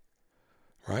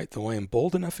 Right? Though I am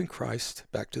bold enough in Christ,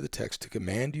 back to the text, to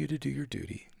command you to do your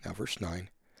duty. Now verse 9.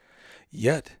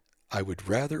 Yet I would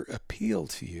rather appeal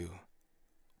to you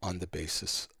on the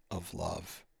basis of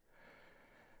love.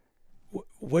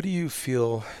 What do you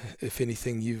feel, if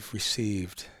anything, you've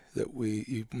received that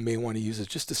you may want to use as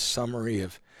just a summary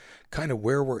of kind of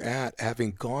where we're at,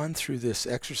 having gone through this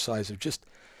exercise of just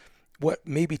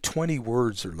maybe 20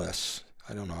 words or less.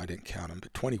 I don't know, I didn't count them,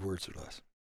 but 20 words or less.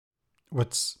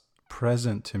 What's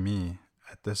present to me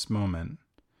at this moment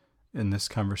in this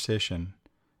conversation,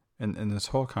 and in this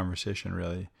whole conversation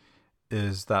really,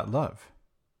 is that love.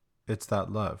 It's that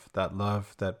love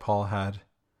that Paul had,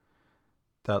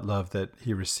 that love that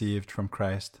he received from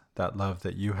Christ, that love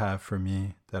that you have for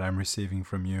me, that I'm receiving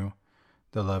from you,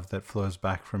 the love that flows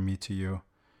back from me to you,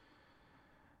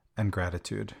 and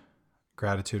gratitude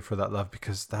for that love,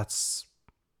 because that's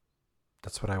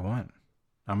what I want.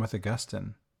 I'm with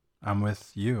Augustine. I'm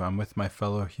with you. I'm with my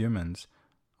fellow humans.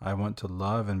 I want to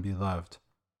love and be loved.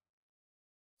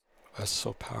 That's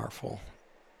so powerful.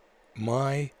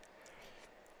 My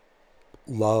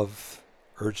love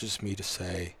urges me to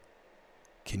say,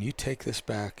 can you take this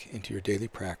back into your daily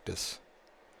practice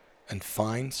and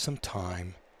find some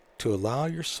time to allow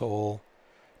your soul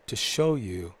to show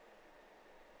you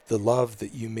the love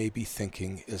that you may be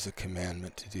thinking is a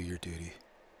commandment to do your duty?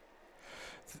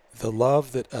 The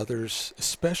love that others,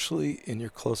 especially in your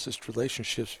closest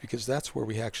relationships, because that's where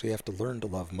we actually have to learn to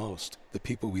love most, the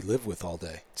people we live with all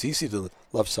day. It's easy to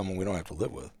love someone we don't have to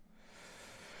live with.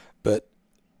 But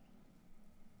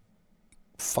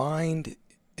find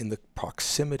in the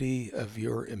proximity of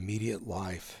your immediate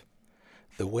life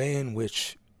the way in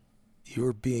which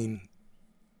you're being,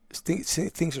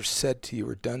 things are said to you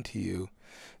or done to you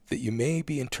that you may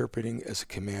be interpreting as a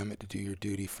commandment to do your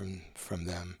duty from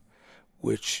them,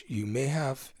 which you may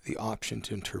have the option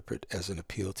to interpret as an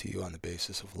appeal to you on the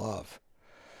basis of love.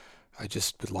 I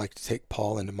just would like to take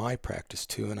Paul into my practice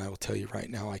too, and I will tell you right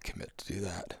now I commit to do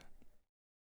that.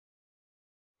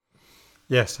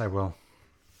 Yes, I will.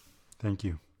 Thank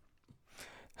you.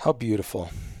 How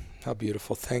beautiful. How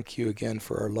beautiful. Thank you again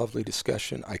for our lovely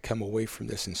discussion. I come away from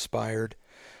this inspired.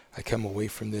 I come away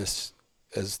from this,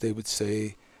 as they would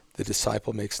say, the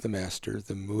disciple makes the master,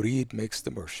 the murid makes the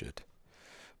murshid.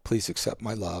 Please accept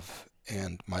my love,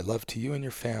 and my love to you and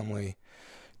your family,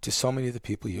 to so many of the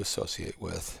people you associate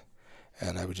with.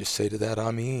 And I would just say to that,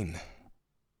 Ameen.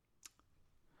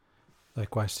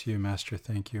 Likewise to you, Master.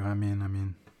 Thank you. Ameen,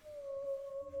 Ameen.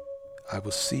 I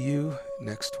will see you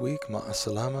next week.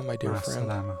 Ma'asalama, my dear friend.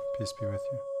 Ma'asalama. Peace be with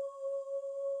you.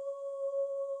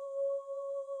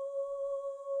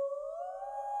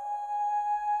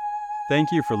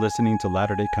 Thank you for listening to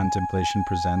Latter-day Contemplation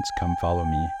Presents Come Follow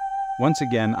Me. Once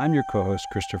again, I'm your co-host,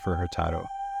 Christopher Hurtado.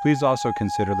 Please also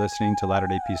consider listening to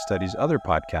Latter-day Peace Study's other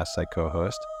podcasts I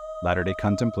co-host, Latter-day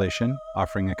Contemplation,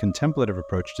 offering a contemplative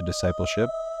approach to discipleship,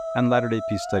 and Latter-day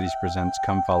Peace Studies Presents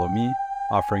Come Follow Me,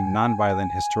 offering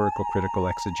nonviolent historical critical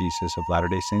exegesis of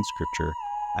Latter-day Saint Scripture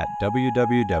at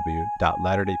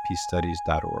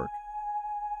www.latterdaypeacestudies.org.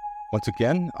 Once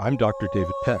again, I'm Dr.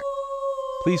 David Peck.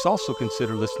 Please also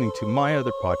consider listening to my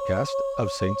other podcast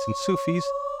of Saints and Sufis,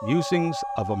 Musings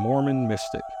of a Mormon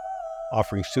Mystic,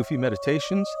 offering Sufi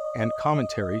meditations and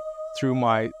commentary through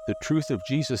my The Truth of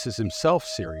Jesus is Himself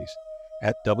series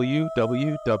at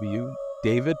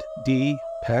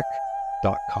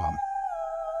www.daviddpeck.com.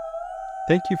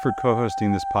 Thank you for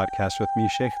co-hosting this podcast with me,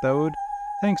 Sheikh Daoud.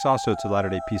 Thanks also to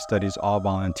Latter-day Peace Studies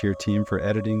all-volunteer team for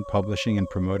editing, publishing, and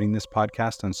promoting this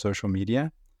podcast on social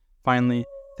media. Finally,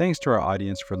 thanks to our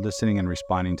audience for listening and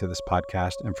responding to this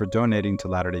podcast and for donating to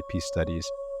Latter-day Peace Studies,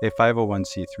 a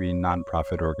 501c3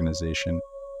 nonprofit organization.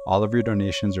 All of your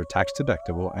donations are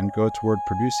tax-deductible and go toward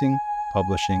producing,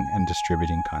 publishing, and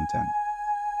distributing content.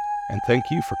 And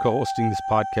thank you for co-hosting this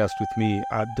podcast with me,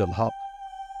 Abdul Haq.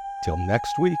 Till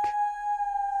next week.